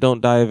see Dead Don't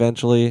Die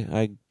eventually.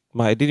 I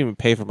didn't even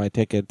pay for my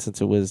ticket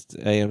since it was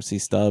AMC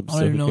stubs.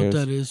 I don't even know what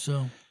that is.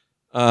 So.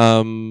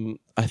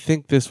 I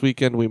think this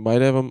weekend we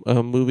might have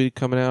a movie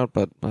coming out,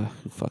 but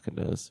who fucking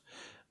knows?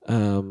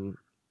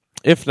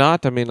 If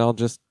not, I mean,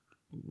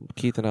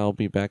 Keith and I will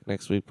be back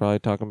next week, probably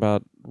talking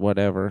about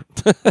whatever.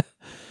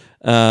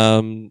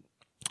 But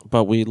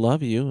we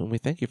love you and we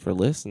thank you for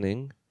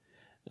listening.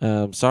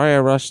 Sorry I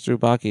rushed through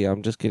Baki.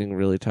 I'm just getting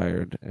really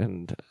tired,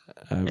 and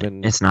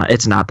It's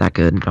not that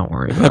good. Don't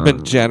worry. I've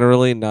been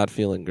generally not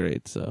feeling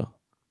great, so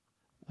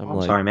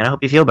I'm sorry, man. I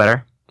hope you feel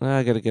better.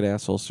 I gotta get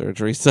asshole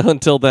surgery, so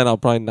until then I'll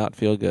probably not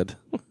feel good.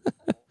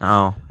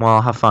 Oh,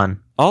 well, have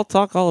fun. I'll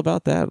talk all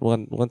about that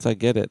once I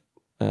get it.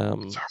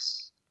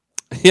 Yes.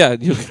 Yeah,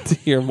 you get to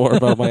hear more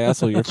about my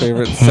asshole, your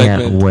favorite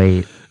Can't segment.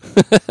 wait.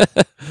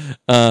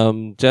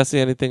 Jesse,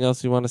 anything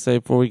else you want to say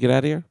before we get out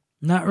of here?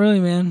 Not really,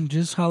 man.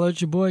 Just holler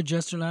at your boy,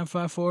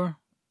 Jester954.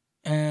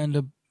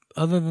 And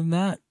other than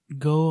that,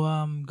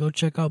 go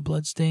check out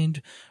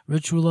Bloodstained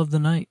Ritual of the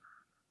Night.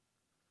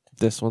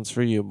 This one's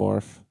for you,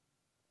 Morph.